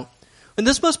talking about. And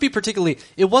this must be particularly...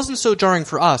 It wasn't so jarring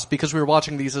for us because we were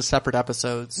watching these as separate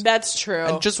episodes. That's true.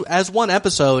 And just as one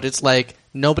episode, it's like,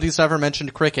 nobody's ever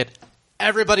mentioned cricket.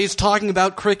 Everybody's talking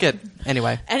about cricket.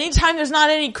 Anyway. Anytime there's not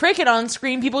any cricket on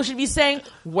screen, people should be saying,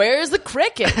 "Where's the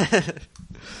cricket?"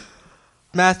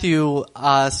 Matthew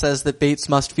says that Bates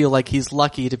must feel like he's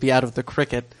lucky to be out of the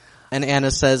cricket. And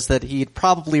Anna says that he'd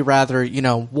probably rather,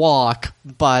 walk.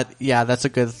 But, yeah, that's a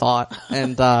good thought.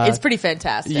 And it's pretty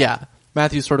fantastic. Yeah.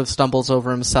 Matthew sort of stumbles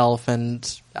over himself,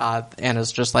 and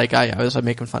Anna's just like, I was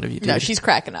making fun of you, dude. No, she's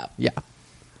cracking up. Yeah.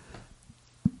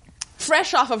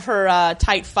 Fresh off of her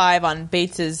tight 5 on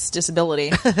Bates's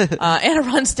disability, Anna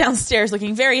runs downstairs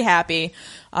looking very happy,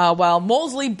 while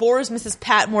Molesley bores Mrs.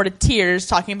 Patmore to tears,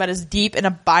 talking about his deep and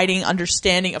abiding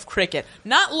understanding of cricket.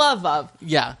 Not love of.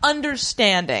 Yeah.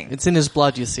 Understanding. It's in his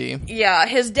blood, you see. Yeah,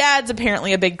 his dad's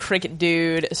apparently a big cricket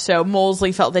dude, so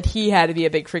Molesley felt that he had to be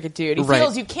a big cricket dude. He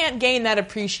feels you can't gain that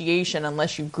appreciation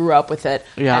unless you grew up with it,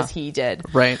 as he did.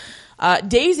 Right.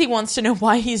 Daisy wants to know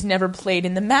why he's never played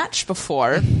in the match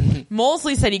before.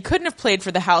 Molesley said he couldn't have played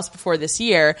for the house before this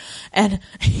year, and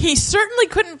he certainly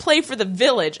couldn't play for the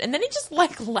village. And then he just,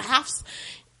 laughs.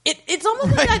 It's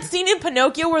almost like that scene in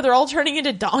Pinocchio where they're all turning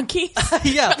into donkeys.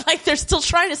 Yeah. But, they're still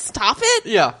trying to stop it.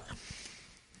 Yeah.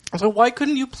 So why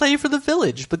couldn't you play for the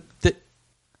village?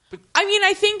 I mean,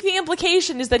 I think the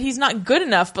implication is that he's not good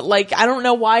enough, but, I don't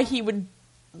know why he would...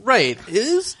 Right.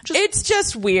 It's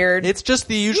just weird. It's just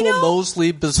the usual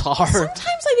Molesley bizarre. Sometimes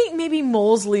I think maybe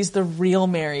Molesley's the real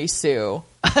Mary Sue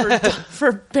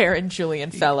for Baron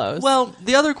Julian Fellows. Well,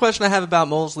 the other question I have about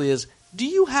Molesley is, do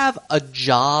you have a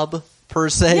job, per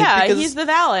se? Yeah, he's the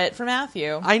valet for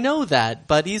Matthew. I know that,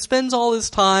 but he spends all his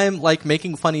time,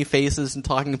 making funny faces and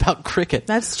talking about cricket.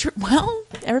 That's true. Well,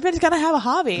 everybody's got to have a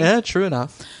hobby. Yeah, true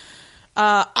enough.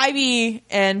 Ivy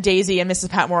and Daisy and Mrs.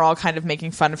 Patmore are all kind of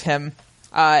making fun of him.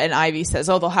 And Ivy says,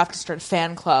 they'll have to start a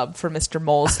fan club for Mr.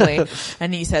 Molesley.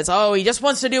 And he says, he just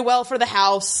wants to do well for the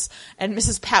house. And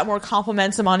Mrs. Patmore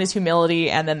compliments him on his humility,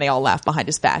 and then they all laugh behind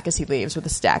his back as he leaves with a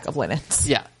stack of linens.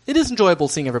 Yeah. It is enjoyable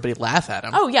seeing everybody laugh at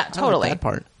him. Oh, yeah, totally. I like that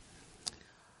part.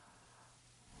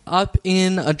 Up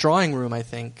in a drawing room, I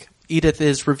think, Edith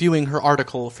is reviewing her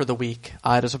article for the week.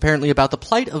 It is apparently about the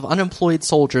plight of unemployed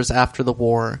soldiers after the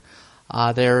war.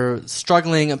 They're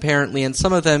struggling, apparently, and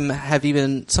some of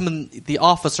the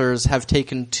officers have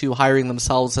taken to hiring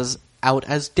themselves out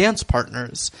as dance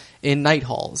partners in night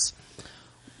halls,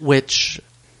 which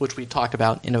we talked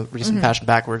about in a recent Passion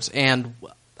Backwards. And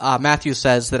Matthew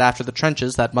says that after the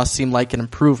trenches, that must seem like an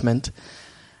improvement.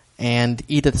 And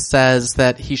Edith says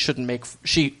that he shouldn't make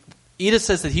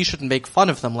fun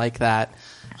of them like that.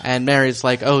 And Mary's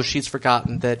like, she's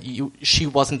forgotten that she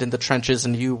wasn't in the trenches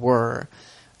and you were.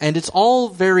 And it's all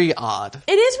very odd.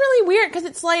 It is really weird because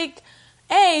it's like,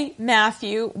 A,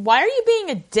 Matthew, why are you being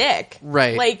a dick?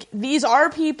 Right. Like, these are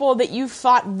people that you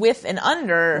fought with and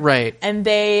under. Right. And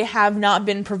they have not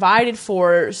been provided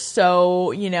for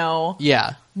so,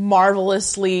 Yeah.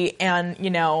 marvelously and,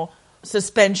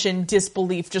 suspension,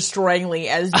 disbelief, destroyingly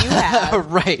as you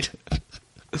have. Right.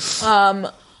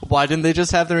 Why didn't they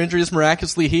just have their injuries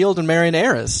miraculously healed and marry an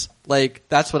heiress? Like,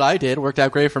 that's what I did. Worked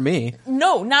out great for me.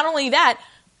 No, not only that,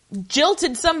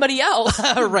 jilted somebody else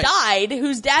who right. died,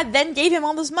 whose dad then gave him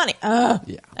all this money. Yeah.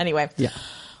 Anyway. Yeah.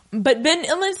 But Ben,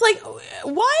 it's like,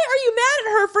 why are you mad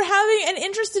at her for having an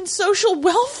interest in social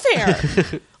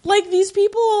welfare? Like, these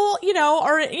people,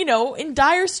 are, in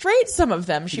dire straits, some of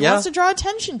them. She wants to draw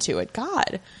attention to it.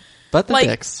 God. But the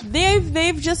dicks.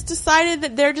 They've just decided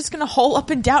that they're just going to hole up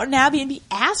in Downton Abbey and be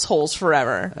assholes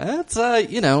forever. That's,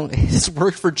 it's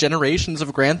worked for generations of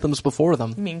Granthams before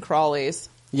them. You mean Crawleys?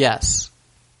 Yes.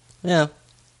 Yeah.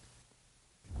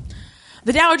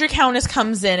 The Dowager Countess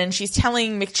comes in and she's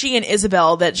telling McGee and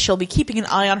Isabel that she'll be keeping an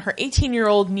eye on her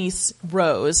 18-year-old niece,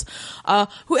 Rose,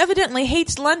 who evidently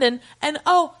hates London and,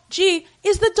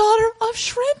 is the daughter of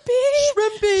Shrimpy.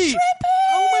 Shrimpy!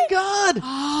 Oh my god!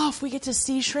 Oh, if we get to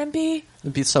see Shrimpy.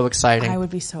 It'd be so exciting. I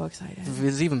would be so excited. If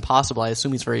it's even possible, I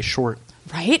assume he's very short.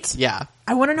 Right? Yeah.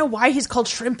 I want to know why he's called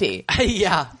Shrimpy.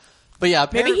 Yeah. But yeah,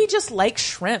 maybe he just likes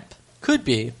shrimp. Could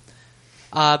be.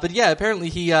 But yeah, apparently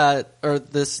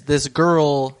this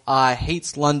girl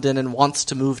hates London and wants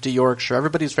to move to Yorkshire.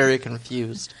 Everybody's very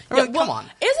confused. Come on.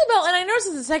 Isabel, and I noticed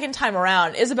this the second time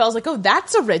around, Isabel's like, oh,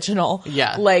 that's original.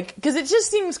 Yeah. Like, because it just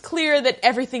seems clear that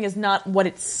everything is not what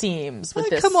it seems with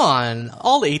this. Come on.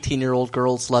 All 18-year-old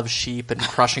girls love sheep and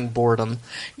crushing boredom.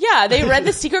 Yeah, they read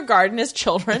The Secret Garden as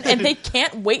children, and they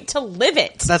can't wait to live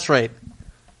it. That's right.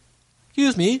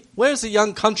 Excuse me, where's a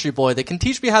young country boy that can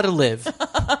teach me how to live?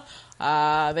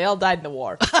 They all died in the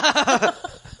war.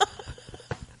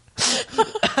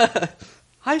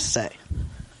 I say,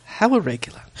 how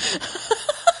irregular.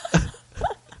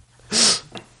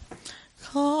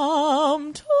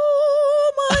 Come to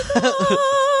my garden.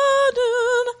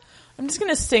 I'm just going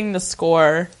to sing the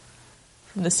score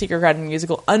from the Secret Garden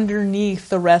musical underneath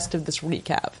the rest of this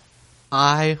recap.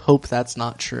 I hope that's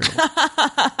not true.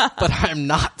 But I'm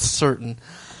not certain.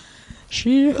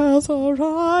 She has her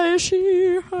eyes,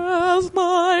 she has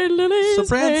my lilies. So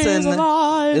Branson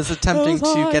is attempting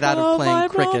to get out of playing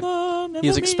cricket.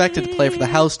 He's expected to play for the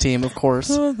house team, of course,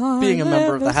 being a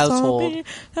member of the household.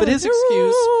 But his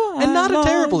excuse, and not a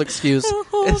terrible excuse,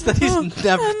 is that he's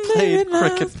never played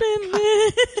cricket.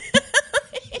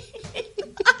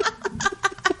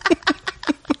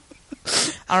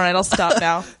 All right, I'll stop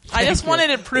now. I just wanted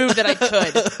to prove that I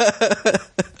could.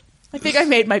 I think I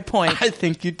made my point. I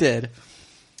think you did.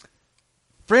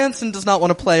 Branson does not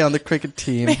want to play on the cricket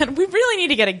team. Man, we really need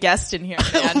to get a guest in here,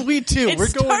 man. We do. It's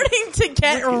starting to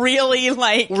get really,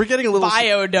 we're getting a little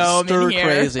Biodome stir in here.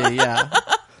 Crazy, yeah.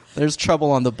 There's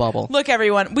trouble on the bubble. Look,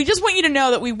 everyone, we just want you to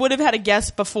know that we would have had a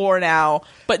guest before now,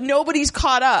 but nobody's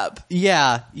caught up.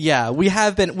 Yeah. We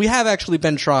have actually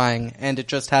been trying, and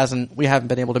we haven't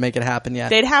been able to make it happen yet.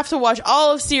 They'd have to watch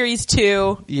all of Series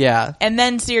 2. Yeah. And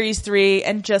then Series 3,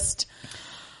 and just...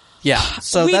 Yeah.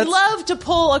 So we'd love to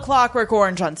pull a Clockwork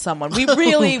Orange on someone. We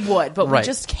really would, but we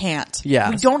just can't.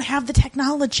 Yeah. We don't have the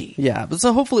technology. Yeah. But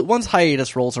so hopefully once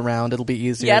hiatus rolls around, it'll be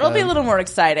easier. Yeah, it'll be a little more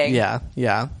exciting.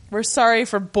 Yeah. We're sorry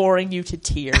for boring you to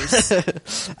tears.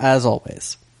 As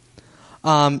always.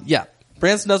 Yeah.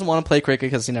 Branson doesn't want to play cricket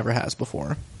because he never has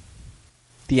before.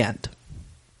 The end.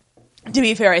 To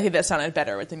be fair, I think that sounded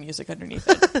better with the music underneath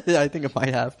it. Yeah, I think it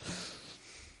might have.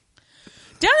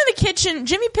 Down in the kitchen,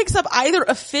 Jimmy picks up either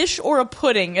a fish or a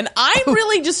pudding, and I'm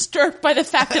really disturbed by the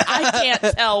fact that I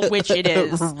can't tell which it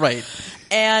is. Right.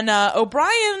 And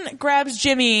O'Brien grabs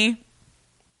Jimmy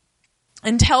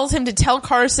and tells him to tell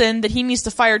Carson that he needs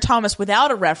to fire Thomas without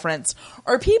a reference,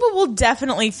 or people will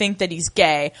definitely think that he's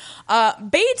gay.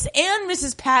 Bates and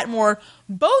Mrs. Patmore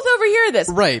both overhear this.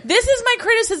 Right. This is my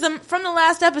criticism from the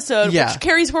last episode, which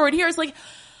carries forward here. It's like,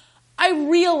 I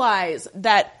realize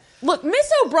that... Look,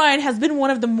 Miss O'Brien has been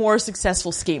one of the more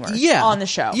successful schemers on the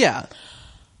show. Yeah.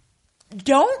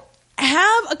 Don't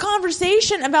have a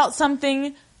conversation about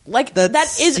something like that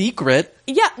is secret.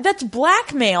 Yeah, that's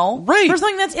blackmail for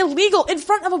something that's illegal in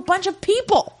front of a bunch of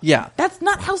people. Yeah. That's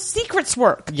not how secrets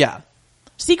work. Yeah.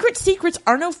 Secrets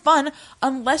are no fun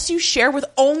unless you share with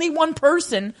only one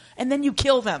person and then you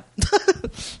kill them.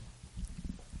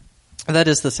 That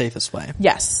is the safest way.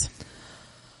 Yes.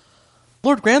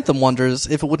 Lord Grantham wonders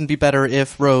if it wouldn't be better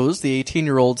if Rose, the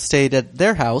 18-year-old, stayed at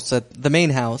their house, at the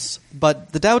main house,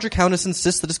 but the Dowager Countess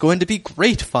insists that it's going to be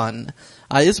great fun.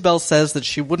 Isabel says that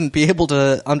she wouldn't be able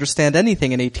to understand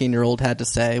anything an 18-year-old had to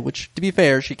say, which, to be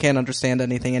fair, she can't understand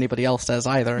anything anybody else says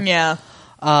either. Yeah.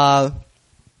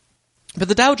 But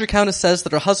the Dowager Countess says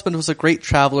that her husband was a great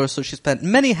traveler, so she spent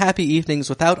many happy evenings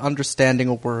without understanding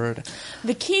a word.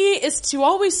 The key is to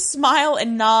always smile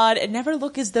and nod and never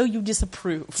look as though you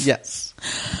disapprove. Yes.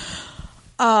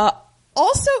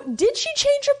 Also, did she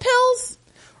change her pills?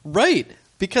 Right.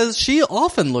 Because she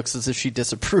often looks as if she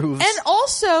disapproves. And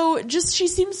also, just she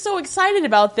seems so excited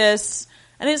about this,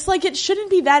 and it's like it shouldn't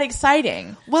be that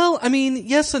exciting. Well, I mean,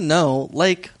 yes and no.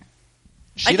 Like...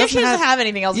 I guess she doesn't have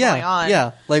anything else going on.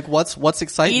 Yeah, like what's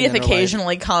exciting? Edith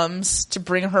occasionally comes to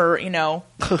bring her,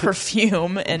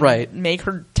 perfume and right. make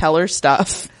her tell her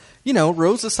stuff.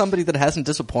 Rose is somebody that hasn't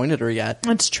disappointed her yet.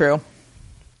 That's true.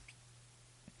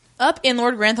 Up in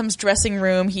Lord Grantham's dressing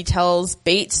room, he tells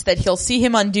Bates that he'll see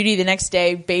him on duty the next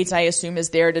day. Bates, I assume, is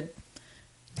there to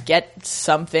get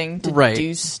something to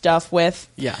do stuff with.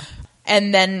 Yeah.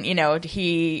 And then,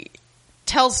 he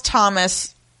tells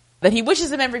Thomas that he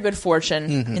wishes him every good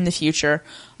fortune in the future.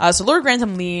 So Lord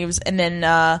Grantham leaves, and then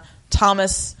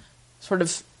Thomas sort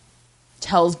of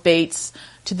tells Bates,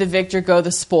 to the victor go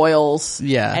the spoils.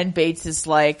 Yeah. And Bates is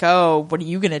like, oh, what are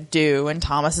you going to do? And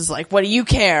Thomas is like, what do you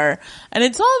care? And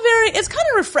it's kind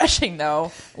of refreshing,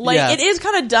 though. Like, It is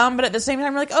kind of dumb, but at the same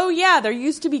time, you're like, oh, yeah, there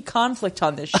used to be conflict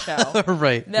on this show.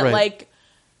 Right. That,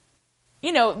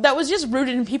 that was just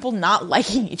rooted in people not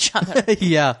liking each other.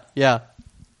 Yeah.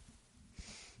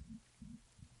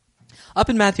 Up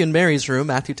in Matthew and Mary's room,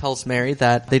 Matthew tells Mary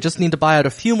that they just need to buy out a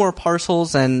few more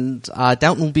parcels and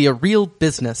Downton will be a real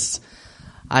business.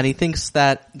 And he thinks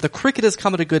that the cricket has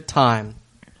come at a good time.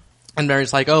 And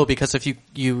Mary's like, oh, because if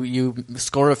you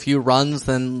score a few runs,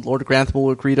 then Lord Grantham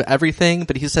will agree to everything.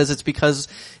 But he says it's because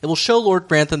it will show Lord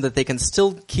Grantham that they can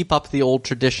still keep up the old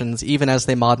traditions even as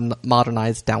they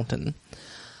modernize Downton.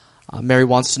 Mary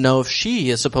wants to know if she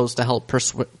is supposed to help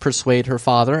persuade her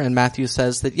father, and Matthew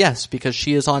says that yes, because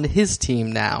she is on his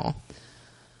team now.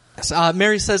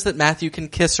 Mary says that Matthew can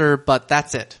kiss her, but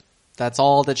that's it. That's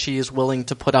all that she is willing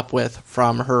to put up with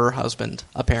from her husband,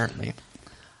 apparently.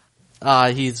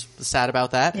 He's sad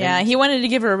about that. Yeah, he wanted to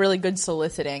give her a really good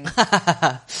soliciting.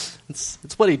 It's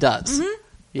what he does. Mm-hmm.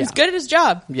 Yeah. He's good at his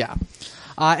job. Yeah.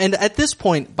 And at this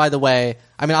point, by the way,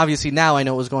 I mean, obviously now I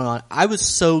know what was going on. I was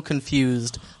so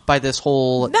confused by this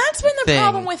whole That's been the thing.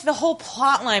 problem with the whole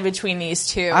plot line between these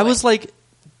two. I was like,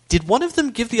 did one of them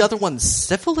give the other one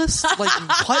syphilis? Like,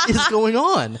 what is going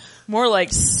on? More like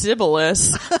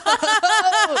Sybilis.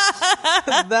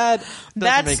 That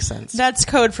doesn't make sense. That's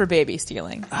code for baby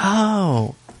stealing.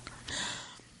 Oh.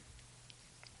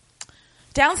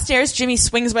 Downstairs, Jimmy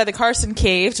swings by the Carson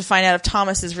cave to find out if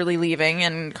Thomas is really leaving,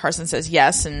 and Carson says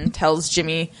yes and tells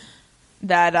Jimmy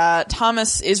that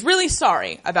Thomas is really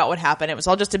sorry about what happened. It was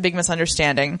all just a big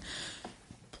misunderstanding.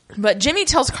 But Jimmy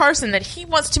tells Carson that he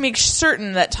wants to make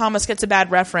certain that Thomas gets a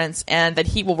bad reference and that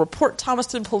he will report Thomas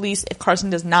to the police if Carson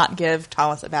does not give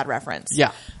Thomas a bad reference.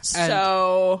 Yeah.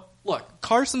 So... Look,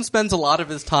 Carson spends a lot of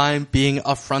his time being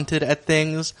affronted at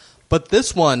things, but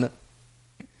this one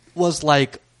was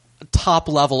like top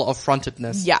level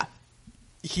affrontedness. Yeah.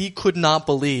 He could not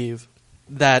believe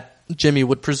that Jimmy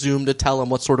would presume to tell him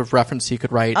what sort of reference he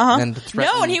could write and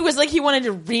threaten. No, and he was like, he wanted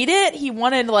to read it. He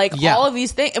wanted all of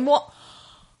these things. And well,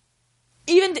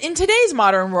 even in today's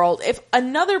modern world, if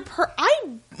another I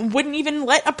wouldn't even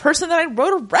let a person that I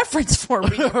wrote a reference for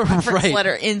read a reference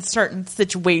letter in certain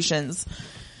situations.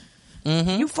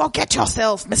 Mm-hmm. You forget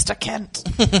yourself, Mr. Kent.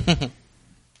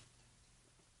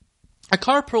 A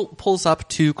car pulls up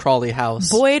to Crawley House.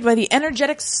 Buoyed by the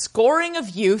energetic scoring of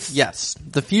youth. Yes.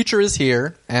 The future is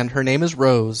here, and her name is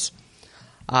Rose.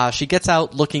 She gets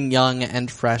out looking young and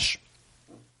fresh.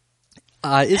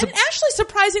 And actually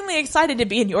surprisingly excited to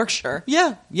be in Yorkshire.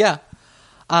 Yeah.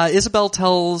 Isabel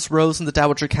tells Rose and the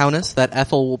Dowager Countess that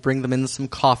Ethel will bring them in some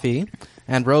coffee.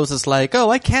 And Rose is like, oh,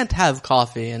 I can't have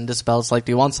coffee. And Isabel's like,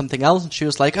 do you want something else? And she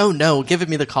was like, oh, no, give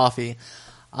me the coffee.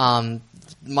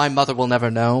 My mother will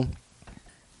never know.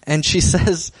 And she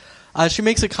says, she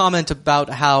makes a comment about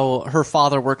how her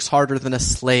father works harder than a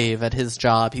slave at his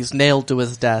job. He's nailed to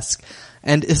his desk.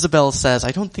 And Isabel says,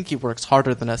 I don't think he works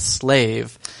harder than a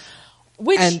slave.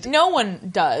 Which no one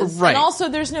does. Right. And also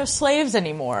there's no slaves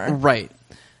anymore. Right.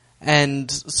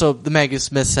 And so the Maggie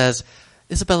Smith says,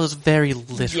 Isabel is very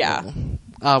literal.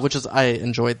 Yeah. Which is, I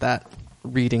enjoyed that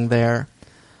reading there.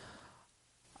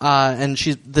 And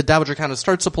the Dowager Countess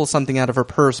starts to pull something out of her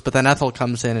purse, but then Ethel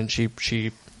comes in and she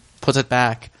puts it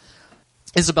back.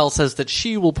 Isabel says that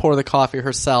she will pour the coffee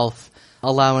herself,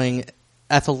 allowing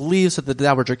Ethel to leave so that the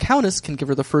Dowager Countess can give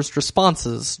her the first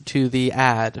responses to the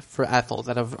ad for Ethel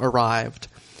that have arrived.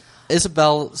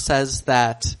 Isabel says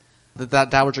that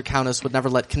Dowager Countess would never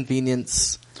let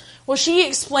convenience... Well, she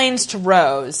explains to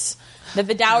Rose that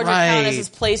the Dowager Countess has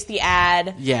placed the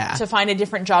ad to find a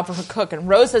different job for her cook, and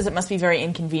Rose says it must be very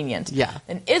inconvenient. Yeah.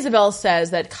 And Isabel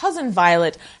says that Cousin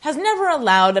Violet has never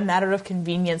allowed a matter of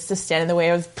convenience to stand in the way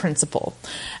of principle.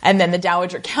 And then the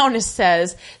Dowager Countess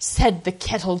says, said the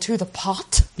kettle to the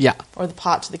pot. Yeah. Or the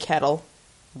pot to the kettle.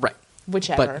 Right.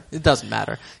 Whichever. But it doesn't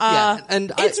matter.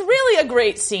 And it's really a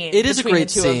great scene. It is a great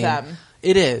the two scene. Of them.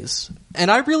 It is.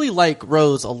 And I really like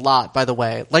Rose a lot, by the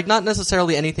way. Like, not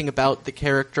necessarily anything about the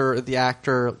character or the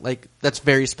actor, like, that's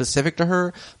very specific to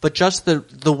her, but just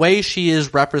the way she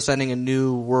is representing a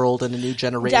new world and a new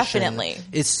generation. Definitely.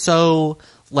 Is so,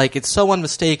 like, it's so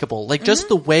unmistakable. Like, just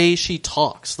the way she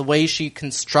talks, the way she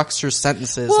constructs her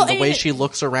sentences, and the way she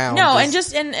looks around. No, and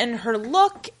just in her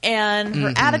look and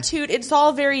her attitude, it's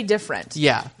all very different.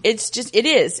 Yeah. It's just, it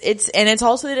is. And it's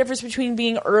also the difference between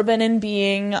being urban and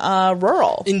being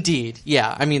rural. Indeed.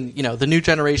 Yeah. I mean, you know, the new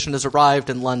generation has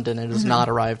arrived in London and has not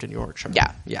arrived in Yorkshire.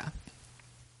 Yeah. Yeah.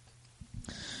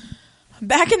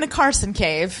 Back in the Carson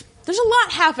Cave, there's a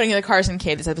lot happening in the Carson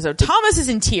Cave this episode. Thomas is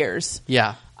in tears.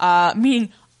 Yeah.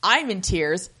 Meaning I'm in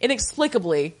tears,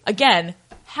 inexplicably. Again,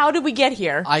 how did we get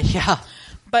here? Yeah.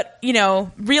 But, you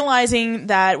know, realizing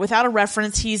that without a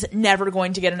reference, he's never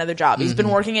going to get another job. He's been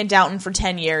working at Downton for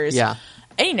 10 years. Yeah.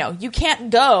 And, you know, you can't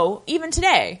go, even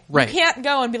today. Right. You can't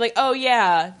go and be like, oh,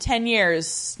 yeah, 10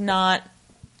 years, not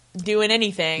doing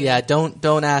anything. Yeah, don't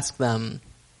ask them.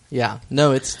 Yeah.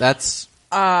 No, that's...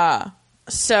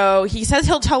 So he says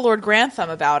he'll tell Lord Grantham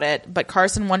about it, but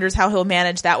Carson wonders how he'll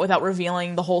manage that without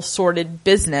revealing the whole sordid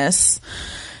business.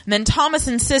 And then Thomas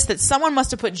insists that someone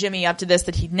must have put Jimmy up to this,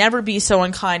 that he'd never be so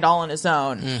unkind all on his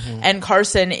own. And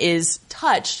Carson is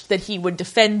touched that he would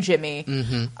defend Jimmy.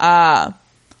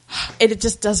 It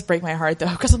just does break my heart, though,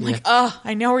 because I'm like,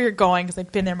 I know where you're going, because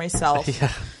I've been there myself.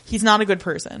 Yeah. He's not a good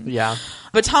person. Yeah.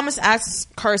 But Thomas asks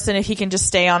Carson if he can just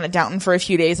stay on at Downton for a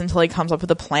few days until he comes up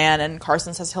with a plan, and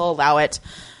Carson says he'll allow it.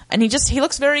 And he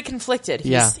looks very conflicted.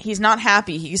 He's not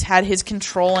happy. He's had his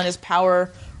control and his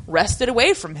power wrested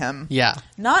away from him. Yeah.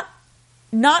 Not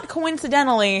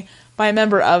coincidentally by a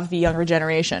member of the younger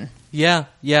generation. Yeah,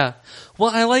 yeah.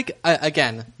 Well, I like,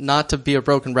 again, not to be a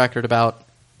broken record about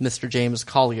Mr. James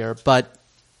Collier, but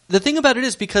the thing about it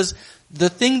is, because the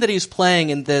thing that he's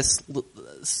playing in this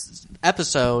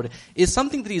episode is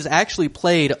something that he's actually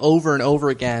played over and over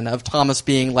again, of Thomas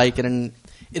being like in an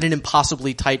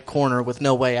impossibly tight corner with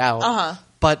no way out.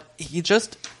 But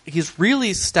he's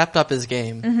really stepped up his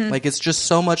game. Like, it's just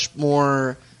so much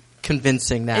more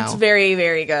convincing now. It's very,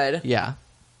 very good. Yeah.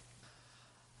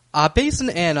 Bass and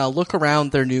Anna look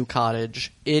around their new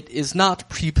cottage. It is not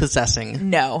prepossessing.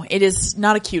 No, it is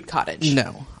not a cute cottage.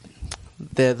 No.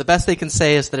 The best they can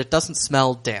say is that it doesn't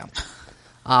smell damp.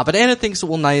 But Anna thinks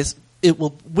it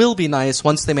will be nice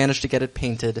once they manage to get it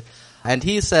painted. And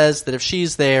he says that if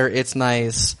she's there, it's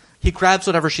nice. He grabs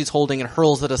whatever she's holding and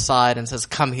hurls it aside and says,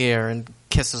 "Come here," and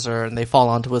kisses her, and they fall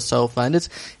onto a sofa, and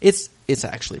it's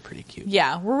actually pretty cute.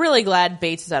 Yeah, we're really glad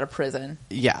Bates is out of prison.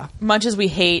 Yeah. Much as we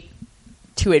hate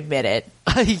to admit it.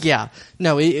 Yeah.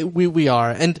 No, we are.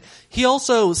 And he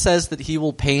also says that he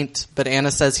will paint, but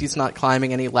Anna says he's not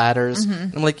climbing any ladders.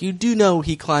 And I'm like, you do know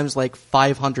he climbs like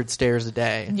 500 stairs a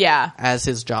day. Yeah. As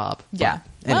his job. Yeah.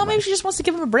 Anyway. Well, maybe she just wants to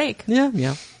give him a break. Yeah,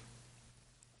 yeah.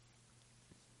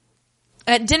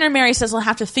 At dinner, Mary says we'll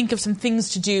have to think of some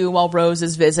things to do while Rose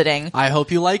is visiting. I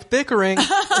hope you like bickering.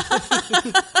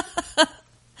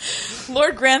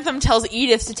 Lord Grantham tells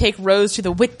Edith to take Rose to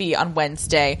the Whitby on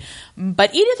Wednesday,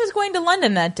 but Edith is going to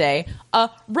London that day.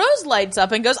 Rose lights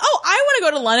up and goes, "Oh, I want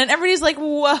to go to London." Everybody's like,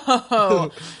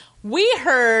 "Whoa, we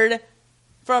heard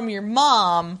from your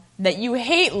mom that you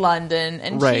hate London,"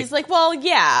 and she's like, "Well,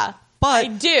 yeah, but I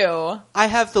do. I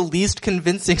have the least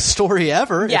convincing story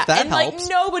ever. Yeah, if that and helps." Like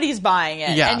nobody's buying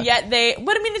it, yeah. And yet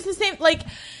but I mean, it's the same. Like,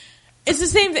 it's the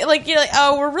same thing. Like, you're like,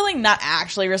 oh, we're really not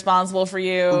actually responsible for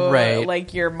you. Right.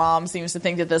 Like, your mom seems to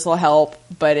think that this will help,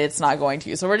 but it's not going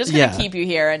to. So we're just going to keep you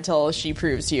here until she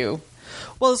proves to you.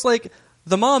 Well, it's like,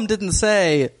 the mom didn't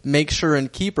say, make sure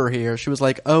and keep her here. She was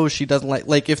like, oh, she doesn't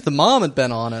like, if the mom had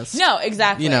been honest. No,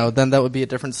 exactly. Then that would be a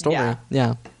different story.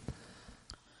 Yeah.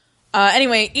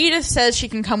 Anyway, Edith says she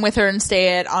can come with her and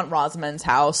stay at Aunt Rosamond's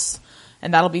house,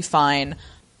 and that'll be fine.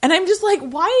 And I'm just like,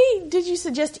 why did you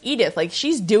suggest Edith? Like,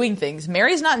 she's doing things.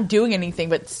 Mary's not doing anything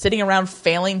but sitting around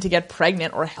failing to get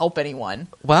pregnant or help anyone.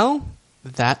 Well,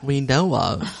 that we know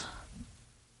of.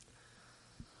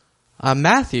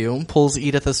 Matthew pulls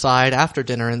Edith aside after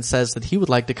dinner and says that he would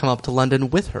like to come up to London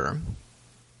with her.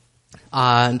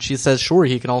 And she says, sure,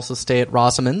 he can also stay at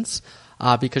Rosamond's,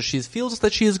 because she feels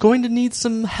that she is going to need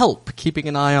some help keeping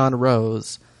an eye on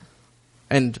Rose.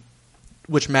 And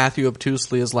which Matthew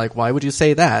obtusely is like, why would you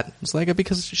say that? It's like,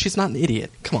 because she's not an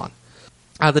idiot. Come on.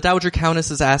 The Dowager Countess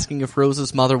is asking if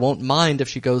Rose's mother won't mind if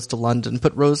she goes to London,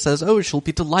 but Rose says, oh, she'll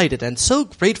be delighted and so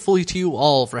grateful to you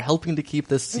all for helping to keep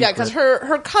this secret. Yeah, because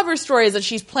her cover story is that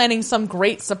she's planning some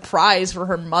great surprise for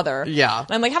her mother. Yeah. And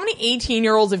I'm like, how many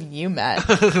 18-year-olds have you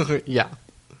met? Yeah.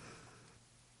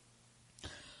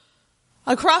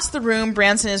 Across the room,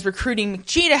 Branson is recruiting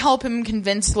McGee to help him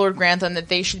convince Lord Grantham that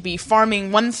they should be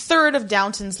farming 1/3 of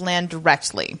Downton's land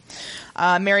directly.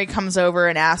 Mary comes over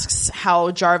and asks how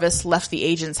Jarvis left the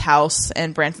agent's house,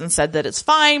 and Branson said that it's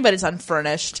fine, but it's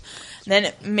unfurnished.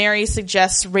 Then Mary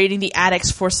suggests raiding the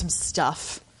attics for some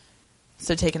stuff.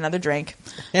 So take another drink.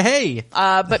 Hey!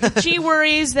 But McGee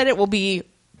worries that it will be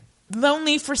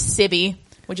lonely for Sibby,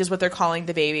 which is what they're calling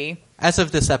the baby. As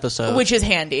of this episode. Which is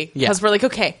handy. Because we're like,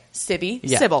 okay, Sibby,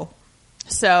 Sybil.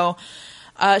 So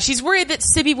she's worried that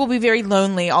Sibby will be very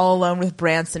lonely, all alone with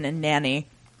Branson and Nanny.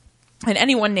 And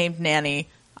anyone named Nanny,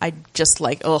 I just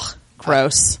like, ugh,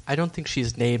 gross. I don't think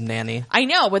she's named Nanny. I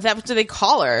know, but that's what they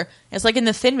call her. It's like in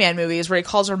the Thin Man movies where he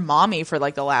calls her Mommy for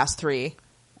like the last 3.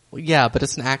 Well, yeah, but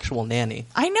it's an actual nanny.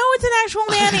 I know it's an actual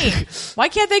nanny. Why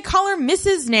can't they call her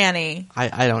Mrs. Nanny?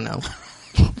 I don't know.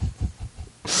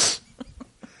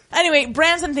 Anyway,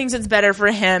 Branson thinks it's better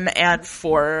for him and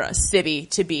for Sibby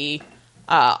to be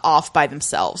off by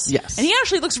themselves. Yes. And he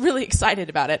actually looks really excited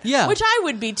about it. Yeah. Which I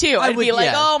would be too. I'd be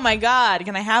like, oh my God,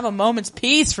 can I have a moment's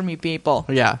peace from you people?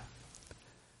 Yeah.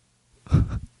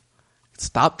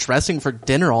 Stop dressing for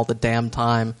dinner all the damn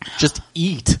time. Just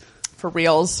eat. For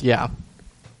reals. Yeah.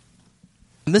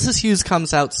 Mrs. Hughes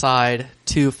comes outside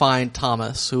to find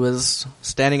Thomas, who is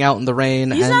standing out in the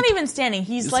rain. He's not even standing.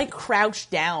 He's like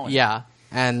crouched down. Yeah.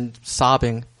 And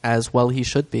sobbing, as well he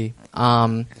should be.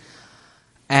 And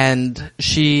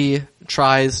she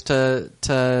tries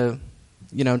to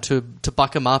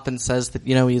buck him up and says that,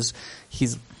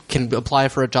 he's can apply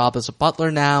for a job as a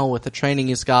butler now with the training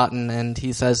he's gotten, and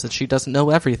he says that she doesn't know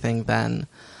everything then.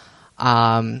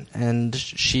 And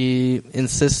she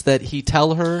insists that he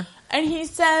tell her. And he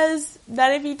says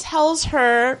that if he tells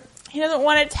her, he doesn't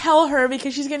want to tell her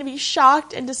because she's going to be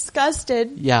shocked and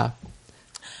disgusted. Yeah.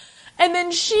 And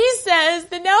then she says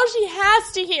that now she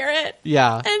has to hear it.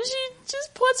 Yeah. And she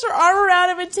just puts her arm around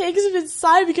him and takes him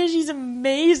inside because she's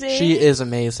amazing. She is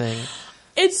amazing.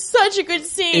 It's such a good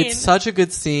scene. It's such a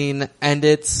good scene, and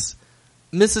it's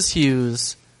Mrs.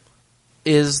 Hughes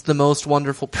is the most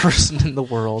wonderful person in the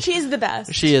world. She's the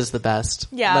best. She is the best.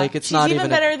 Yeah. Like, it's she's not even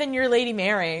better than your Lady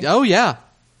Mary. Oh, yeah.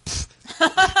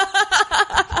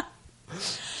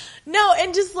 No,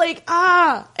 and just like,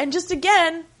 and just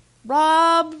again,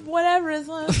 Rob, whatever his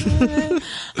last name is.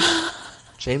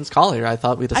 James Collier, I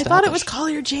thought we'd established. I thought it was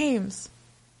Collier James.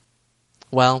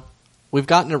 Well, we've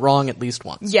gotten it wrong at least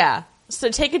once. Yeah. So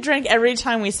take a drink every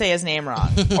time we say his name wrong.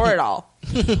 Or at all.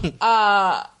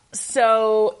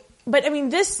 But I mean,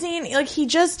 this scene, like,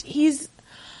 he's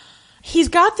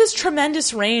got this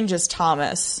tremendous range as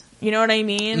Thomas. You know what I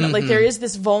mean? Mm-hmm. Like, there is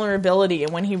this vulnerability,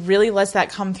 and when he really lets that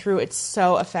come through, it's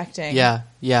so affecting. Yeah,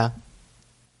 yeah.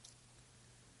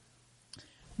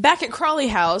 Back at Crawley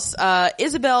House,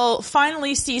 Isabel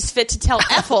finally sees fit to tell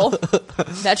Ethel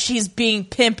that she's being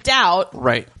pimped out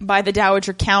by the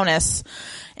Dowager Countess.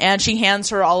 And she hands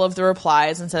her all of the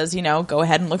replies and says, go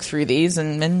ahead and look through these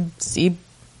and see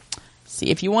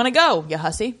if you want to go, you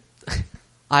hussy.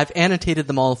 I've annotated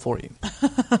them all for you.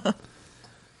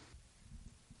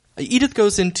 Edith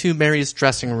goes into Mary's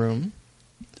dressing room.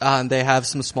 And they have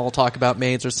some small talk about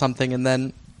maids or something, and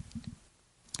then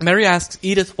Mary asks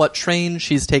Edith what train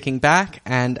she's taking back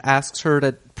and asks her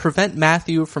to prevent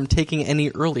Matthew from taking any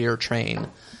earlier train,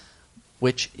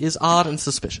 which is odd and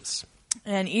suspicious.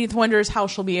 And Edith wonders how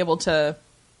she'll be able to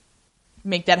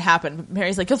make that happen.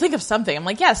 Mary's like, you'll think of something. I'm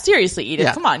like, yeah, seriously,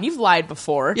 Edith, come on, you've lied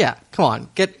before. Yeah, come on,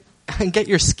 get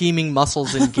your scheming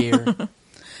muscles in gear.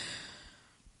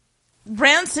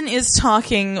 Branson is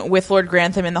talking with Lord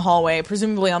Grantham in the hallway,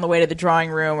 presumably on the way to the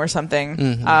drawing room or something.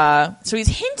 Mm-hmm. So he's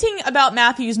hinting about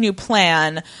Matthew's new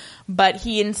plan, but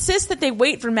he insists that they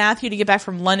wait for Matthew to get back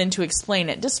from London to explain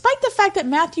it, despite the fact that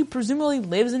Matthew presumably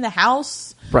lives in the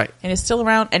house. Right. And is still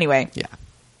around. Anyway. Yeah.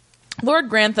 Lord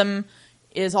Grantham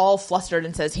is all flustered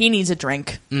and says he needs a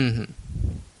drink.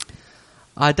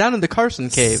 Mm-hmm. Down in the Carson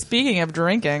cave. Speaking of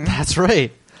drinking. That's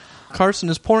right. Carson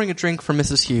is pouring a drink for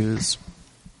Mrs. Hughes,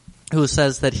 who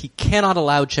says that he cannot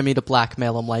allow Jimmy to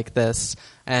blackmail him like this,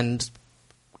 and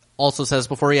also says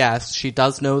before he asks, she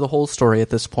does know the whole story at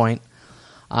this point.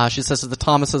 She says that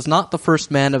Thomas is not the first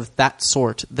man of that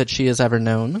sort that she has ever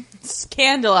known.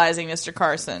 Scandalizing Mr.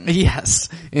 Carson. Yes,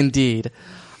 indeed.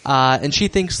 And she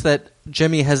thinks that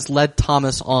Jimmy has led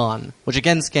Thomas on, which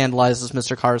again scandalizes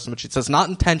Mr. Carson, but she says not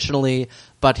intentionally,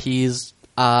 but he's...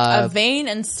 a vain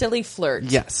and silly flirt.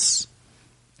 Yes.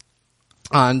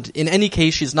 And in any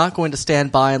case, she's not going to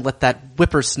stand by and let that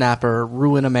whippersnapper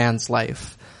ruin a man's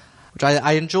life. Which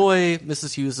I enjoy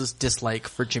Mrs. Hughes' dislike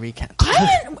for Jimmy Kent.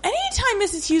 Anytime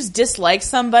Mrs. Hughes dislikes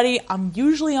somebody, I'm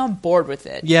usually on board with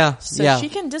it. Yeah, so she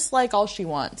can dislike all she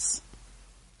wants.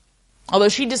 Although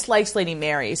she dislikes Lady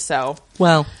Mary, so...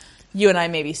 Well... You and I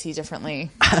maybe see differently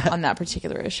on that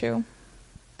particular issue.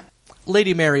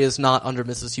 Lady Mary is not under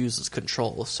Mrs. Hughes'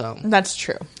 control, so... That's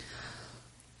true.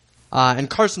 And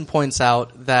Carson points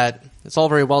out that it's all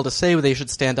very well to say they should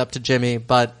stand up to Jimmy,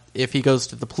 but if he goes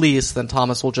to the police, then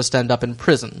Thomas will just end up in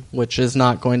prison, which is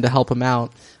not going to help him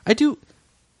out.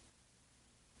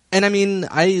 And I mean,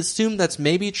 I assume that's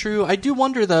maybe true. I do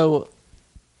wonder, though,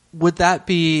 would that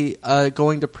be a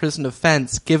going to prison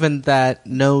offense, given that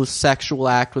no sexual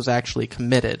act was actually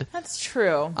committed? That's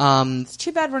true. It's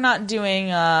too bad we're not doing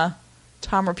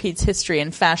Tom Repeats History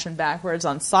and Fashion Backwards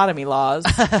on sodomy laws.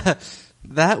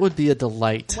 That would be a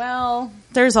delight. Well,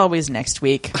 there's always next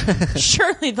week.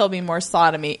 Surely there'll be more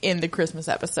sodomy in the Christmas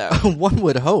episode. One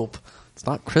would hope. It's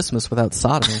not Christmas without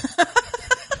sodomy.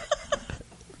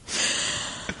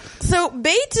 So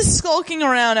Bates is skulking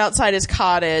around outside his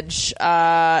cottage,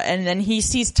 and then he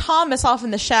sees Thomas off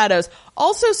in the shadows,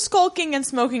 also skulking and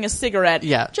smoking a cigarette.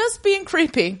 Yeah. Just being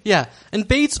creepy. Yeah. And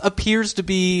Bates appears to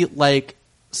be, like,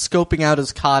 scoping out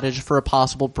his cottage for a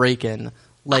possible break-in.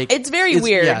 Like, it's very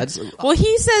weird. Yeah, well,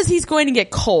 he says he's going to get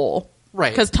coal.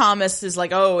 Right. Because Thomas is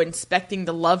like, inspecting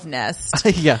the love nest.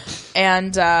 Yeah.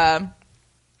 And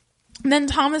then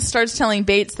Thomas starts telling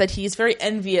Bates that he's very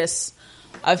envious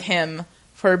of him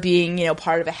for being,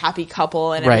 part of a happy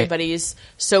couple and everybody's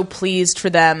so pleased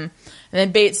for them. And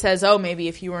then Bates says, maybe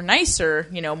if you were nicer,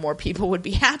 more people would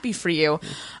be happy for you.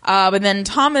 But then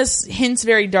Thomas hints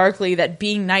very darkly that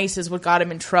being nice is what got him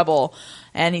in trouble.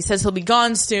 And he says he'll be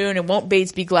gone soon, and won't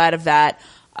Bates be glad of that?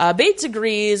 Bates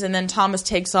agrees, and then Thomas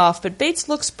takes off, but Bates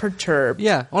looks perturbed.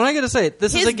 Yeah. Well, I gotta say,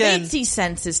 this is again... His Batesy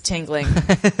sense is tingling.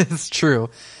 It's true.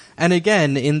 And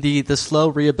again, in the slow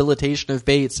rehabilitation of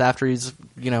Bates after he's,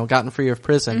 gotten free of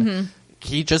prison,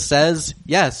 he just says,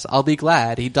 yes, I'll be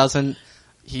glad. He doesn't... and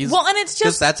it's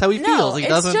just... that's how he feels. He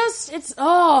doesn't...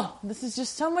 this is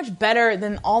just so much better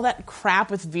than all that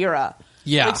crap with Vera.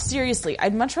 Yeah. Like, seriously,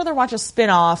 I'd much rather watch a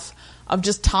spin-off of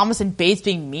just Thomas and Bates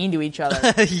being mean to each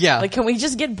other. Yeah. Like, can we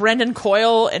just get Brendan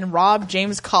Coyle and Rob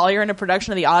James Collier in a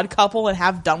production of The Odd Couple and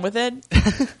have done with it?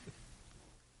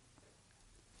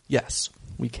 Yes,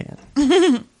 we can.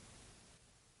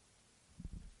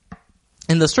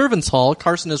 In the servants' hall,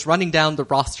 Carson is running down the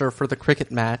roster for the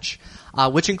cricket match,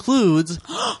 which includes...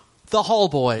 The Hall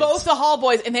Boys. Both the Hall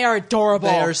Boys, and they are adorable.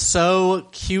 They are so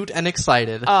cute and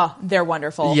excited. Oh, they're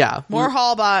wonderful. Yeah. More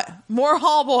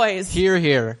Hall Boys. Hear,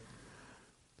 hear.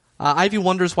 Ivy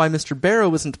wonders why Mr.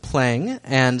 Barrow isn't playing,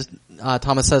 and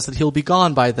Thomas says that he'll be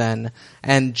gone by then.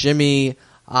 And Jimmy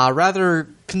rather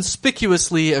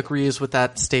conspicuously agrees with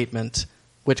that statement,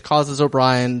 which causes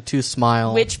O'Brien to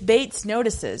smile. Which Bates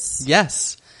notices.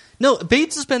 Yes. No,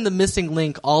 Bates has been the missing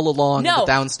link all along the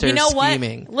downstairs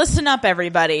scheming. What? Listen up,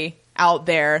 everybody out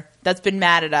there that's been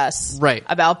mad at us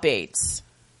about Bates.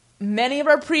 Many of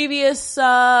our previous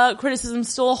criticisms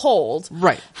still hold.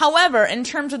 Right. However, in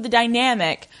terms of the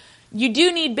dynamic, you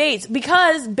do need Bates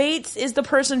because Bates is the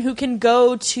person who can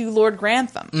go to Lord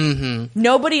Grantham. Mm-hmm.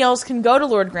 Nobody else can go to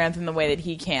Lord Grantham the way that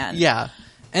he can. Yeah.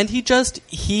 And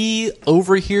he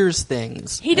overhears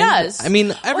things. He does. I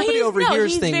mean, everybody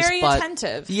overhears things, he's very but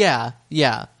attentive. Yeah.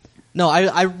 No,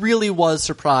 I really was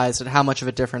surprised at how much of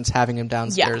a difference having him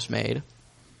downstairs made.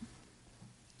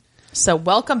 So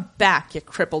welcome back, you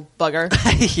crippled bugger.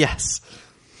 Yes.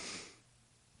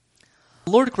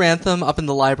 Lord Grantham up in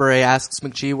the library asks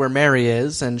McGee where Mary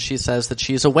is, and she says that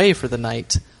she's away for the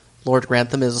night. Lord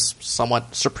Grantham is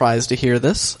somewhat surprised to hear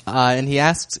this, and he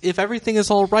asks if everything is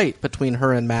all right between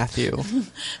her and Matthew.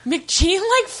 McGee,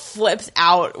 flips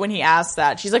out when he asks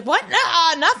that. She's like, what?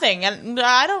 Nothing. And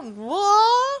I don't...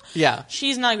 What? Yeah.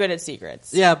 She's not good at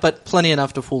secrets. Yeah, but plenty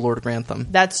enough to fool Lord Grantham.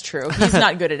 That's true. He's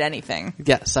not good at anything.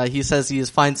 Yes, he says he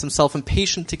finds himself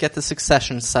impatient to get the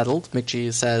succession settled.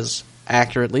 McGee says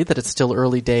accurately that it's still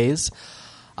early days.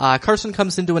 Carson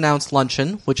comes in to announce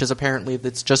luncheon, which is apparently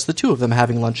it's just the two of them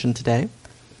having luncheon today.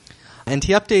 And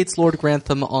he updates Lord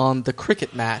Grantham on the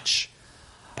cricket match.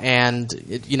 And,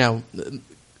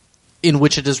 in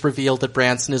which it is revealed that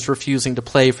Branson is refusing to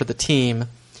play for the team.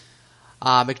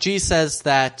 McGee says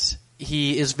that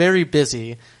he is very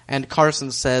busy, and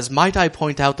Carson says, "Might I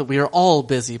point out that we are all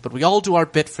busy, but we all do our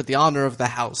bit for the honor of the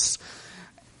house."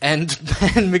 And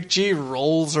McGee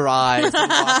rolls her eyes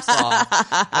and walks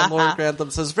off. And Lord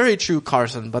Grantham says, "Very true,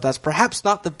 Carson, but that's perhaps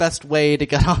not the best way to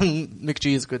get on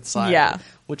McGee's good side." Yeah.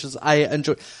 Which is, I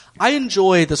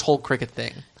enjoy this whole cricket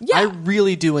thing. Yeah. I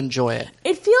really do enjoy it.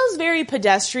 It feels very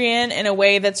pedestrian in a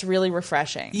way that's really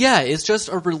refreshing. Yeah, it's just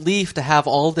a relief to have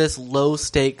all this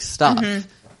low-stakes stuff.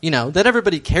 That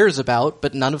everybody cares about,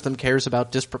 but none of them cares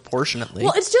about disproportionately.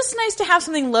 Well, it's just nice to have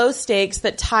something low stakes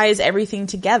that ties everything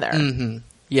together.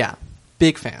 Yeah,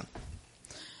 big fan.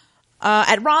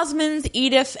 At Rosamond's,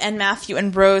 Edith and Matthew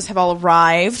and Rose have all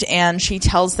arrived, and she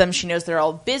tells them she knows they're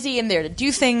all busy and there to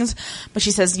do things, but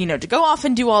she says, to go off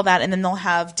and do all that, and then they'll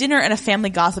have dinner and a family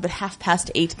gossip at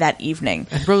 8:30 that evening.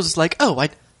 And Rose is like, "Oh,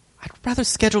 I'd rather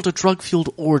scheduled a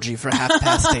drug-fueled orgy for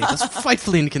 8:30. That's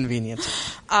frightfully inconvenient."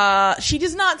 She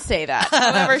does not say that.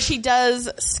 However, she does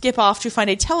skip off to find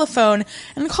a telephone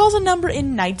and calls a number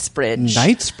in Knightsbridge.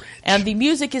 And the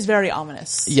music is very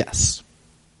ominous. Yes.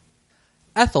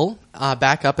 Ethel,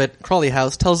 back up at Crawley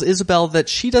House, tells Isabel that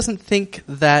she doesn't think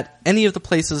that any of the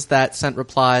places that sent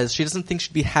replies, she doesn't think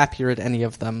she'd be happier at any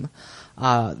of them.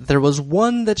 There was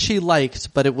one that she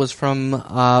liked, but it was from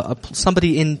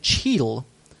somebody in Cheadle,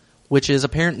 which is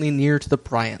apparently near to the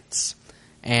Bryants,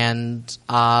 and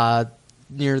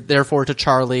near, therefore, to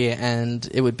Charlie, and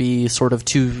it would be sort of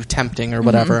too tempting or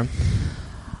whatever.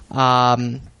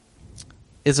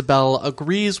 Isabel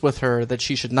agrees with her that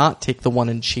she should not take the one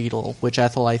in Cheadle, which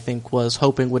Ethel, I think, was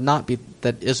hoping would not be,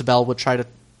 that Isabel would try to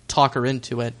talk her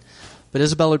into it. But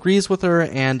Isabel agrees with her,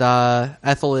 and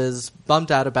Ethel is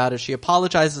bummed out about it. She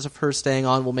apologizes if her staying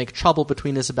on will make trouble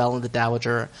between Isabel and the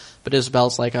Dowager. But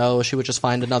Isabel's like, oh, she would just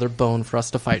find another bone for us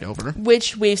to fight over.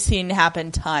 Which we've seen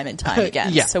happen time and time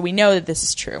again. Yeah. So we know that this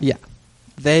is true. Yeah.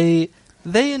 They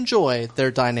enjoy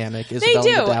their dynamic, Isabel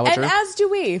and the Dowager. And as do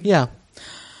we. Yeah.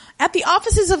 At the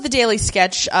offices of the Daily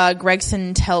Sketch,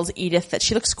 Gregson tells Edith that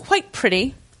she looks quite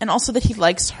pretty, and also that he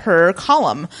likes her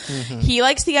column. He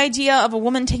likes the idea of a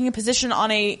woman taking a position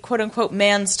on a quote-unquote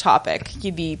man's topic,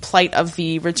 the plight of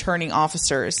the returning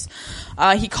officers.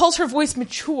 He calls her voice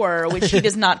mature, which he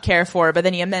does not care for, but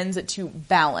then he amends it to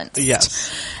balanced.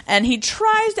 Yes. And he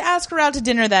tries to ask her out to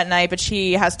dinner that night, but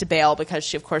she has to bail because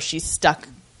she's stuck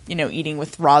eating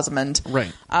with Rosamond.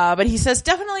 Right. But he says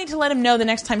definitely to let him know the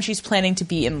next time she's planning to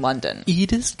be in London.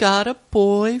 Edith's got a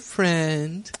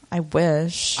boyfriend. I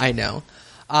wish. I know.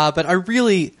 But I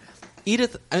really...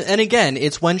 Edith... And again,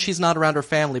 it's when she's not around her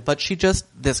family, but she just...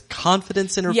 This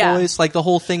confidence in her voice, like the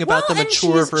whole thing about the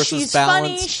mature versus she's balance.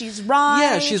 Funny, she's wry.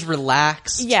 Yeah, she's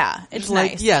relaxed. Yeah, it's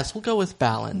nice. Like, yes, we'll go with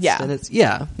balance. Yeah. And it's...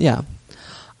 Yeah.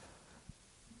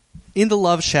 In the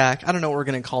Love Shack, I don't know what we're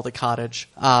going to call the cottage.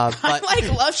 But, I like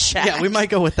Love Shack. Yeah, we might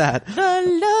go with that.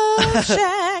 The Love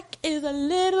Shack is a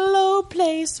little old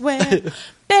place where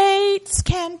Bates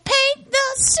can paint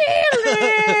the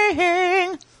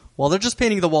ceiling. Well, they're just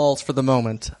painting the walls for the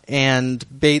moment, and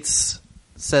Bates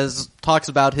talks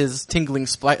about his tingling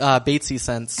Batesy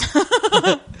sense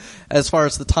as far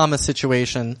as the Thomas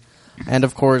situation. And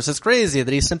of course, it's crazy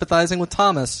that he's sympathizing with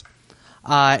Thomas.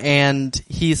 And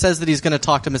he says that he's going to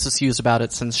talk to Mrs. Hughes about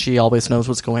it since she always knows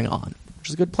what's going on, which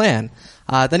is a good plan.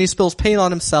 Then he spills paint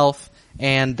on himself,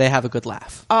 and they have a good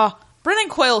laugh. Brennan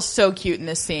Coyle's so cute in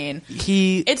this scene.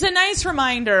 It's a nice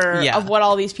reminder of what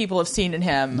all these people have seen in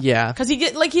him. Yeah. Because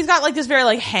he's got this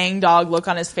very hangdog look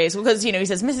on his face because, he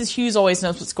says Mrs. Hughes always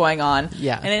knows what's going on.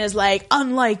 Yeah. And it is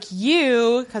unlike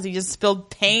you, because he just spilled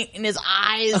paint in his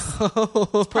eyes.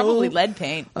 It's probably lead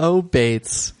paint. Oh,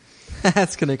 Bates.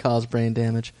 That's going to cause brain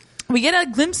damage. We get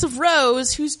a glimpse of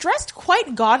Rose, who's dressed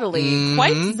quite gaudily,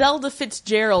 quite Zelda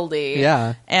Fitzgerald-y.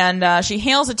 Yeah. And she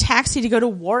hails a taxi to go to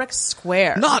Warwick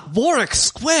Square. Not Warwick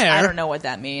Square! I don't know what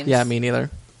that means. Yeah, me neither.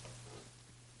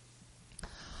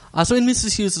 So in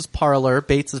Mrs. Hughes' parlor,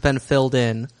 Bates has been filled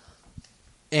in.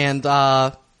 And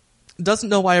doesn't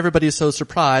know why everybody's so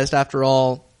surprised. After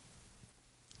all,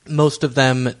 most of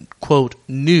them, quote,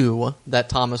 knew that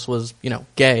Thomas was,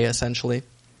 gay, essentially.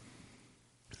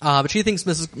 But she thinks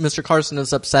Mr. Carson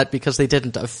is upset because they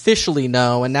didn't officially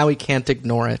know, and now he can't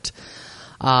ignore it.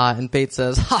 And Bates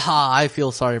says, "Ha, I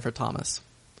feel sorry for Thomas.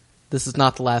 This is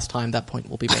not the last time that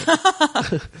point will be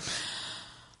made."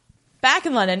 Back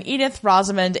in London, Edith,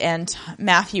 Rosamond, and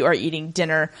Matthew are eating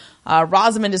dinner.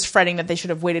 Rosamond is fretting that they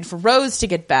should have waited for Rose to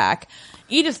get back.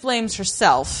 Edith blames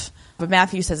herself. But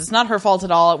Matthew says it's not her fault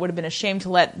at all. It would have been a shame to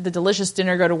let the delicious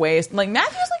dinner go to waste. Like,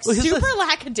 Matthew's super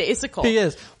lackadaisical. He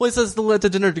is. Well, he says to let the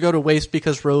dinner go to waste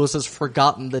because Rose has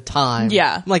forgotten the time.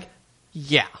 Yeah. I'm like,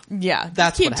 yeah. Yeah.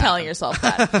 That's keep telling yourself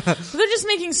that. So they're just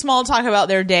making small talk about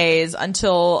their days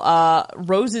until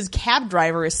Rose's cab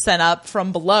driver is sent up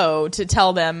from below to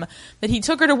tell them that he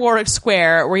took her to Warwick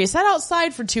Square, where he sat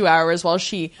outside for 2 hours while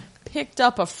she picked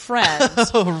up a friend.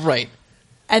 Right.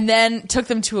 And then took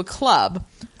them to a club.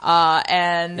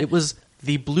 And it was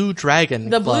the Blue Dragon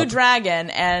Club. Blue Dragon.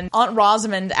 And Aunt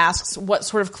Rosamond asks, what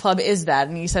sort of club is that?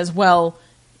 And he says, well,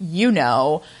 you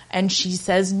know. And she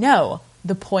says, no.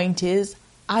 The point is,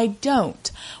 I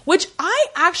don't. Which I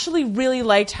actually really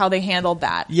liked how they handled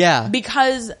that. Yeah.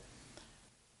 Because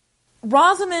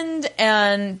Rosamond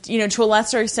and, to a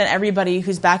lesser extent, everybody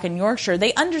who's back in Yorkshire,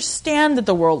 they understand that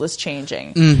the world is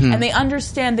changing. Mm-hmm. And they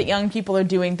understand that young people are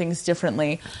doing things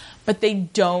differently, but they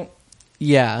don't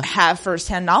have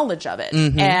firsthand knowledge of it.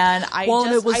 Mm-hmm. And I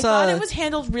thought it was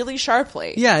handled really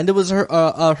sharply. Yeah, and it was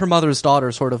her mother's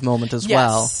daughter sort of moment as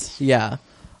well. Yeah.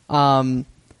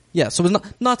 Yeah, so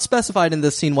it's not specified in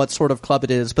this scene what sort of club it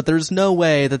is, but there's no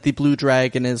way that the Blue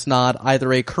Dragon is not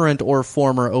either a current or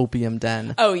former opium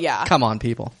den. Oh, yeah. Come on,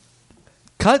 people.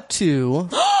 Cut to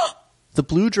the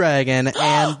Blue Dragon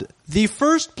and the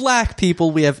first black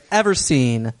people we have ever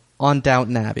seen on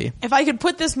Downton Abbey. If I could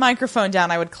put this microphone down,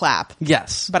 I would clap.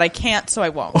 Yes. But I can't, so I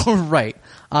won't. Right.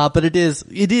 But it is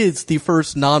the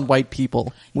first non-white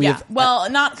people we have... Well,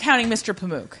 not counting Mr.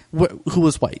 Pamuk. Who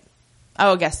was white.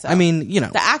 Oh, I guess so. I mean,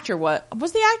 The actor, was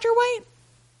the actor white?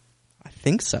 I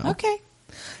think so. Okay.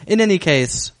 In any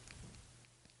case,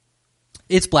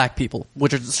 it's black people,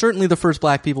 which are certainly the first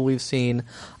black people we've seen.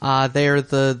 They're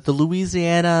the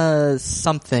Louisiana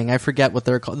something. I forget what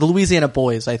they're called. The Louisiana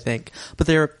Boys, I think. But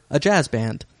they're a jazz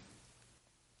band.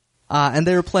 And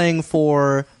they're playing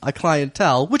for a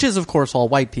clientele, which is, of course, all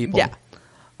white people.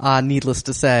 Yeah. Needless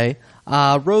to say.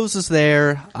 Rose is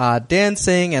there,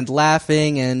 dancing and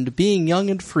laughing and being young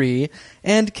and free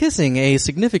and kissing a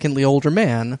significantly older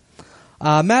man.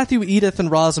 Matthew, Edith,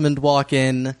 and Rosamond walk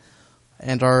in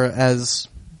and are as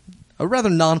rather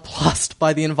nonplussed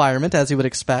by the environment, as you would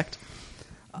expect.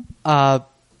 Matthew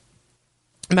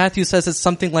says it's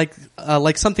something like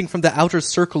something from the outer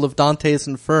circle of Dante's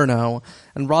Inferno,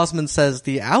 and Rosamond says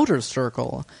the outer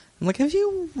circle. I'm like, have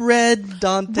you read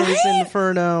Dante's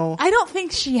Inferno? I don't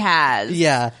think she has.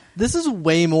 Yeah. This is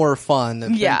way more fun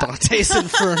than Dante's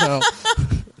Inferno.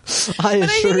 I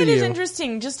think it is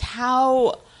interesting just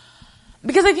how...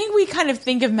 Because I think we kind of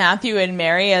think of Matthew and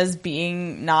Mary as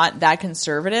being not that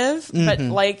conservative.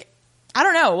 Mm-hmm. But, I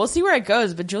don't know. We'll see where it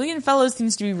goes. But Julian Fellowes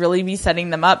seems to really be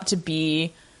setting them up to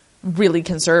be really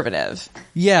conservative.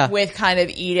 Yeah. With kind of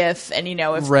Edith and,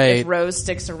 if Rose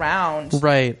sticks around.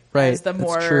 Right. As the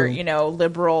more,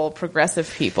 liberal,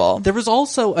 progressive people. There was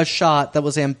also a shot that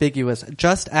was ambiguous.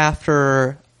 Just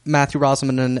after Matthew,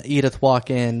 Rosamond, and Edith walk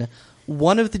in,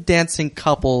 one of the dancing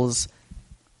couples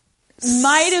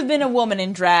might have been a woman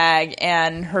in drag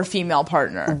and her female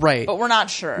partner. Right. But we're not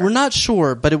sure. We're not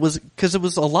sure, but it was because it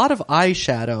was a lot of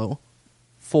eyeshadow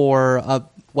for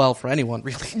for anyone,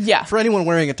 really. Yeah. For anyone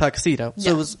wearing a tuxedo.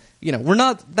 So it was,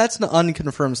 that's an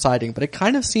unconfirmed sighting, but it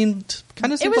kind of seemed like it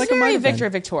might have been. It was very Victor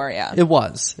Victoria. It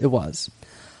was.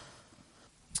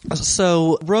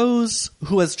 So Rose,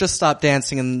 who has just stopped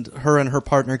dancing, and her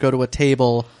partner go to a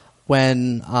table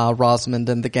when Rosamond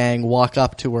and the gang walk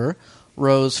up to her.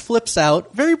 Rose flips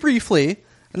out very briefly,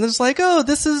 and there's like, oh,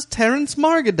 this is Terence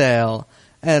Margadale.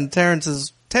 And Terence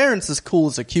is cool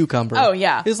as a cucumber. Oh,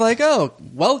 yeah. He's like, oh,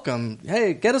 welcome.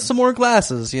 Hey, get us some more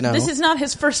glasses, This is not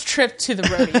his first trip to the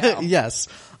rodeo. Yes.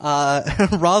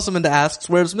 Rosamond asks,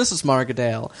 where's Mrs.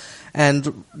 Margadale?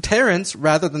 And Terence,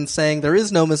 rather than saying there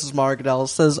is no Mrs. Margadale,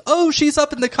 says, oh, she's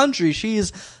up in the country.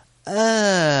 She's,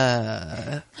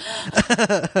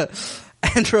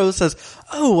 And Rose says,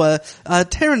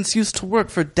 Terence used to work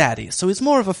for Daddy, so he's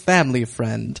more of a family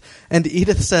friend. And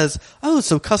Edith says, oh,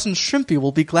 so Cousin Shrimpy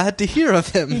will be glad to hear of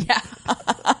him. Yeah.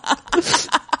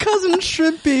 Cousin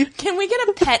Shrimpy. Can we get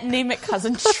a pet name at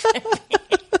Cousin Shrimpy?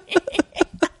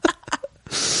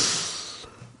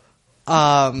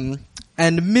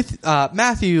 And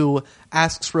Matthew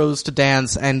asks Rose to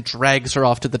dance and drags her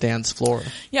off to the dance floor.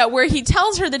 Yeah, where he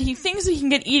tells her that he thinks he can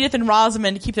get Edith and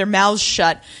Rosamond to keep their mouths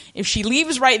shut if she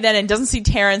leaves right then and doesn't see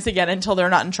Terence again until they're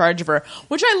not in charge of her.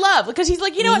 Which I love, because he's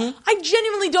like, you know what? I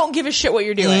genuinely don't give a shit what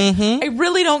you're doing. I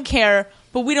really don't care,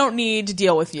 but we don't need to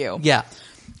deal with you. Yeah.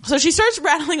 So she starts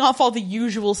rattling off all the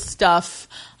usual stuff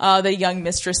the young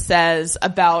mistress says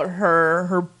about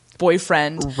her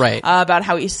ex-boyfriend, right? About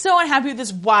how he's so unhappy with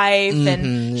his wife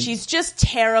and she's just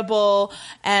terrible,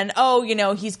 and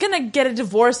he's gonna get a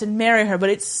divorce and marry her, but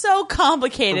it's so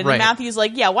complicated. Right. And Matthew's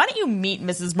like, yeah, why don't you meet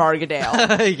Mrs.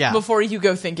 Margadale before you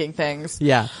go thinking things?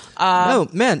 Yeah. No,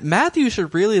 man, Matthew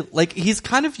should really, he's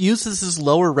kind of uses his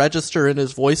lower register in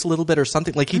his voice a little bit or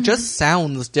something. He just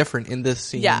sounds different in this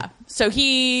scene. Yeah. So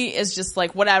he is just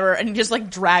whatever, and he just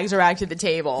drags her back to the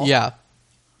table. Yeah.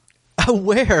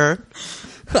 Where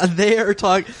they're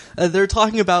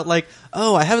talking about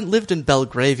oh, I haven't lived in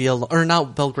Belgravia, or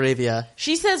not Belgravia.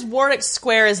 She says Warwick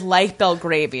Square is like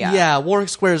Belgravia. Yeah, Warwick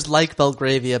Square is like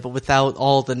Belgravia, but without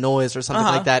all the noise or something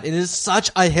like that. It is such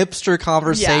a hipster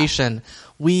conversation. Yeah.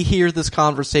 We hear this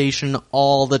conversation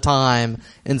all the time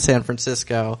in San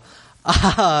Francisco.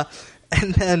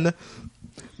 And then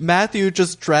Matthew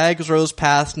just drags Rose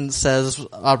past and says,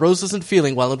 Rose isn't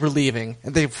feeling well and we're leaving.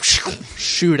 And they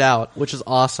shoot out, which is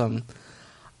awesome.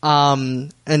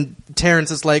 And Terrence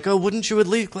is like, oh, wouldn't you at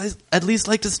least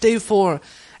like to stay for?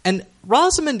 And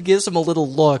Rosamund gives him a little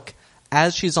look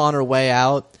as she's on her way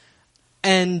out.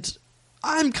 And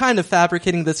I'm kind of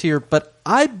fabricating this here, but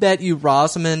I bet you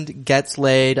Rosamund gets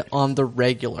laid on the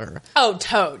regular. Oh,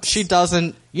 totes. She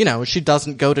doesn't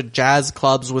go to jazz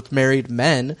clubs with married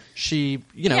men. She,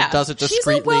 does it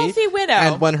discreetly. She's a wealthy widow.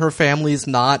 And when her family's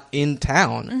not in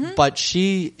town. But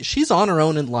she's on her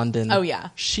own in London. Oh, yeah.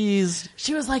 She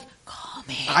was like, call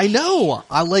me. I know.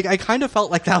 I kind of felt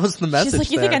like that was the message. She's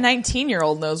like, you think a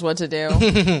 19-year-old knows what to do?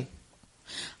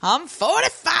 I'm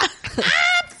 45.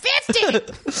 I'm 50.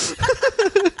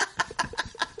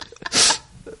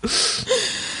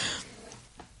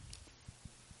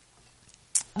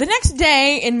 The next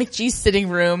day in McGee's sitting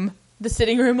room, the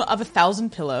sitting room of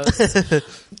 1,000 pillows, the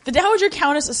Dowager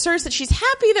Countess asserts that she's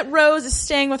happy that Rose is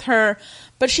staying with her,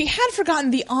 but she had forgotten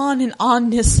the on and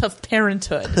onness of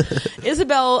parenthood.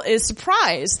 Isabel is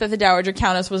surprised that the Dowager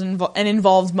Countess was an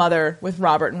involved mother with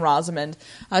Robert and Rosamund.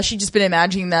 She'd just been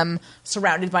imagining them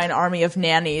surrounded by an army of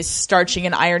nannies, starching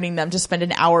and ironing them to spend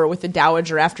an hour with the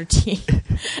Dowager after tea.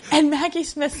 And Maggie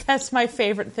Smith says my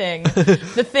favorite thing,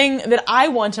 the thing that I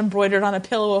want embroidered on a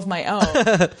pillow of my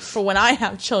own for when I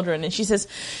have children. And she says,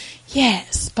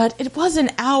 yes, but it was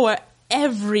an hour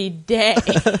every day.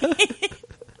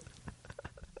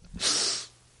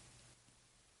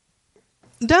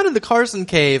 Down in the Carson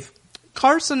cave,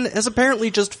 Carson has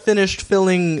apparently just finished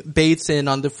filling Bates in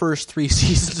on the first 3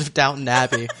 seasons of Downton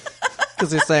Abbey.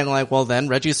 Because he's saying, well, then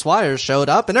Reggie Swires showed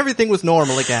up and everything was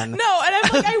normal again. No, and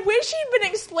I'm like, I wish he'd been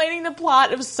explaining the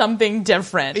plot of something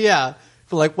different. Yeah.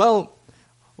 Well,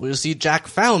 we see Jack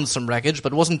found some wreckage,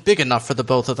 but it wasn't big enough for the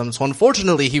both of them, so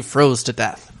unfortunately he froze to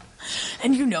death.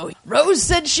 And Rose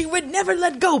said she would never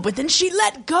let go, but then she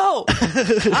let go.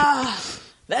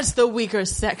 That's the weaker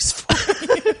sex for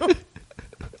you.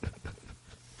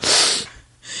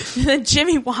 And then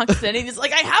Jimmy walks in and he's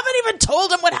like, I haven't even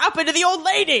told him what happened to the old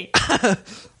lady.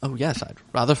 Oh, yes, I'd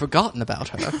rather forgotten about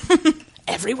her.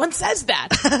 Everyone says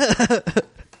that.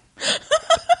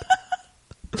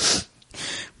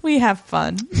 We have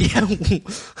fun. Yeah,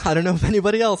 I don't know if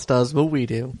anybody else does, but we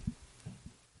do.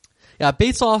 Yeah,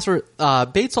 Bates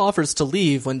offers to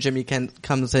leave when Jimmy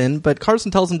comes in, but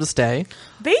Carson tells him to stay.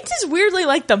 Bates is weirdly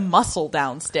like the muscle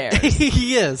downstairs.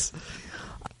 He is.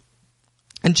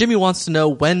 And Jimmy wants to know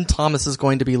when Thomas is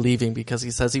going to be leaving because he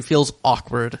says he feels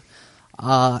awkward.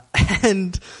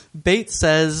 And Bates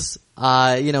says,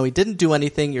 he didn't do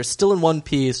anything. You're still in one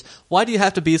piece. Why do you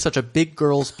have to be such a big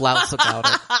girl's blouse about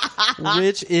it?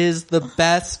 Which is the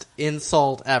best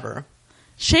insult ever.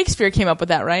 Shakespeare came up with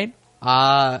that, right?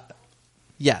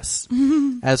 Yes.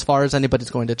 As far as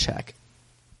anybody's going to check.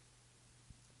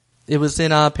 It was in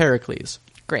Pericles.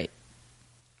 Great.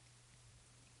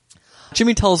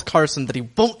 Jimmy tells Carson that he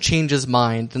won't change his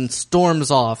mind and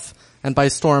storms off. And by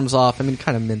storms off, I mean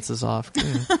kind of minces off.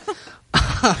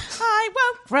 I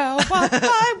won't grow up.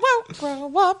 I won't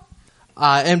grow up.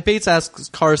 And Bates asks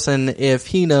Carson if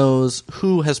he knows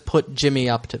who has put Jimmy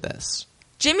up to this.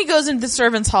 Jimmy goes into the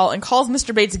servants' hall and calls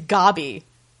Mr. Bates Gobby,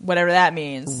 whatever that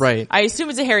means. Right. I assume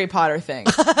it's a Harry Potter thing,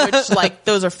 which,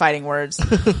 those are fighting words.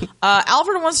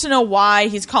 Alfred wants to know why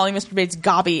he's calling Mr. Bates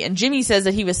Gobby, and Jimmy says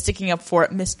that he was sticking up for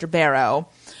Mr. Barrow.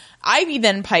 Ivy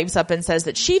then pipes up and says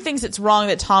that she thinks it's wrong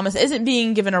that Thomas isn't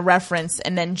being given a reference,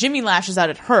 and then Jimmy lashes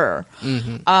out at her.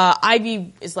 Mm-hmm.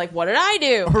 Ivy is like, what did I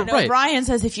do? And right. O'Brien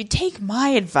says, if you take my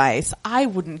advice, I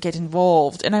wouldn't get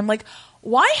involved. And I'm like,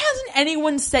 why hasn't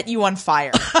anyone set you on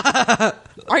fire?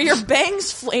 Are your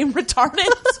bangs flame retardant?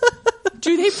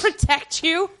 Do they protect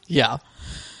you? Yeah.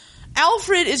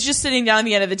 Alfred is just sitting down at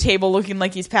the end of the table looking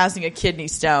like he's passing a kidney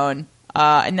stone.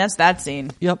 And that's that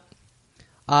scene. Yep.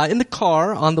 In the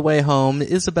car on the way home,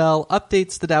 Isabel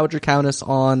updates the Dowager Countess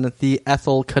on the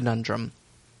Ethel conundrum,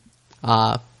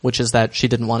 which is that she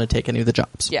didn't want to take any of the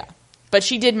jobs. Yeah. But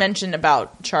she did mention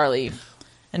about Charlie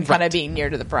and kind of being near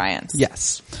to the Bryants.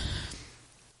 Yes.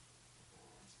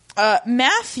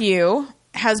 Matthew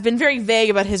has been very vague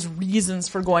about his reasons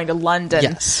for going to London.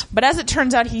 Yes. But as it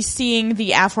turns out, he's seeing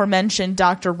the aforementioned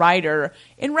Dr. Ryder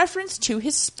in reference to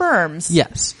his sperms.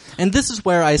 Yes. And this is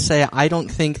where I say I don't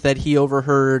think that he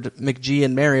overheard McGee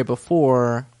and Mary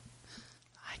before.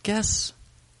 I guess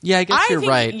you're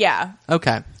right. Yeah.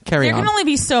 Okay. Carry on. There can only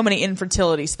be so many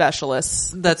infertility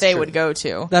specialists that they would go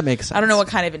to. That makes sense. I don't know what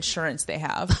kind of insurance they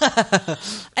have.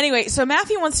 Anyway, so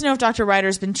Matthew wants to know if Dr.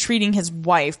 Ryder's been treating his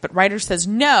wife, but Ryder says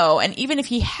no, and even if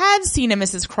he had seen a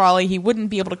Mrs. Crawley, he wouldn't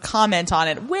be able to comment on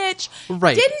it, which,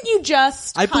 didn't you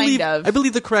just I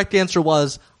believe the correct answer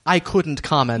was, I couldn't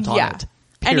comment on it.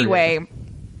 Period. Anyway,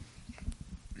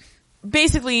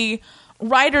 basically,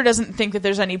 Ryder doesn't think that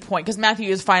there's any point because Matthew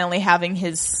is finally having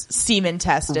his semen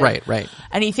tested. Right.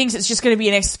 And he thinks it's just going to be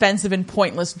an expensive and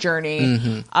pointless journey.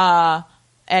 Mm-hmm.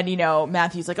 And,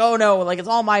 Matthew's like, oh no, like it's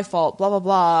all my fault, blah, blah,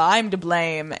 blah. I'm to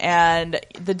blame. And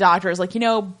the doctor is like,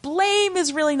 blame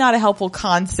is really not a helpful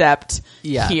concept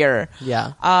here.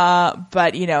 Yeah.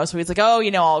 But, so he's like, oh,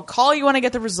 I'll call you when I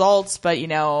get the results, but,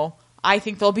 I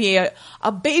think there'll be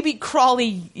a baby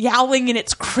Crawley yowling in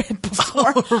its crib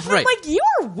before. Right. I'm like,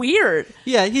 you're weird.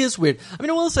 Yeah, he is weird. I mean,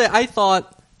 I will say, I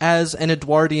thought as an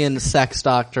Edwardian sex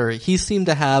doctor, he seemed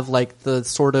to have like the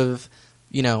sort of,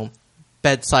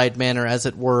 bedside manner, as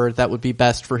it were, that would be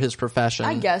best for his profession.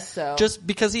 I guess so. Just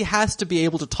because he has to be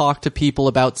able to talk to people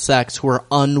about sex who are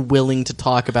unwilling to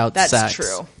talk about sex. That's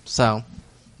true. So,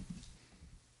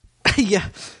 yeah.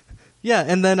 Yeah,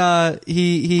 and then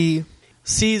he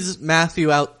sees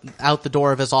Matthew out the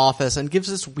door of his office and gives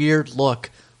this weird look.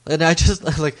 And I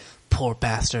was like, poor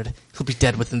bastard. He'll be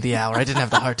dead within the hour. I didn't have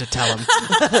the heart to tell him.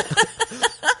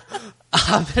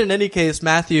 But in any case,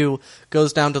 Matthew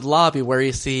goes down to the lobby where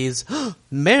he sees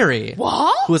Mary.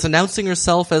 What? Who is announcing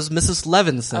herself as Mrs.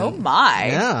 Levinson. Oh my.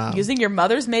 Yeah. Using your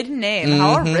mother's maiden name. Mm-hmm.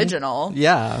 How original.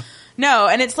 Yeah. No,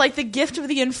 and it's like the gift of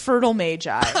the infertile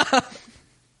magi.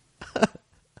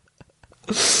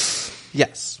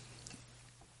 Yes.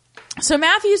 So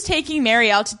Matthew's taking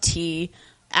Mary out to tea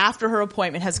after her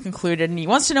appointment has concluded, and he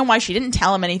wants to know why she didn't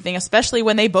tell him anything, especially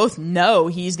when they both know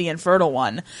he's the infertile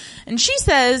one. And she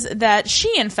says that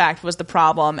she, in fact, was the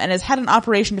problem and has had an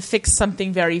operation to fix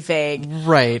something very vague.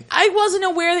 Right. I wasn't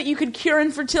aware that you could cure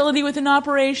infertility with an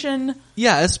operation.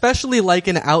 Yeah, especially like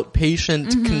an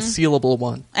outpatient concealable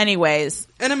one. Anyways.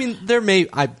 And I mean,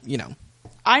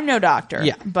 I'm no doctor.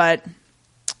 Yeah. But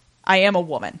I am a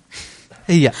woman.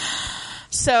 Yeah.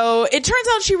 So it turns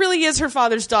out she really is her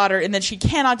father's daughter and that she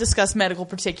cannot discuss medical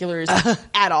particulars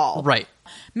at all. Right.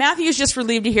 Matthew's just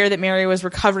relieved to hear that Mary was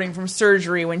recovering from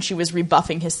surgery when she was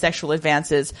rebuffing his sexual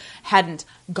advances hadn't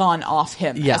gone off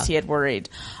him as he had worried.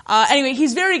 Anyway,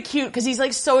 he's very cute because he's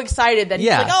like so excited that he's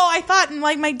like, oh, I thought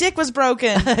like my dick was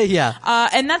broken. Yeah.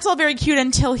 And that's all very cute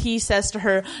until he says to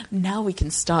her, now we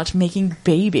can start making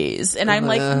babies. And I'm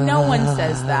like, no one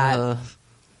says that.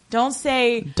 Don't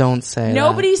say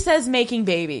Nobody says making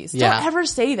babies. Yeah. Don't ever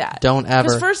say that. Don't ever.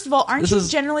 Because first of all, aren't you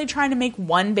generally trying to make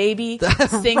one baby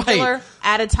singular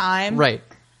at a time? Right.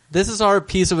 This is our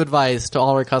piece of advice to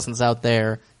all our cousins out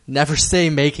there. Never say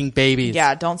making babies.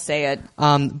 Yeah, don't say it.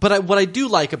 But what I do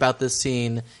like about this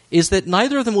scene is that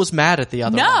neither of them was mad at the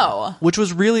other one. Which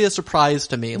was really a surprise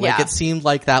to me. Like, it seemed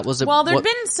like that was Well, there'd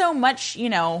been so much,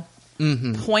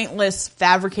 pointless,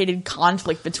 fabricated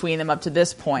conflict between them up to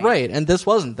this point. Right, and this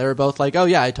wasn't. They were both like, oh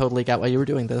yeah, I totally got why you were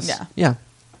doing this. Yeah.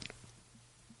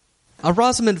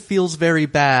 Rosamund feels very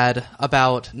bad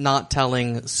about not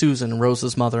telling Susan,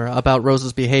 Rose's mother, about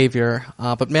Rose's behavior,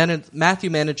 but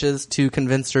Matthew manages to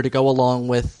convince her to go along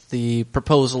with the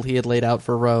proposal he had laid out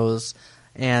for Rose,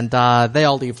 and they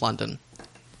all leave London,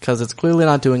 because it's clearly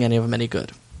not doing any of them any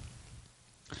good.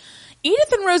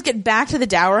 Edith and Rose get back to the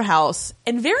Dower house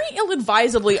and very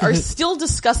ill-advisedly are still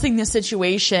discussing the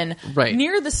situation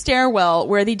near the stairwell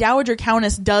where the Dowager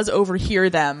Countess does overhear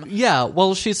them. Yeah,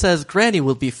 well, she says Granny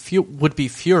would be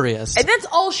furious. And that's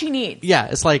all she needs. Yeah,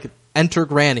 it's like, enter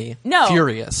Granny. No.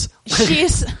 Furious.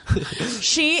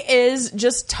 She is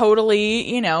just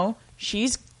totally,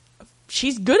 she's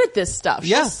good at this stuff.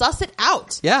 She'll suss it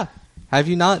out. Yeah. Have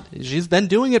you not? She's been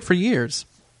doing it for years.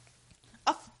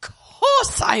 Of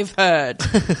course I've heard.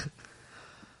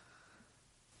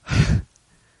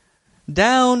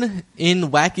 Down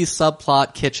in Wacky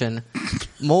Subplot Kitchen,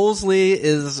 Molesley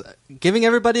is giving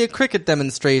everybody a cricket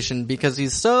demonstration because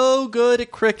he's so good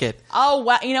at cricket. Oh,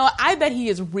 wow. You know what? I bet he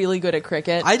is really good at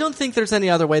cricket. I don't think there's any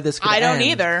other way this could end. I don't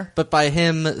either. But by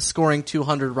him scoring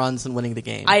 200 runs and winning the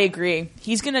game. I agree.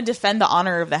 He's going to defend the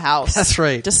honor of the house. That's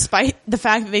right. Despite the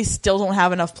fact that they still don't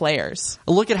have enough players.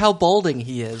 Look at how balding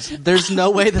he is. There's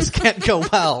no way this can't go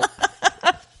well.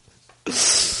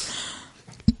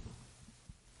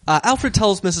 Alfred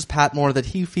tells Mrs. Patmore that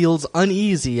he feels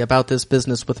uneasy about this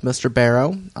business with Mr.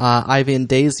 Barrow. Ivy and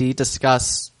Daisy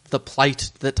discuss the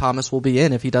plight that Thomas will be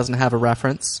in if he doesn't have a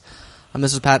reference.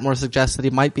 Mrs. Patmore suggests that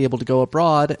he might be able to go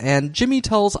abroad, and Jimmy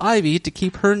tells Ivy to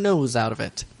keep her nose out of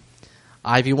it.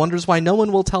 Ivy wonders why no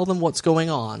one will tell them what's going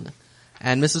on,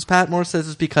 and Mrs. Patmore says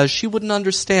it's because she wouldn't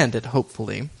understand it,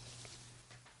 hopefully.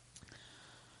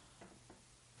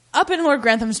 Up in Lord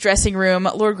Grantham's dressing room,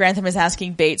 Lord Grantham is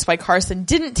asking Bates why Carson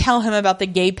didn't tell him about the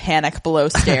gay panic below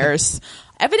stairs.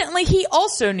 Evidently, he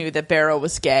also knew that Barrow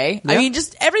was gay. Yeah. I mean,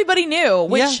 just everybody knew,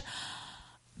 which,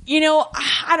 you know,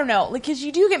 I don't know. Because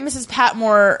you do get Mrs.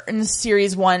 Patmore in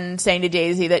Series 1 saying to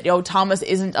Daisy that, Thomas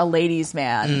isn't a ladies'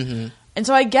 man. Mm-hmm. And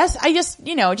so I guess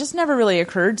it just never really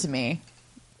occurred to me.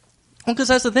 Well, because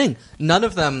that's the thing. None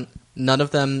of them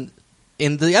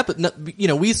in the episode,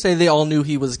 we say they all knew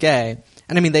he was gay.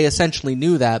 And I mean, they essentially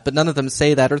knew that, but none of them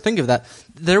say that or think of that.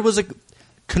 There was a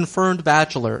confirmed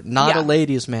bachelor, not a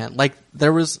ladies' man. Like,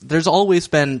 there's always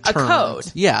been terms. A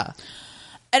code. Yeah.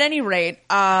 At any rate,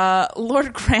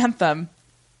 Lord Grantham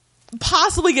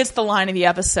possibly gets the line of the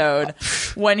episode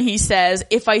when he says,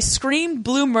 "If I screamed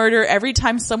blue murder every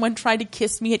time someone tried to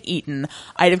kiss me at Eton,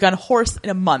 I'd have gone hoarse in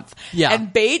a month." Yeah.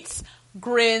 And Bates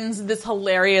grins this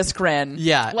hilarious grin.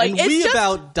 Yeah, like, and we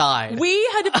about died. We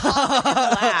had to pause and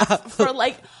laugh for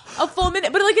like a full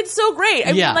minute, but like it's so great.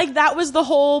 I mean, like that was the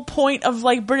whole point of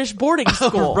like British boarding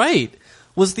school, right?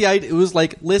 Was the idea? It was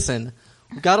like, listen,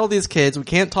 we've got all these kids, we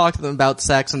can't talk to them about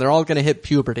sex, and they're all going to hit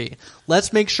puberty.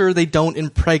 Let's make sure they don't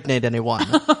impregnate anyone.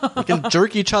 They can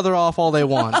jerk each other off all they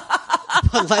want.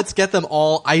 But let's get them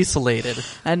all isolated.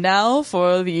 And now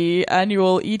for the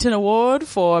annual Eton Award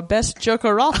for Best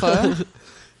Joker-offer.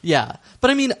 Yeah. But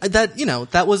I mean,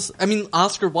 that was,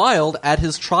 Oscar Wilde at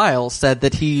his trial said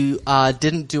that he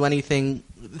didn't do anything,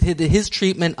 his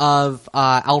treatment of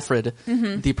Alfred,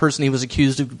 the person he was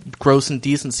accused of gross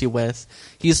indecency with,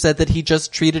 he said that he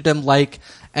just treated him like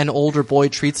an older boy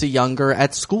treats a younger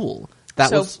at school.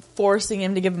 That was forcing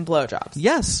him to give him blowjobs.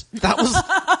 Yes, that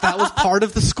was part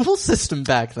of the school system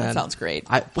back then. That sounds great.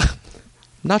 I'm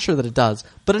not sure that it does,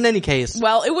 but in any case,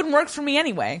 well, it wouldn't work for me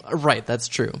anyway. Right, that's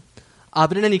true.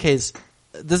 But in any case,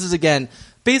 this is again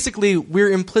basically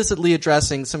we're implicitly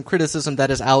addressing some criticism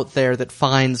that is out there that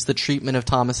finds the treatment of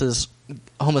Thomas's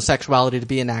homosexuality to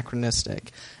be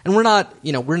anachronistic. And we're not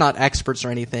experts or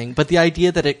anything, but the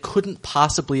idea that it couldn't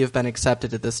possibly have been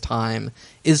accepted at this time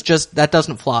is just that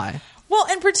doesn't fly. Well,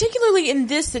 and particularly in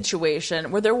this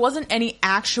situation where there wasn't any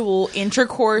actual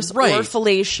intercourse or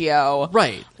fellatio.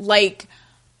 Right. Like,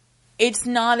 it's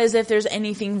not as if there's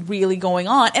anything really going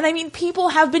on. And I mean, people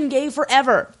have been gay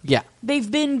forever. Yeah.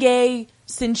 They've been gay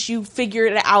since you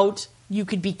figured out you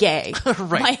could be gay.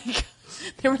 Right. Like,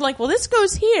 they were like, well, this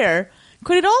goes here.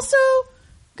 Could it also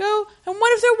go? And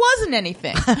what if there wasn't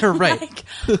anything? Right. Like,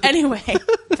 anyway,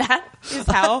 that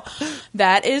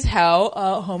is how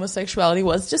homosexuality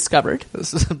was discovered.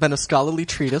 This has been a scholarly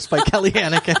treatise by Kelly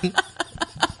Hannigan.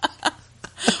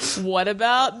 What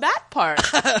about that part?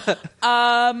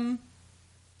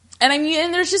 And I mean,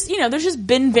 and there's just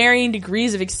been varying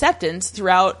degrees of acceptance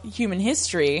throughout human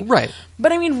history. Right.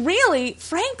 But I mean, really,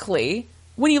 frankly,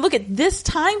 when you look at this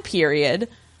time period,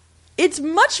 it's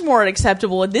much more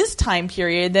acceptable in this time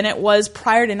period than it was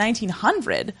prior to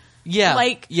 1900. Yeah.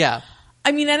 Like, yeah.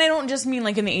 I mean, and I don't just mean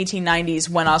like in the 1890s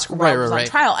when Oscar Wilde was on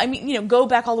trial. I mean, go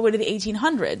back all the way to the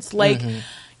 1800s. Like,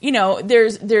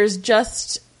 there's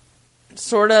just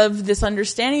sort of this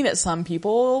understanding that some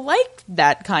people like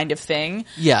that kind of thing.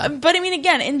 Yeah. But I mean,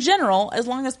 again, in general, as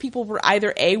long as people were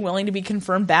either A, willing to be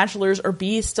confirmed bachelors, or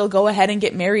B, still go ahead and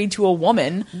get married to a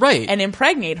woman. Right. And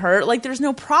impregnate her, like, there's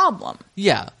no problem.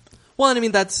 Yeah. Well, and I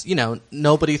mean, that's,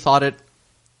 nobody thought it,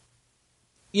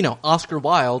 Oscar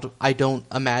Wilde, I don't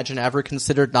imagine ever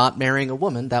considered not marrying a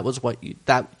woman. That was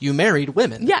that you married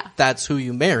women. Yeah. That's who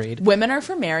you married. Women are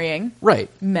for marrying. Right.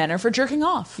 Men are for jerking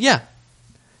off. Yeah.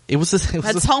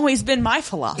 That's always been my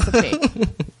philosophy.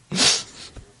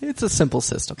 It's a simple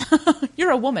system.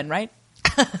 You're a woman, right?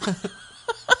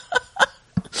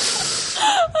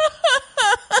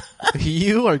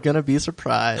 You are going to be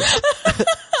surprised.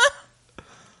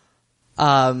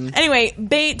 Anyway,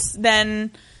 Bates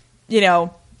then,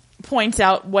 points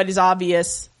out what is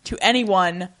obvious to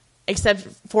anyone except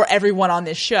for everyone on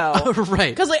this show. Right.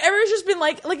 Because, like, everyone's just been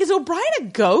like, is O'Brien a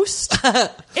ghost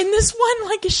in this one?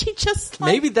 Like, is she just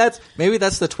like... Maybe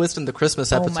that's the twist in the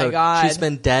Christmas episode. Oh my God. She's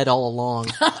been dead all along.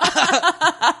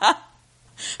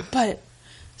 But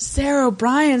Sarah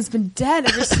O'Brien's been dead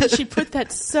ever since she put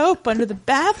that soap under the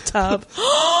bathtub.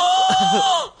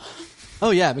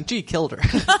 Oh, yeah, McGee killed her.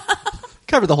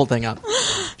 Covered the whole thing up.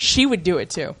 She would do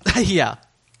it, too. Yeah.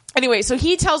 Anyway, so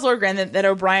he tells Lord Grantham that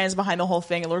O'Brien's behind the whole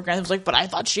thing, and Lord Grantham's like, but I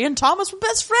thought she and Thomas were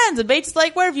best friends. And Bates is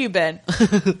like, where have you been?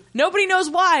 Nobody knows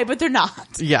why, but they're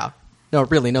not. Yeah. No,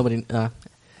 really, nobody...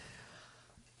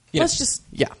 Let's just...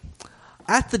 Yeah.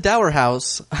 At the Dower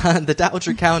House, the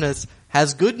Dowager Countess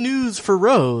has good news for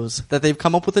Rose, that they've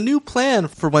come up with a new plan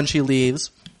for when she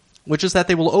leaves, which is that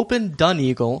they will open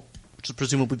Donegal, which is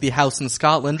presumably the house in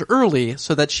Scotland, early,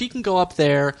 so that she can go up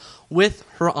there with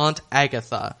her Aunt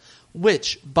Agatha.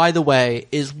 Which, by the way,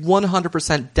 is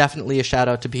 100% definitely a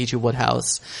shout-out to P.G.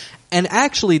 Wodehouse. And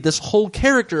actually, this whole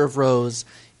character of Rose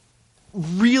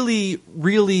really,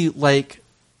 really, like,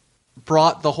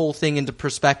 brought the whole thing into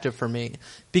perspective for me.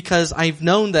 Because I've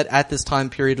known that at this time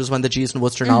period was when the Jeeves and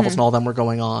Wooster novels and all them were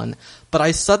going on. But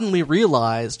I suddenly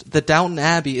realized that Downton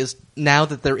Abbey is, now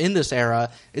that they're in this era,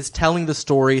 is telling the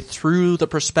story through the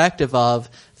perspective of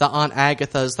the Aunt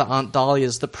Agathas, the Aunt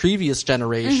Dahlias, the previous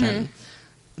generation.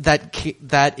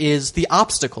 That is the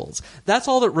obstacles. That's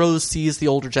all that Rose sees the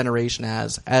older generation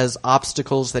as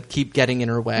obstacles that keep getting in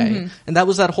her way. And that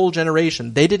was that whole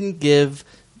generation. They didn't give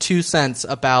 2 cents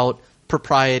about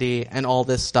propriety and all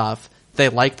this stuff. They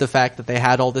liked the fact that they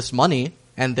had all this money,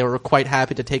 and they were quite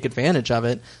happy to take advantage of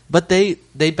it. But they'd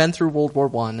been through World War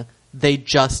I. They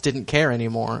just didn't care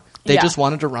anymore. They just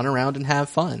wanted to run around and have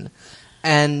fun.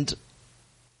 And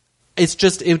it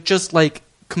just like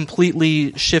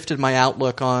completely shifted my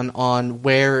outlook on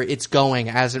where it's going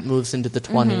as it moves into the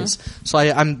 20s. So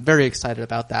I'm very excited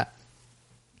about that.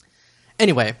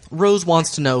 Anyway, Rose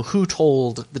wants to know who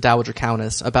told the Dowager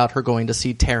Countess about her going to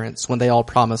see Terence when they all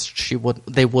promised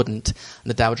they wouldn't. And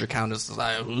the Dowager Countess is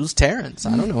like, who's Terence?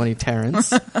 I don't know any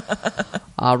Terence.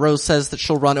 Rose says that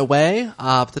she'll run away,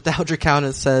 but the Dowager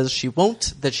Countess says she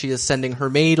won't, that she is sending her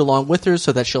maid along with her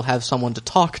so that she'll have someone to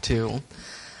talk to.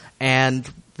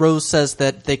 And Rose says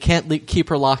that they can't keep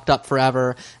her locked up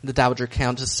forever. And the Dowager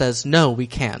Countess says, no, we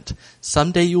can't.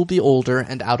 Someday you will be older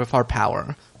and out of our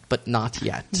power, but not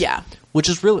yet. Yeah. Which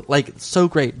is really, like, so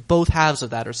great. Both halves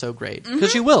of that are so great.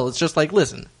 Because she will. It's just like,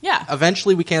 listen. Yeah.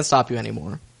 Eventually we can't stop you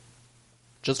anymore.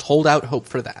 Just hold out hope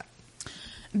for that.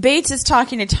 Bates is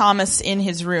talking to Thomas in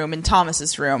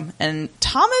Thomas's room, and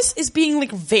Thomas is being,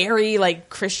 like, very, like,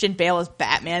 Christian Bale as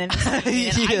Batman, and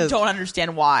I don't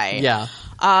understand why. Yeah.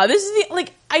 This is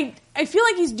I feel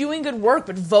like he's doing good work,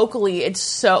 but vocally it's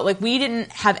so, like, we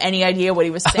didn't have any idea what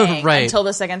he was saying until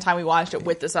the second time we watched it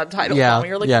with the subtitles on. We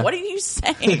were like, what are you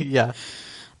saying? Yeah.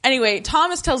 Anyway,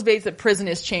 Thomas tells Bates that prison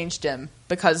has changed him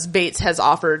because Bates has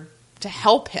offered to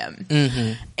help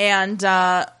him.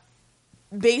 And,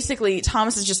 basically,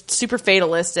 Thomas is just super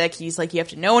fatalistic. He's like, you have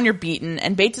to know when you're beaten.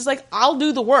 And Bates is like, I'll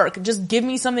do the work. Just give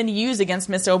me something to use against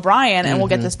Miss O'Brien and we'll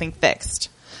get this thing fixed.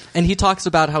 And he talks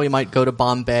about how he might go to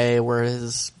Bombay where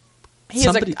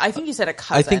I think you said a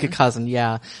cousin. I think a cousin,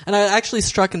 yeah. And I actually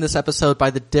struck in this episode by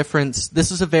the difference.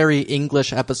 This is a very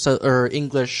English episode, or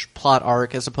English plot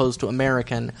arc as opposed to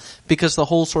American, because the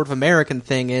whole sort of American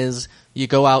thing is you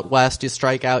go out west, you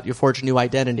strike out, you forge a new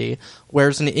identity.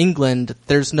 Whereas in England,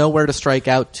 there's nowhere to strike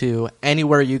out to.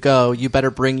 Anywhere you go, you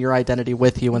better bring your identity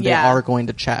with you, and they are going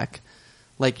to check.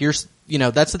 Like,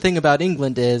 that's the thing about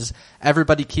England is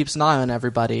everybody keeps an eye on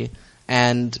everybody.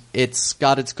 And it's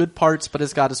got its good parts, but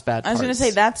it's got its bad parts. I was going to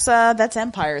say, that's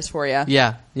Empires for you.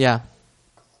 Yeah, yeah.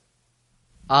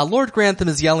 Lord Grantham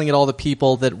is yelling at all the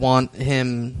people that want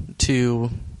him to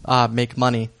make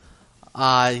money.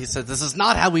 He said, this is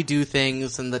not how we do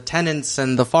things, and the tenants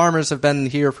and the farmers have been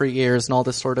here for years, and all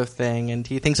this sort of thing. And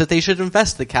he thinks that they should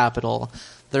invest the capital.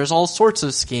 There's all sorts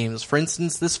of schemes. For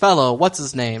instance, this fellow, what's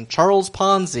his name? Charles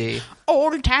Ponzi.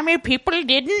 Old-timey people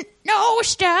didn't know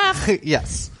stuff.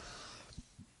 Yes.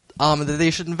 That they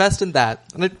should invest in that.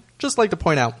 And I'd just like to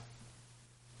point out,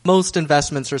 most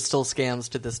investments are still scams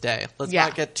to this day. Let's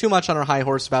not get too much on our high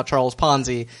horse about Charles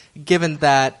Ponzi, given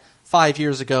that 5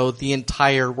 years ago, the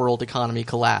entire world economy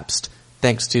collapsed,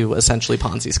 thanks to essentially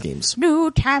Ponzi schemes.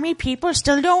 New-timey people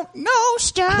still don't know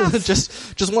stuff.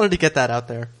 just wanted to get that out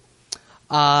there.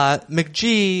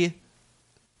 McGee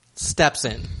steps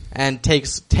in and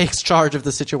takes charge of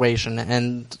the situation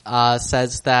and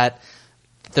says that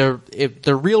their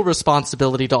real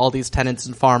responsibility to all these tenants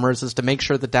and farmers is to make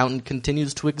sure that Downton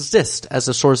continues to exist as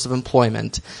a source of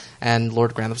employment. And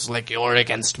Lord Grantham's like, you're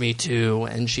against me too.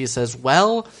 And she says,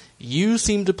 well, you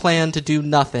seem to plan to do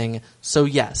nothing, so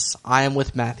yes, I am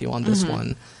with Matthew on this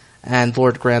one. And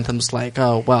Lord Grantham's like,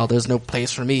 oh, well, there's no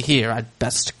place for me here. I'd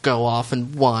best go off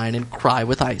and whine and cry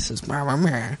with Isis.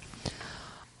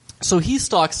 So he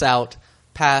stalks out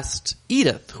past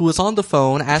Edith, who was on the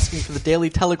phone asking for the Daily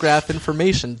Telegraph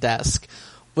information desk,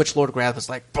 which Lord Grantham's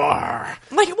like, brr.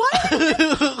 Like, what? You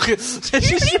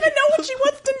don't even know what she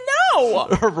wants to know.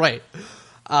 Right.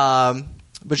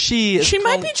 But she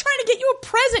might be trying to get you a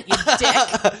present, you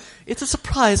dick. It's a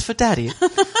surprise for Daddy.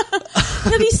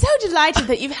 He'll be so delighted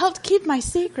that you've helped keep my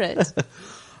secret.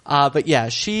 But yeah,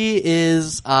 she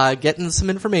is getting some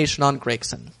information on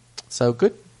Gregson. So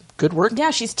good work. Yeah,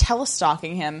 she's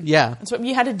telestalking him. Yeah. That's what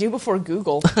you had to do before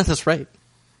Google. That's right.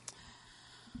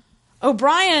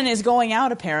 O'Brien is going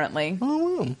out, apparently.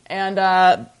 Oh.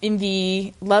 And in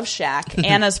the Love Shack,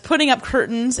 Anna's putting up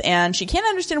curtains, and she can't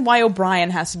understand why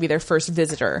O'Brien has to be their first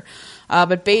visitor.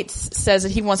 But Bates says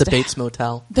that he wants The Bates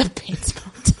Motel. The Bates Motel.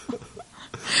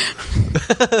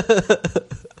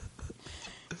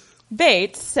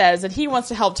 Bates says that he wants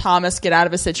to help Thomas get out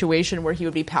of a situation where he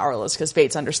would be powerless, because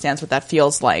Bates understands what that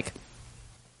feels like.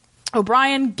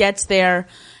 O'Brien gets there.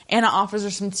 Anna offers her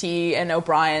some tea, and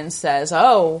O'Brien says,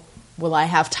 oh, will I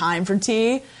have time for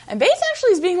tea? And Bates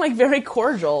actually is being, like, very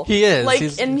cordial. He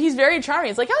is. And he's very charming.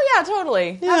 It's like, oh, yeah,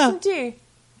 totally. Yeah. Have some tea.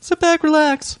 Sit back,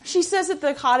 relax. She says that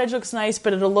the cottage looks nice,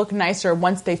 but it'll look nicer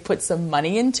once they've put some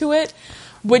money into it,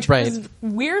 which was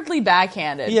weirdly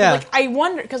backhanded. Yeah. Like, I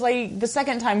wonder, because the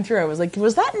second time through, I was like,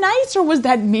 was that nice or was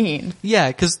that mean? Yeah,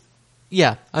 because,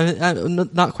 I'm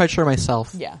not quite sure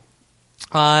myself. Yeah.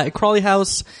 At Crawley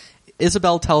House,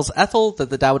 Isabel tells Ethel that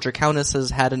the Dowager Countess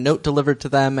has had a note delivered to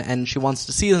them, and she wants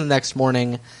to see them the next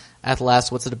morning. Ethel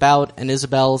asks what's it about, and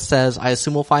Isabel says, I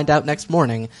assume we'll find out next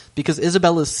morning, because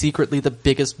Isabel is secretly the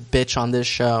biggest bitch on this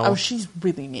show. Oh, she's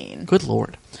really mean. Good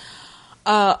Lord.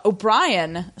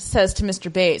 O'Brien says to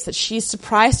Mr. Bates that she's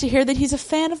surprised to hear that he's a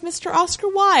fan of Mr. Oscar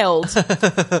Wilde.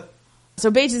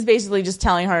 So Bates is basically just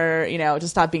telling her, to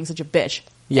stop being such a bitch.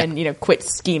 Yeah. And, quit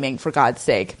scheming, for God's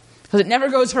sake. Because it never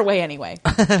goes her way anyway.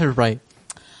 Right.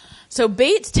 So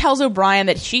Bates tells O'Brien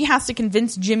that she has to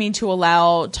convince Jimmy to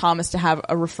allow Thomas to have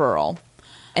a referral.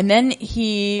 And then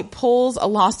he pulls a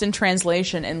Lost in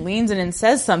Translation and leans in and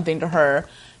says something to her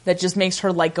that just makes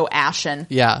her, go ashen.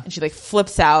 Yeah. And she,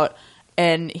 flips out.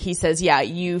 And he says, yeah,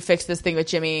 you fix this thing with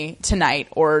Jimmy tonight,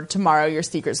 or tomorrow your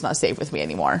secret's not safe with me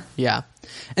anymore. Yeah.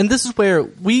 And this is where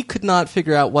we could not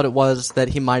figure out what it was that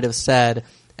he might have said.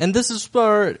 And this is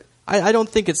where I don't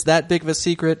think it's that big of a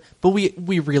secret, but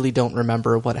we really don't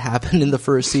remember what happened in the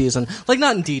first season.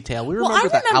 Not in detail. We remember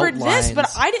the outlines. I remembered this,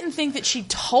 but I didn't think that she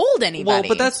told anybody. Well,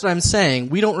 but that's what I'm saying.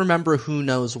 We don't remember who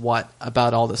knows what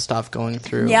about all the stuff going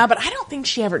through. Yeah, but I don't think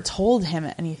she ever told him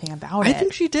anything about it. I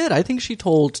think she did. I think she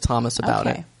told Thomas about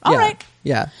it. All right.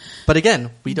 Yeah. But again,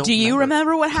 we don't Do you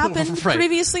remember what happened right.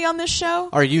 previously on this show?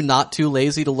 Are you not too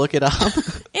lazy to look it up?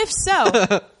 If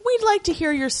so, we'd like to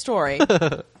hear your story.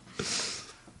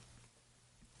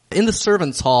 In the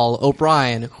servants' hall,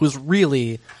 O'Brien, who's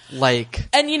really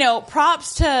And,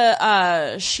 props to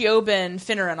Siobhan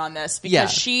Finneran on this,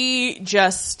 because she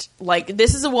just,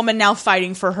 this is a woman now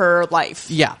fighting for her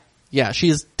life. Yeah. Yeah, she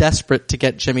is desperate to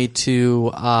get Jimmy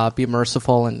to be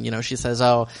merciful, and, she says,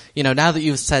 now that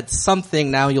you've said something,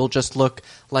 now you'll just look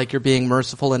like you're being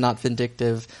merciful and not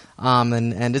vindictive,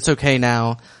 and it's okay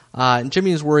now. And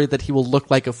Jimmy is worried that he will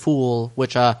look like a fool,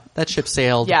 which that ship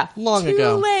sailed long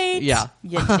ago. Too late. Yeah.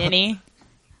 You ninny.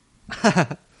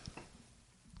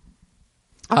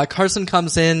 Carson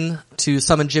comes in to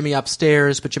summon Jimmy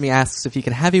upstairs, but Jimmy asks if he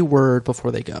can have a word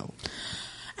before they go.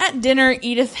 At dinner,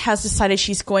 Edith has decided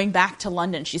she's going back to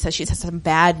London. She says she's had some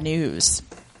bad news.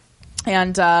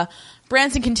 And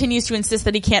Branson continues to insist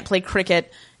that he can't play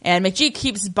cricket, and McGee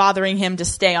keeps bothering him to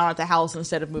stay on at the house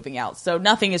instead of moving out. So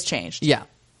nothing has changed. Yeah.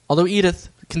 Although Edith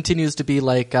continues to be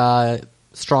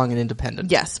strong and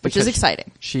independent. Yes, which is exciting.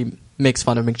 She makes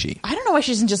fun of McGee. I don't know why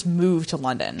she doesn't just move to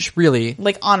London. Really?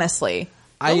 Honestly.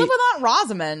 I live with Aunt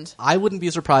Rosamond. I wouldn't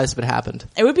be surprised if it happened.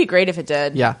 It would be great if it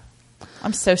did. Yeah.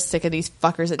 I'm so sick of these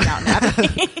fuckers at Downton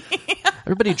Abbey.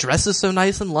 Everybody dresses so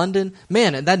nice in London.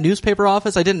 Man, and that newspaper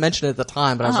office, I didn't mention it at the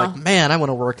time, but I was like, man, I want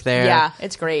to work there. Yeah,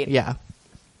 it's great. Yeah.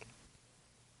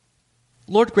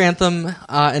 Lord Grantham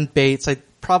and Bates, I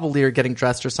probably are getting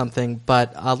dressed or something,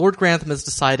 but Lord Grantham has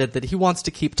decided that he wants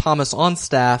to keep Thomas on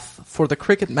staff for the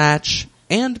cricket match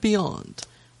and beyond.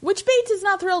 Which Bates is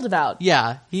not thrilled about.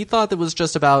 Yeah, he thought that was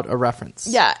just about a reference.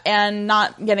 Yeah, and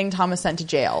not getting Thomas sent to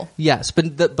jail. Yes,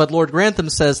 but Lord Grantham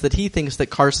says that he thinks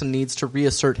that Carson needs to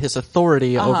reassert his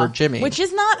authority over Jimmy. Which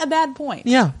is not a bad point.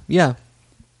 Yeah.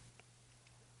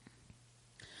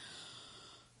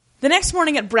 The next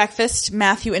morning at breakfast,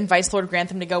 Matthew invites Lord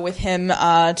Grantham to go with him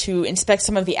to inspect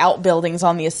some of the outbuildings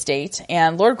on the estate,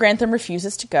 and Lord Grantham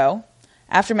refuses to go.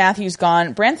 After Matthew's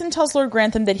gone, Branson tells Lord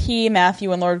Grantham that he,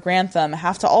 Matthew, and Lord Grantham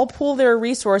have to all pool their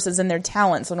resources and their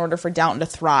talents in order for Downton to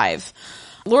thrive.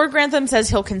 Lord Grantham says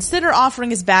he'll consider offering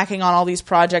his backing on all these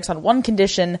projects on one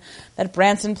condition, that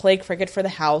Branson play cricket for the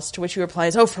house, to which he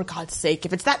replies, "Oh, for God's sake,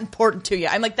 if it's that important to you."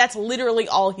 I'm like, that's literally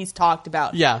all he's talked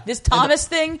about. Yeah. This Thomas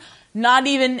thing, not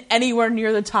even anywhere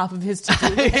near the top of his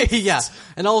to-do list. Yeah.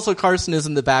 And also Carson is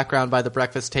in the background by the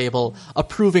breakfast table,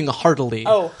 approving heartily.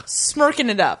 Oh, smirking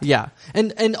it up. Yeah.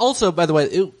 And also, by the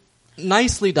way,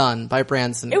 nicely done by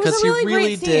Branson. It was a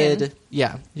really great scene.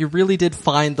 You really did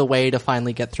find the way to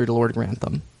finally get through to Lord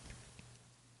Grantham.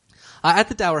 At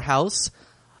the Dower House,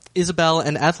 Isabel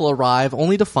and Ethel arrive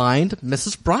only to find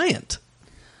Mrs. Bryant.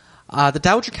 The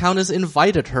Dowager Countess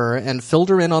invited her and filled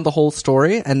her in on the whole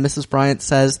story, and Mrs. Bryant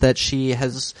says that she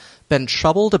has been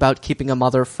troubled about keeping a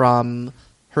mother from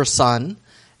her son,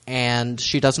 and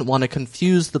she doesn't want to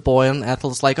confuse the boy, and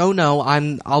Ethel's like, "Oh no,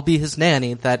 I'll be his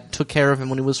nanny that took care of him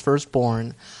when he was first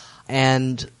born."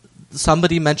 And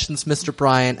somebody mentions Mr.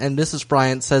 Bryant, and Mrs.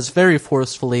 Bryant says very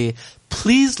forcefully,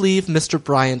 "Please leave Mr.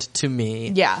 Bryant to me."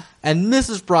 Yeah. And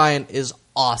Mrs. Bryant is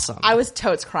awesome. I was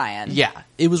totes crying. Yeah,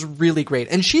 it was really great.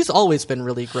 And she's always been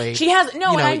really great. She has,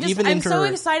 no, and I'm so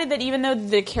excited that even though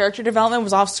the character development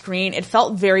was off screen, it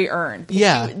felt very earned.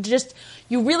 Yeah.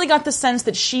 You really got the sense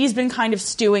that she's been kind of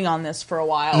stewing on this for a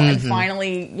while and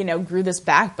finally, grew this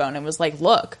backbone and was like,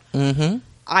 look,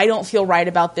 I don't feel right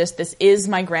about this. This is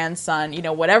my grandson.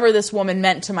 Whatever this woman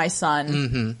meant to my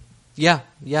son. Yeah.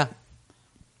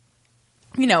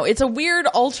 It's a weird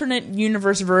alternate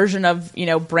universe version of,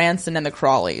 Branson and the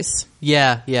Crawleys.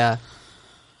 Yeah.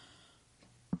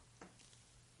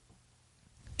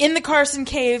 In the Carson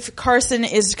cave, Carson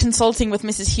is consulting with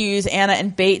Mrs. Hughes, Anna,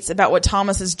 and Bates about what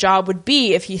Thomas's job would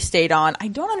be if he stayed on. I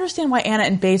don't understand why Anna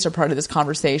and Bates are part of this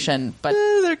conversation, but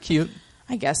they're cute.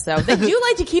 I guess so. They do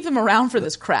like to keep them around for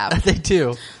this crap. They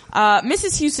do.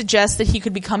 Mrs. Hughes suggests that he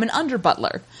could become an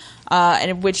under-butler.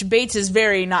 And which Bates is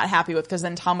very not happy with, because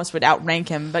then Thomas would outrank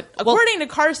him. But according to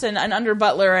Carson, an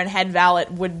under-butler and head valet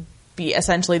would be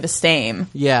essentially the same.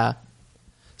 Yeah.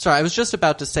 Sorry, I was just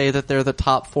about to say that they're the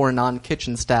top 4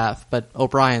 non-kitchen staff, but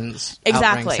O'Brien's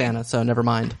outranks Anna, so never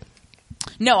mind.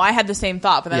 No, I had the same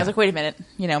thought, but then I was like, wait a minute,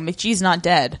 McGee's not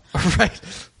dead. Right.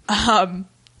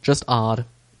 Just odd.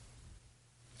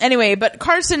 Anyway, but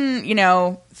Carson,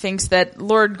 thinks that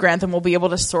Lord Grantham will be able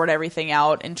to sort everything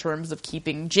out in terms of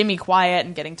keeping Jimmy quiet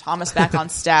and getting Thomas back on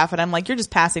staff. And I'm like, you're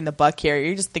just passing the buck here.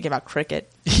 You're just thinking about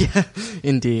cricket. Yeah,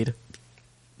 indeed.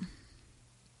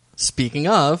 Speaking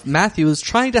of, Matthew is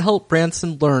trying to help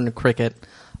Branson learn cricket.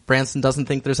 Branson doesn't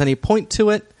think there's any point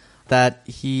to it, that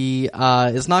he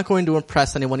is not going to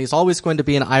impress anyone. He's always going to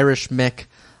be an Irish Mick.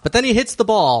 But then he hits the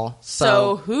ball.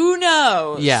 So who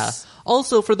knows? Yeah.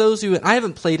 Also, for those who... I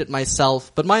haven't played it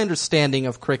myself, but my understanding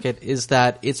of cricket is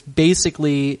that it's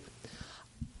basically...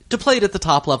 To play it at the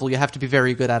top level, you have to be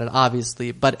very good at it,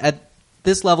 obviously. But at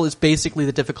this level, it's basically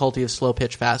the difficulty of slow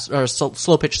pitch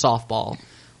softball.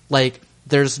 Like,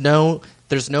 there's no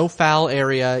foul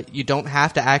area. You don't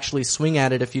have to actually swing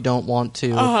at it if you don't want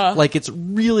to. Like, it's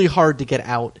really hard to get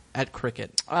out at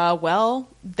cricket. Well,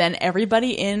 then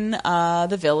everybody in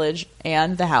the village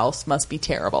and the house must be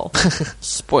terrible.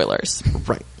 Spoilers.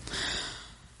 Right.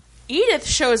 Edith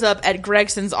shows up at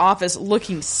Gregson's office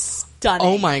looking stunning.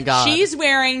 Oh my god. She's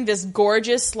wearing this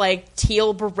gorgeous,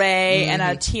 teal beret and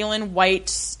a teal and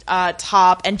white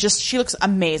top, and she looks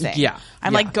amazing. Yeah.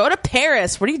 I'm like, go to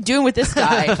Paris. What are you doing with this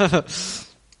guy?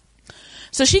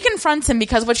 So she confronts him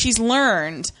because what she's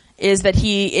learned is that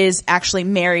he is actually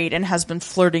married and has been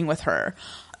flirting with her.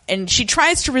 And she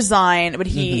tries to resign, but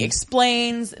he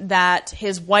explains that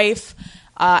his wife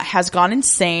has gone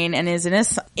insane and is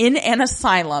in an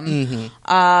asylum.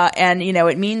 And,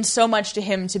 it means so much to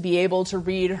him to be able to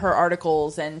read her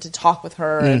articles and to talk with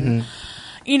her. And,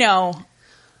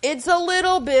 it's a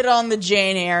little bit on the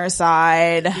Jane Eyre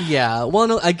side. Yeah. Well,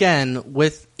 no, again,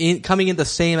 coming in the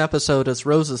same episode as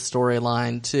Rose's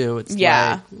storyline, too. It's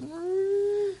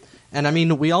and I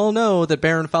mean, we all know that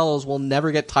Baron Fellows will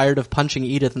never get tired of punching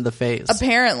Edith in the face.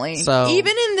 Apparently. So,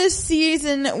 even in this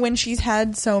season when she's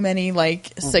had so many,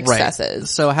 successes. Right.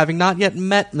 So having not yet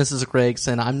met Mrs.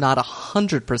 Gregson, I'm not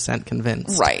 100%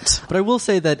 convinced. Right. But I will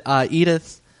say that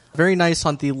Edith Very nice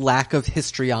on the lack of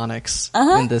histrionics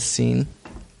in this scene.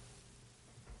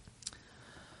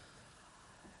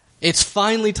 It's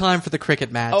finally time for the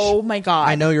cricket match. Oh my god.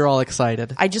 I know you're all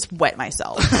excited. I just wet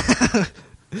myself.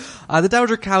 The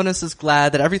Dowager Countess is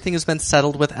glad that everything has been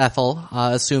settled with Ethel,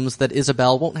 assumes that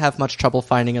Isabel won't have much trouble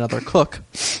finding another cook.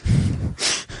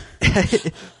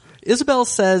 Isabel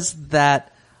says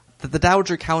that the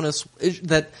Dowager Countess,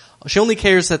 that she only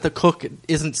cares that the cook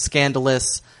isn't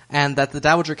scandalous, and that the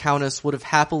Dowager Countess would have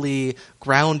happily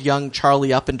ground young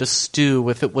Charlie up into stew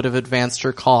if it would have advanced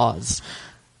her cause.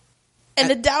 And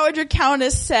the Dowager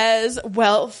Countess says,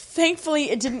 well,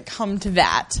 thankfully it didn't come to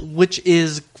that. Which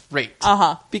is great.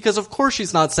 Because of course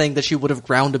she's not saying that she would have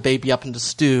ground a baby up into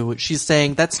stew. She's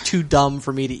saying that's too dumb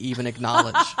for me to even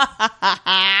acknowledge.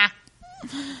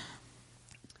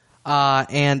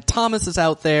 And Thomas is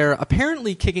out there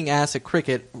apparently kicking ass at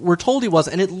cricket. We're told he was,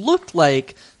 and it looked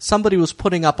like somebody was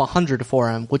putting up 100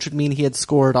 for him, which would mean he had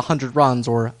scored 100 runs,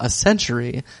 or a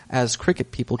century, as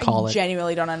cricket people call it. I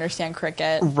genuinely don't understand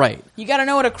cricket. Right. You gotta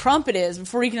know what a crumpet is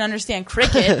before you can understand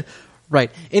cricket.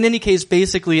 Right. In any case,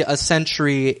 basically a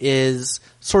century is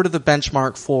sort of the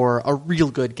benchmark for a real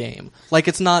good game. Like,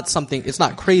 it's not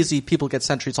crazy, people get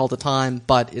centuries all the time,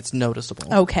 but it's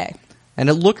noticeable. Okay. And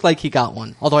it looked like he got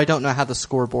one, although I don't know how the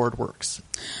scoreboard works.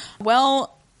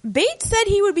 Well, Bates said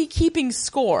he would be keeping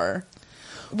score,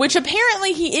 which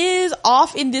apparently he is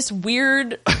off in this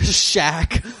weird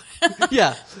shack.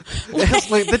 Yeah.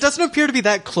 That doesn't appear to be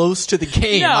that close to the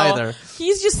game either.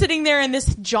 He's just sitting there in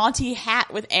this jaunty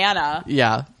hat with Anna.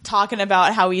 Yeah. Talking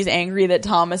about how he's angry that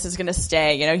Thomas is going to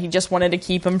stay. You know, he just wanted to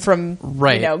keep him from,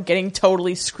 getting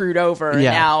totally screwed over.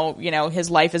 Yeah. And now,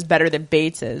 his life is better than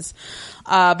Bates's.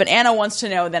 But Anna wants to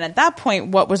know then at that point,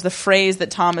 what was the phrase that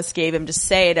Thomas gave him to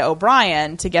say to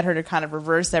O'Brien to get her to kind of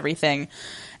reverse everything.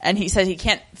 And he says he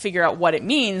can't figure out what it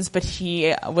means, but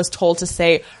he was told to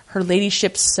say, her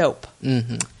ladyship's soap.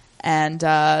 Mm-hmm.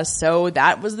 And so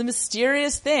that was the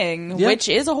mysterious thing, which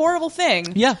is a horrible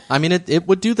thing. Yeah, I mean, it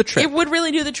would do the trick. It would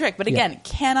really do the trick. But again,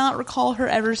 cannot recall her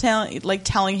ever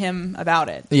telling him about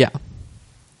it. Yeah.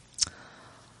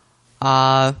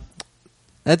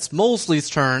 It's Molesley's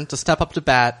turn to step up to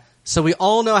bat. So we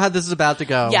all know how this is about to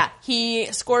go. Yeah, he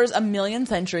scores 1,000,000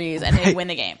 centuries and they win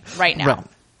the game right now.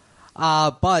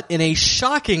 Right. But in a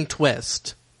shocking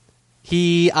twist,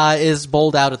 he is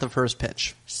bowled out at the first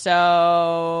pitch. So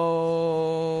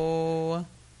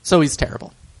he's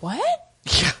terrible. What?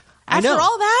 Yeah, After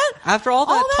all that? After all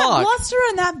that talk. Bluster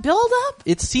and that build-up?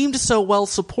 It seemed so well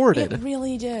supported. It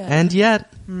really did. And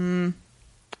yet,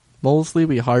 Molesley,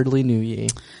 we hardly knew ye.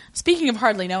 Speaking of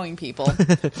hardly knowing people,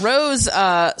 Rose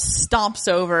stomps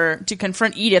over to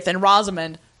confront Edith and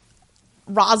Rosamund.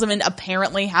 Rosamund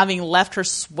apparently having left her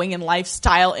swinging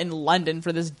lifestyle in London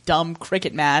for this dumb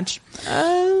cricket match.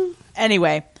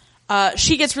 Anyway,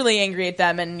 she gets really angry at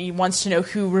them and he wants to know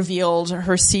who revealed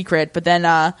her secret. But then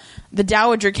the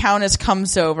Dowager Countess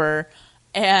comes over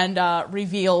and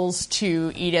reveals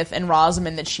to Edith and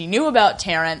Rosamund that she knew about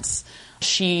Terence.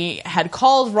 She had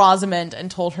called Rosamund and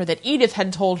told her that Edith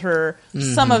had told her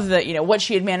some of the, what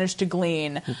she had managed to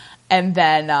glean. And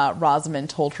then Rosamund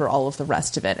told her all of the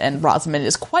rest of it. And Rosamund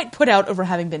is quite put out over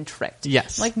having been tricked.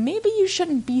 Yes. Like, maybe you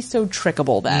shouldn't be so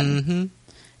trickable then.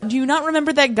 Mm-hmm. Do you not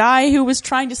remember that guy who was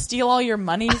trying to steal all your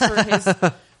money for his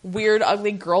weird,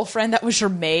 ugly girlfriend that was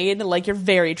your maid? Like, you're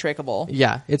very trickable.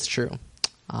 Yeah, it's true.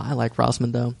 I like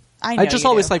Rosamund, though. I just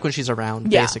always like when she's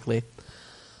around, basically.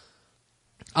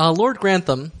 Lord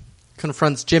Grantham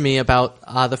confronts Jimmy about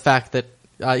the fact that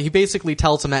he basically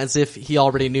tells him as if he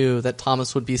already knew that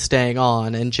Thomas would be staying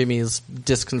on, and Jimmy's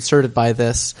disconcerted by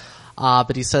this.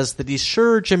 But he says that he's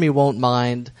sure Jimmy won't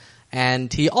mind,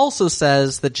 and he also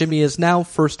says that Jimmy is now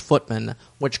first footman,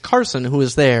 which Carson, who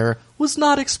is there, was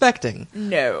not expecting.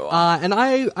 No. And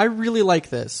I really like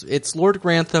this. It's Lord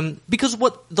Grantham, because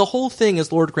the whole thing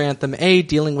is Lord Grantham, A,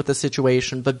 dealing with the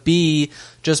situation, but B,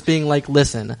 just being like,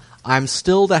 listen, I'm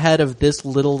still the head of this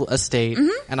little estate,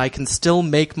 and I can still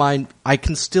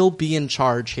be in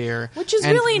charge here. Which is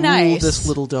really nice. Rule this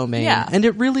little domain. Yeah. And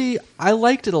I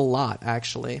liked it a lot,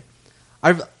 actually.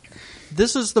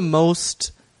 This is the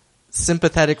most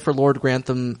sympathetic for Lord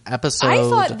Grantham episode. I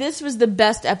thought this was the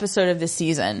best episode of the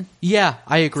season. Yeah,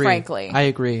 I agree. Frankly. I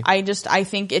agree. I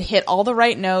think it hit all the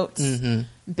right notes.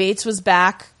 Mm-hmm. Bates was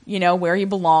back, where he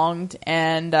belonged,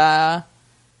 and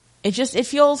it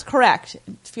feels correct.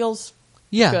 It feels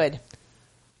good.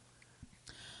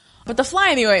 But the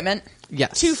fly in the ointment.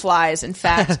 Yes. 2 flies, in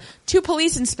fact. 2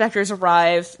 police inspectors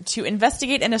arrive to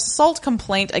investigate an assault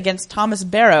complaint against Thomas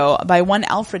Barrow by one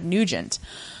Alfred Nugent,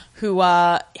 who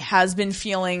has been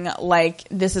feeling like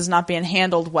this is not being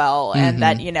handled well, and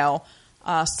that, you know,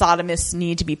 sodomists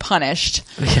need to be punished.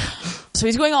 Yeah. So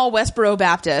he's going all Westboro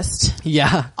Baptist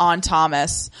on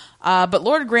Thomas. But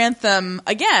Lord Grantham,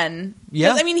 again,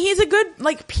 I mean, he's a good,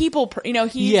 like, people, you know,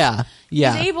 he's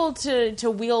able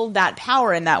to wield that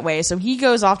power in that way. So he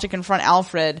goes off to confront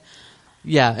Alfred.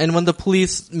 Yeah, and when the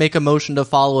police make a motion to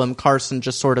follow him, Carson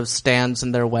just sort of stands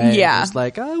in their way. Yeah. He's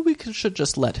like, should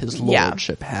just let his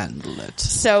lordship handle it.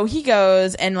 So he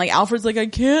goes, and, like, Alfred's like, I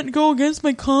can't go against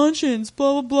my conscience,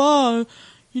 blah, blah, blah.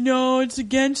 You know, it's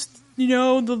against, you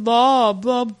know, the law,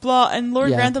 blah, blah. And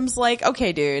Lord Grantham's like,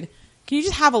 okay, dude, can you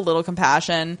just have a little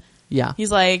compassion? Yeah.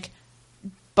 He's like,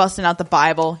 busting out the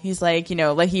Bible. He's like, you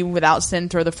know, let he without sin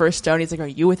throw the first stone. He's like, are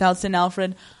you without sin,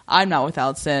 Alfred? I'm not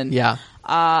without sin. Yeah.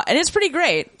 And it's pretty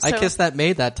great. So, I kissed that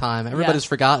maid that time. Everybody's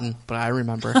forgotten, but I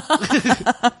remember.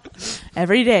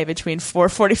 Every day between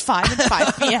 4:45 and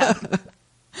 5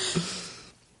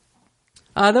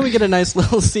 p.m. Then we get a nice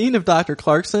little scene of Dr.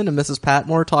 Clarkson and Mrs.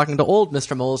 Patmore talking to old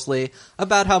Mr. Molesley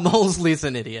about how Molesley's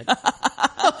an idiot.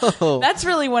 That's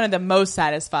really one of the most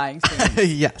satisfying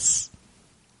scenes. Yes.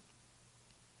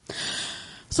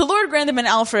 So Lord Grantham and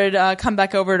Alfred come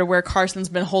back over to where Carson's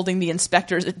been holding the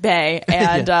inspectors at bay,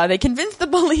 and they convince the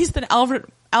police that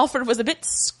Alfred was a bit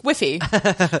squiffy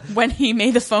when he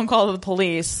made the phone call to the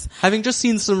police. Having just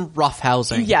seen some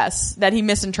roughhousing. Yes, that he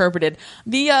misinterpreted.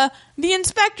 The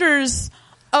inspectors,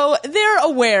 they're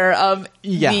aware of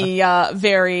the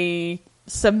very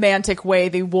semantic way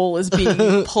the wool is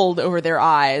being pulled over their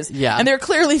eyes. Yeah. And they're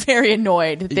clearly very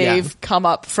annoyed that they've come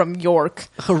up from York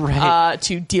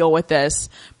to deal with this.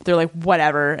 But they're like,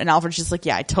 whatever. And Alfred's just like,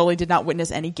 I totally did not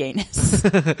witness any gayness.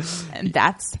 And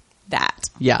that's that.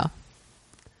 Yeah.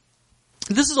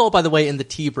 This is all, by the way, in the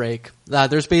tea break.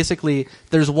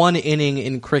 There's one inning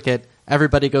in cricket.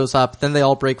 Everybody goes up, then they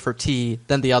all break for tea,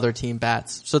 then the other team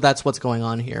bats. So that's what's going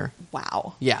on here.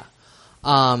 Wow. Yeah.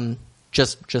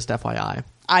 Just FYI.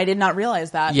 I did not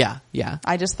realize that. Yeah.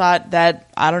 I just thought that,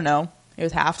 I don't know, it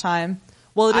was halftime.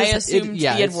 Well, I assumed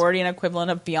the Edwardian equivalent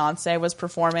of Beyonce was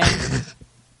performing.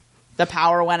 The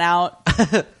power went out.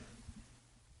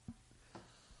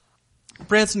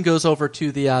 Branson goes over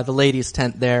to the ladies'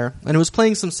 tent there, and it was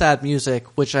playing some sad music,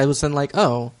 which I was then like,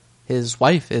 oh, his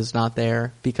wife is not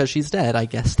there because she's dead. I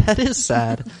guess that is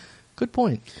sad. Good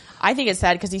point. I think it's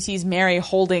sad because he sees Mary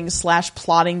holding /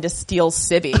 plotting to steal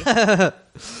Sibby. Well,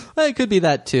 it could be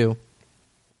that too.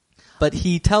 But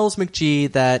he tells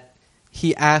McGee that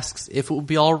he asks if it would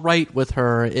be all right with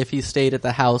her if he stayed at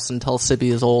the house until Sibby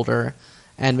is older.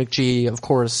 And McGee, of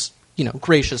course, you know,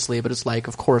 graciously, but it's like,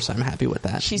 of course I'm happy with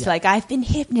that. She's like, I've been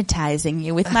hypnotizing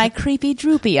you with my creepy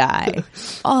droopy eye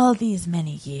all these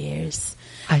many years.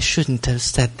 I shouldn't have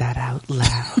said that out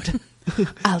loud.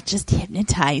 I'll just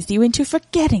hypnotize you into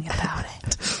forgetting about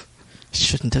it.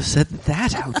 Shouldn't have said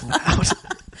that out loud.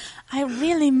 I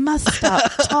really must stop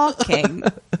talking.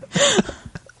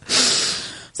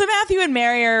 So Matthew and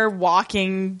Mary are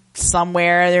walking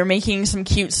somewhere. They're making some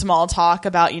cute small talk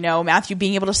about, you know, Matthew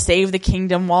being able to save the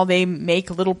kingdom while they make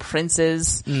little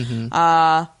princes,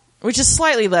 which is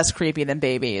slightly less creepy than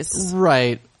babies.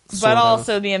 Right. But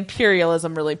also the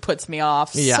imperialism really puts me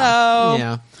off.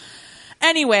 Yeah.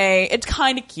 Anyway, it's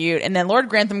kind of cute. And then Lord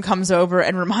Grantham comes over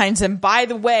and reminds him, by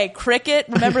the way, cricket,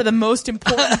 remember the most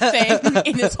important thing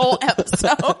in this whole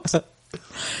episode.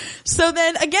 So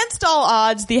then, against all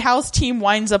odds, the house team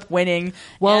winds up winning.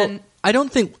 Well, and I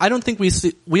don't think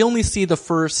we only see the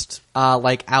first,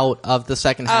 out of the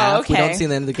second half. Oh, okay. We don't see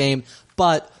the end of the game.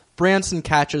 But Branson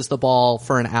catches the ball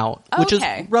for an out, which is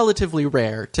relatively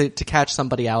rare. To catch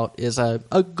somebody out is a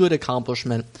good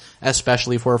accomplishment,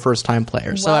 especially for a first-time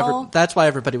player. So that's why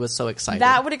everybody was so excited.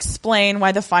 That would explain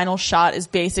why the final shot is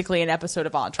basically an episode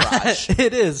of Entourage.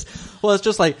 It is. Well, it's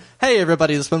just like, hey,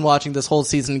 everybody who's been watching this whole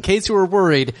season, in case you were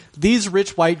worried, these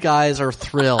rich white guys are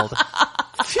thrilled.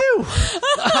 Phew!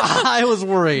 I was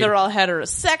worried. They're all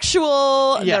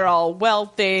heterosexual. Yeah. They're all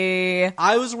wealthy.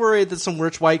 I was worried that some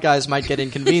rich white guys might get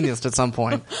inconvenienced at some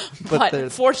point.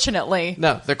 But fortunately...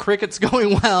 No, the cricket's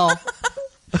going well.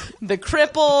 The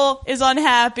cripple is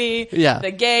unhappy. Yeah.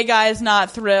 The gay guy's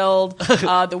not thrilled.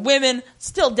 The women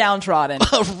still downtrodden.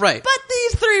 Right. But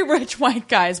these three rich white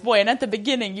guys, boy, and at the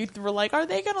beginning you were like, are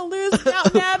they going to lose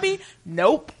Downton Abbey?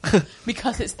 Nope.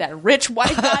 Because it's that rich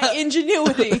white guy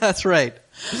ingenuity. That's right.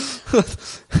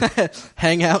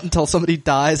 Hang out until somebody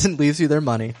dies and leaves you their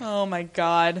money. Oh my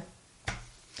God.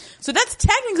 So that's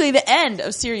technically the end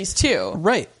of Series 2.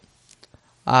 Right.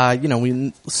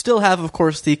 We still have, of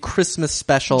course, the Christmas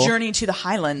special. Journey to the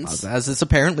Highlands. As it's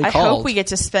apparently called. I hope we get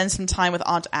to spend some time with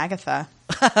Aunt Agatha.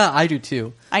 I do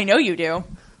too. I know you do.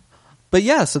 But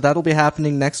yeah, so that'll be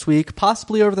happening next week,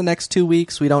 possibly over the next 2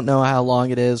 weeks. We don't know how long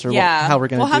it is or how we're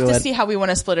going to do it. We'll have to see how we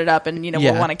want to split it up, and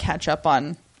we'll want to catch up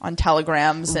on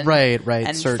telegrams and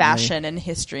and certainly. fashion and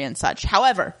history and such.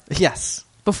 However, yes,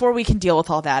 before we can deal with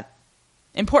all that,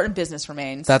 important business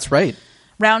remains. That's right.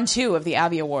 Round 2 of the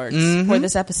Abby Awards for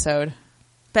this episode.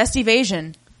 Best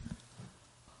evasion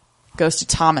goes to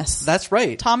Thomas. That's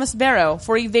right. Thomas Barrow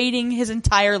for evading his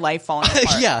entire life falling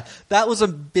apart. Yeah, that was a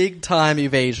big time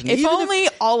evasion. If only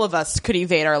all of us could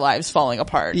evade our lives falling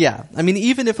apart. Yeah, I mean,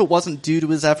 even if it wasn't due to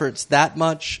his efforts that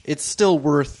much, it's still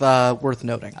worth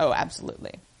noting. Oh,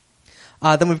 absolutely.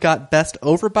 Then we've got Best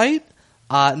Overbite.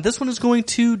 And this one is going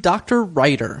to Dr.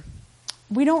 Ryder.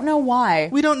 We don't know why.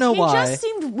 We don't know why. He just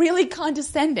seemed really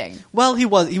condescending. Well, he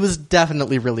was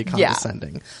definitely really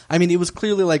condescending. Yeah. I mean, it was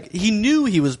clearly like he knew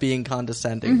he was being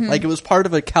condescending. Like it was part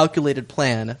of a calculated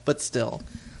plan, but still.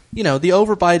 The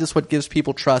overbite is what gives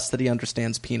people trust that he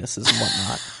understands penises and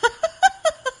whatnot.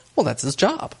 Well, that's his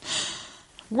job.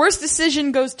 Worst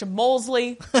decision goes to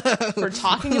Molesley for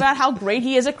talking about how great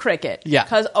he is at cricket. Yeah.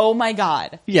 Because, oh my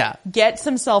God. Yeah. Get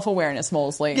some self-awareness,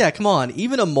 Molesley. Yeah, come on.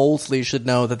 Even a Molesley should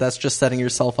know that that's just setting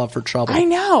yourself up for trouble. I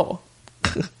know.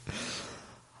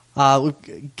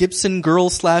 Gibson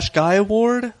Girl/Guy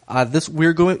Award.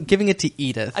 We're giving it to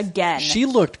Edith. Again. She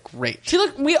looked great.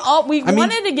 We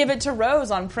wanted to give it to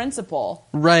Rose on principle.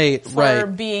 Right, for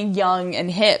being young and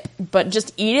hip. But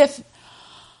just Edith,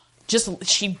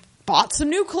 she bought some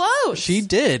new clothes. She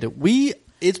did.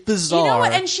 It's bizarre. You know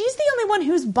what? And she's the only one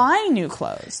who's buying new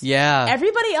clothes. Yeah.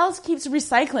 Everybody else keeps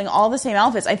recycling all the same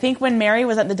outfits. I think when Mary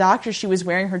was at the doctor, she was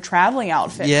wearing her traveling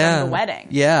outfit from the wedding.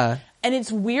 Yeah. And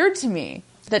it's weird to me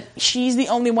that she's the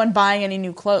only one buying any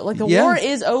new clothes. Like, the war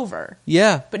is over.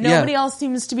 Yeah. But nobody else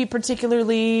seems to be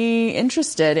particularly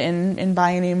interested in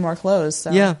buying any more clothes.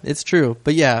 So. Yeah, it's true.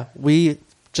 But yeah, we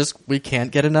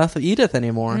can't get enough of Edith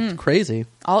anymore. It's crazy.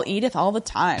 All Edith all the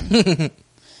time.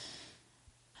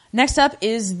 Next up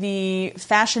is the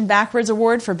Fashion Backwards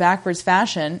Award for Backwards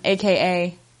Fashion,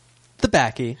 a.k.a. the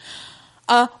Backy.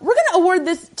 We're going to award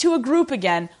this to a group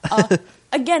again.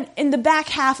 Again, in the back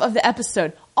half of the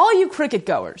episode. All you cricket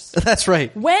goers. That's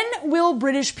right. When will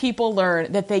British people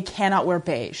learn that they cannot wear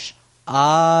beige?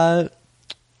 Never.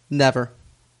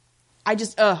 I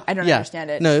don't understand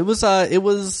it. No, it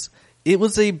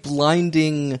was a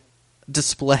blinding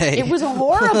display. It was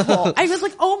horrible. I was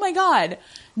like, oh my God.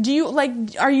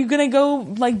 Are you going to go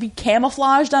be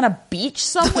camouflaged on a beach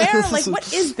somewhere?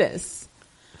 What is this?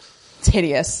 It's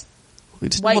hideous.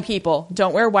 White people,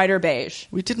 don't wear white or beige.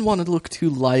 We didn't want to look too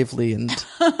lively and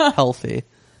healthy.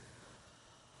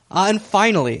 And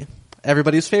finally,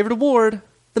 everybody's favorite award,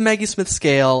 the Maggie Smith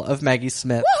Scale of Maggie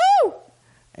Smith. Woohoo!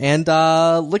 And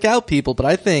look out, people, but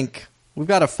I think we've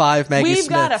got a 5 Maggie Smiths. We've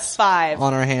got a 5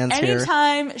 on our hands here.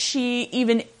 Anytime she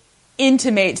even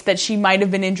intimates that she might have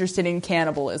been interested in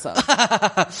cannibalism. What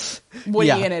are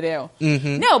you gonna do?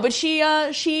 Mm-hmm. No, but she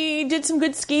did some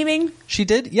good scheming. She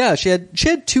did, yeah. She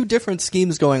had 2 different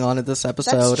schemes going on in this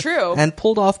episode. That's true. And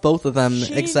pulled off both of them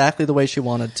exactly the way she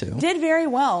wanted to. Did very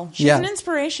well. She's an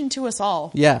inspiration to us all.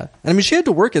 Yeah. And I mean, she had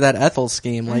to work at that Ethel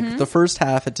scheme. The first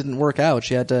half, it didn't work out.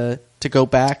 She had to go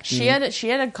back. She had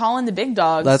to call in the big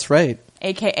dogs. That's right.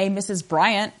 AKA Mrs.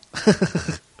 Bryant.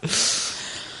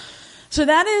 So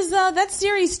that's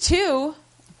series 2,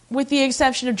 with the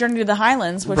exception of Journey to the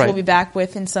Highlands, which we'll be back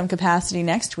with in some capacity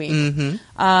next week.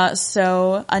 Mm-hmm.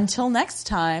 So until next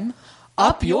time,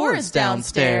 up yours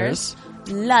downstairs.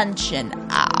 Luncheon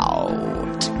out.